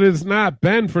 No, it is not.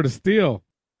 Ben for the steal.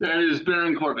 That is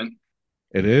Baron Corbin.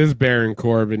 It is Baron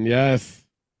Corbin, yes.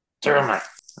 All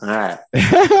right.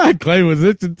 Clay was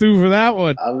itching too for that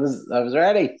one. I was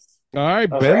ready. All right,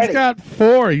 Ben's got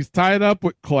 4. He's tied up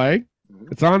with Clay.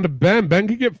 It's on to Ben. Ben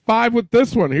can get 5 with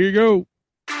this one. Here you go.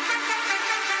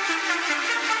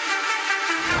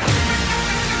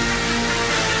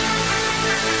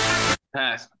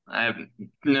 Pass. I have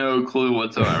no clue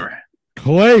whatsoever.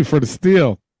 Clay for the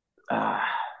steal.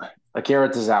 Akira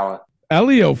Tozawa.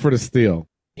 Elio for the steal.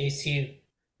 AC.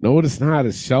 No, it's not.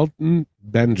 It's Shelton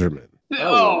Benjamin.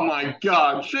 Oh my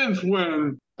God! Since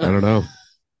when? I don't know.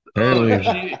 Apparently,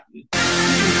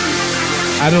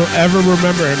 I don't ever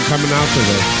remember him coming out to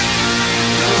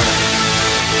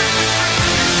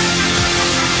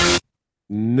this.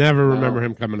 Never remember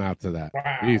him coming out to that.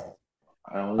 Wow.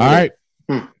 All right.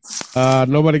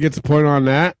 Nobody gets a point on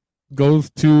that.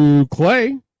 Goes to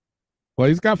Clay.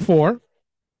 Clay's got 4.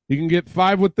 He can get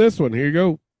 5 with this one. Here you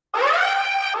go.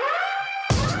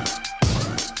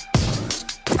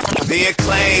 The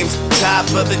Acclaimed, top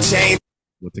of the chain.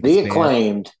 The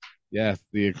Acclaimed. Yes,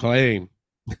 the Acclaimed.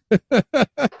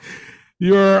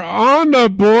 You're on the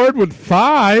board with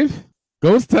 5.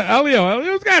 Goes to Elio.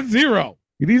 Elio's got 0.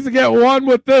 He needs to get 1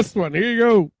 with this one. Here you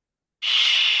go.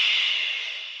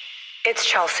 It's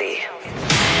Chelsea.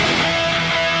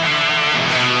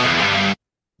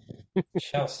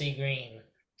 Chelsea Green.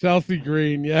 Chelsea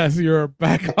Green. Yes, you're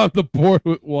back on the board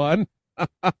with 1.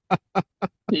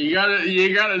 You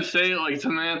gotta say it like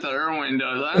Samantha Irwin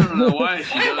does. I don't know why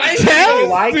she does.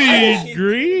 Chelsea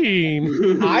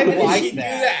Green. I like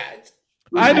that.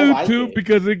 I do too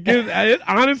because it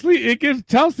gives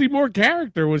Chelsea more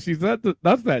character when she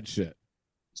does that shit.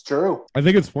 It's true. I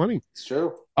think it's funny. It's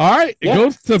true. All right, it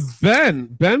goes to Ben.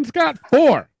 Ben's got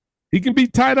 4. He can be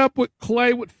tied up with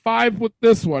Clay with 5 with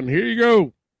this one. Here you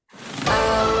go.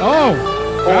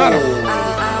 Oh, got him.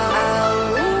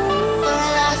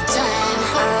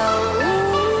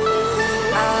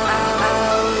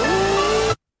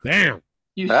 Damn.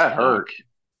 That hurt.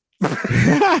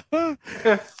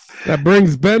 That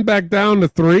brings Ben back down to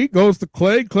 3. Goes to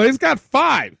Clay. Clay's got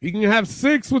 5. He can have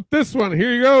 6 with this one.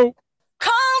 Here you go.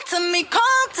 Call to me, call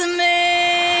to me.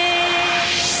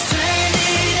 Turn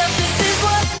it up, this is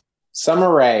what.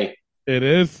 Summer Rae. It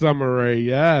is Summer Rae,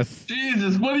 yes.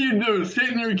 Jesus, what do you do? Sit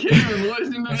in your cave and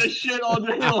listen to this shit all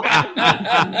day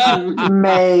long?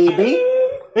 Maybe.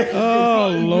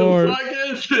 Oh, Lord. Fuck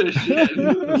is this shit?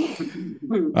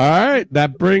 All right,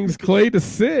 that brings Clay to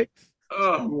 6.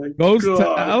 Oh, my Goes God.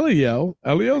 to Elio.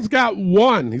 Elio's got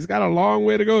 1. He's got a long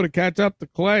way to go to catch up to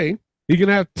Clay. He can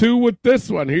have 2 with this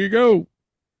one. Here you go.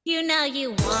 You know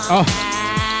you want Oh.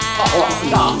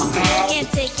 that. Can't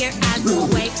take your eyes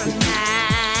away from that.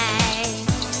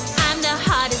 I'm the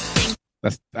hardest thing.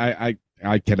 That's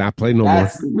I cannot play no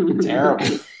That's more.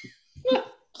 terrible.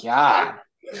 God.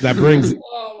 That brings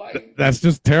that's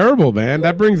just terrible, man.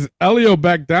 That brings Elio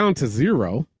back down to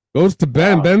 0. Goes to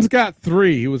Ben. Wow. Ben's got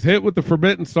 3. He was hit with the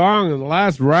forbidden song in the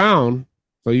last round,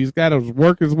 so he's got to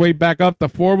work his way back up to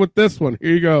 4 with this one.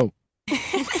 Here you go.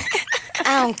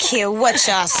 I don't care what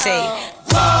y'all say.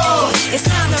 Whoa, it's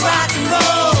time to rock and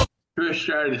roll. Trish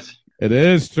Stratus. It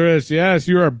is Trish. Yes,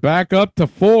 you are back up to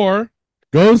 4.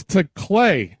 Goes to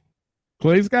Clay.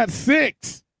 Clay's got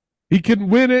 6. He can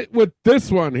win it with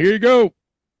this one. Here you go.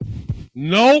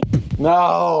 Nope.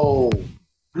 No.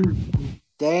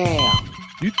 Damn.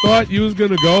 You thought you was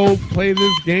going to go play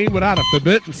this game without a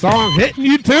forbidden song hitting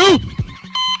you too?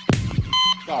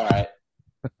 It's all right.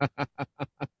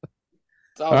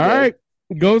 It's All right.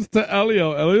 Goes to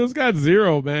Elio. Elio's got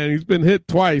 0, man. He's been hit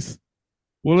twice.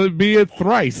 Will it be a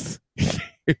thrice?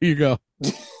 Here you go.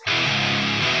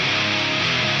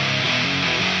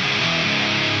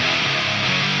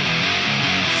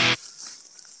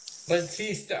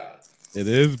 Batista. It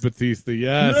is Batista,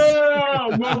 yes.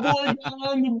 Yeah, my boy got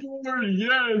on the board,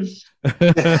 yes.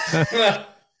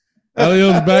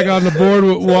 Elio's back on the board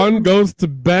with 1. Goes to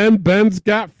Ben. Ben's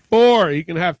got 4. He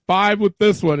can have 5 with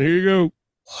this one. Here you go.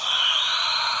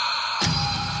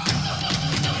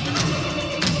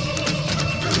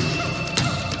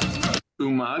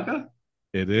 Umaga?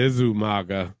 It is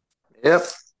Umaga. Yep.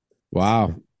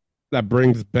 Wow. That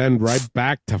brings Ben right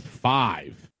back to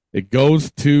 5. It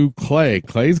goes to Clay.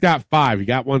 Clay's got 5. He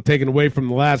got 1 taken away from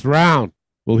the last round.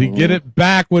 Will he get it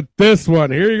back with this one?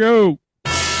 Here you go.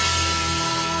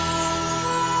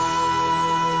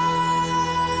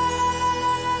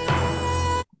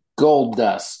 Gold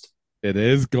Dust. It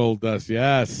is Gold Dust,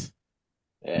 yes.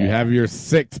 Yeah. You have your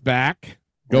 6 back.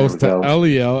 Goes to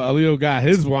Elio. Elio got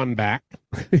his 1 back.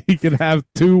 He can have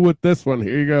 2 with this one.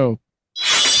 Here you go.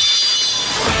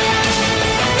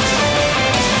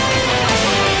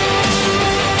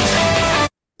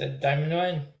 The diamond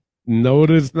one? No, it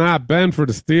is not. Ben for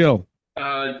the steal.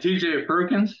 TJ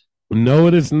Perkins? No,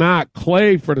 it is not.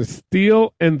 Clay for the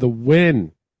steal and the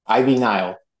win. Ivy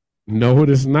Nile. No, it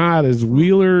is not. It's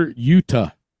Wheeler, Utah.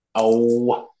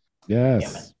 Oh.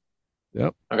 Yes.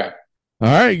 Yep. Okay. All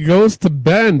right, goes to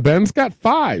Ben. Ben's got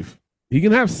 5. He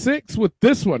can have 6 with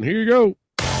this one. Here you go.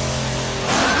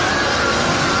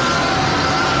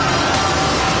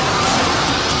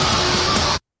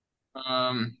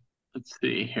 Let's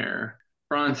see here.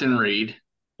 Bronson Reed.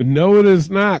 No, it is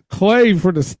not. Clay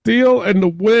for the steal and the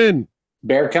win.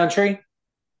 Bear Country?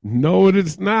 No, it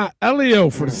is not. Elio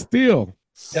for the steal.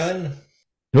 Done.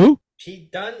 Who? She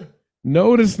done.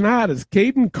 No, it is not. It's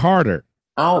Caden Carter.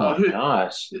 Oh my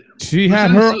gosh. She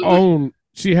had her own.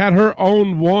 She had her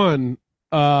own one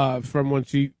from when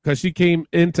because she came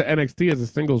into NXT as a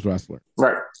singles wrestler.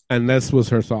 Right. And this was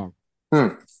her song.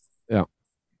 Yeah.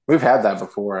 We've had that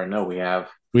before. I know we have.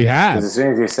 We have. As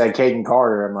soon as you said Caden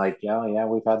Carter, I'm like, yeah,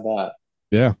 we've had that.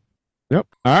 Yeah. Yep.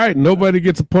 All right. Nobody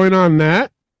gets a point on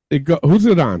that. Who's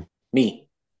it on? Me.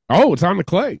 Oh, it's on the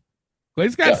Clay.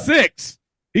 Clay's got 6.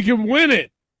 He can win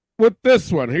it with this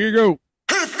one. Here you go.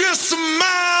 If you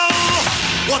smell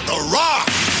what the Rock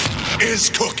is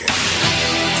cooking.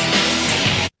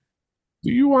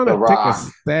 Do you want to take a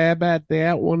stab at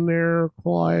that one there,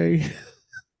 Clay?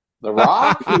 The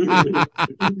Rock?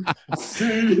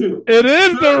 It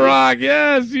is The Rock.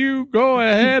 Yes, you go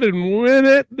ahead and win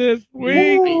it this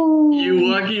week. You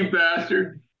lucky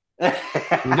bastard.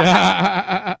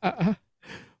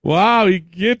 Wow, he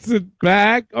gets it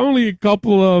back. Only a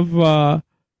couple of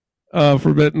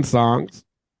forbidden songs.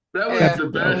 That was the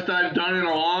best I've done in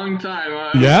a long time.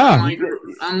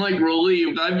 I'm like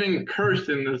relieved. I've been cursed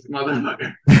in this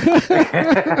motherfucker.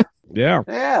 Yeah.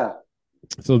 Yeah.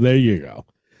 So there you go.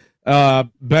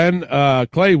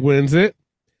 Clay wins it.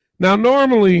 Now,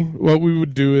 normally what we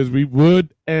would do is we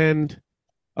would end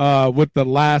with the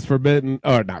last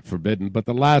the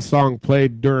last song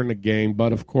played during the game.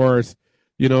 But of course,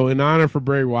 in honor for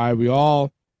Bray Wyatt, we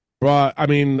all brought,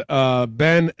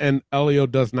 Ben and Elio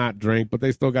does not drink, but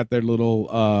they still got their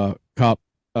little cup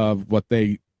of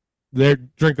their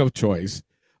drink of choice.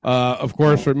 Of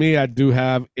course, for me, I do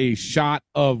have a shot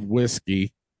of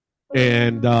whiskey,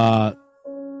 and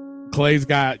Clay's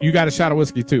you got a shot of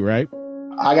whiskey too, right?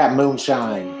 I got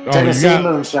moonshine. Tennessee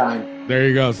moonshine. There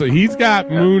you go. So he's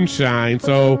got moonshine.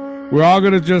 So we're all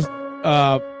going to just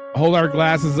hold our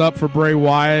glasses up for Bray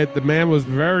Wyatt. The man was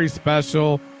very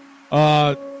special.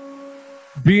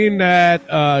 Being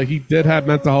that he did have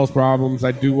mental health problems,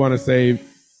 I do want to say,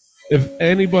 if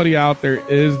anybody out there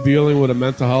is dealing with a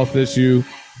mental health issue,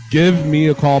 give me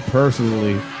a call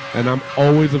personally, and I'm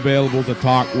always available to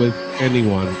talk with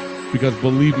anyone, because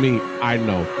believe me, I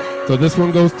know. So this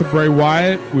one goes to Bray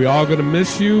Wyatt. We all going to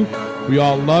miss you. We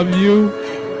all love you.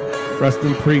 Rest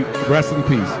in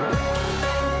peace.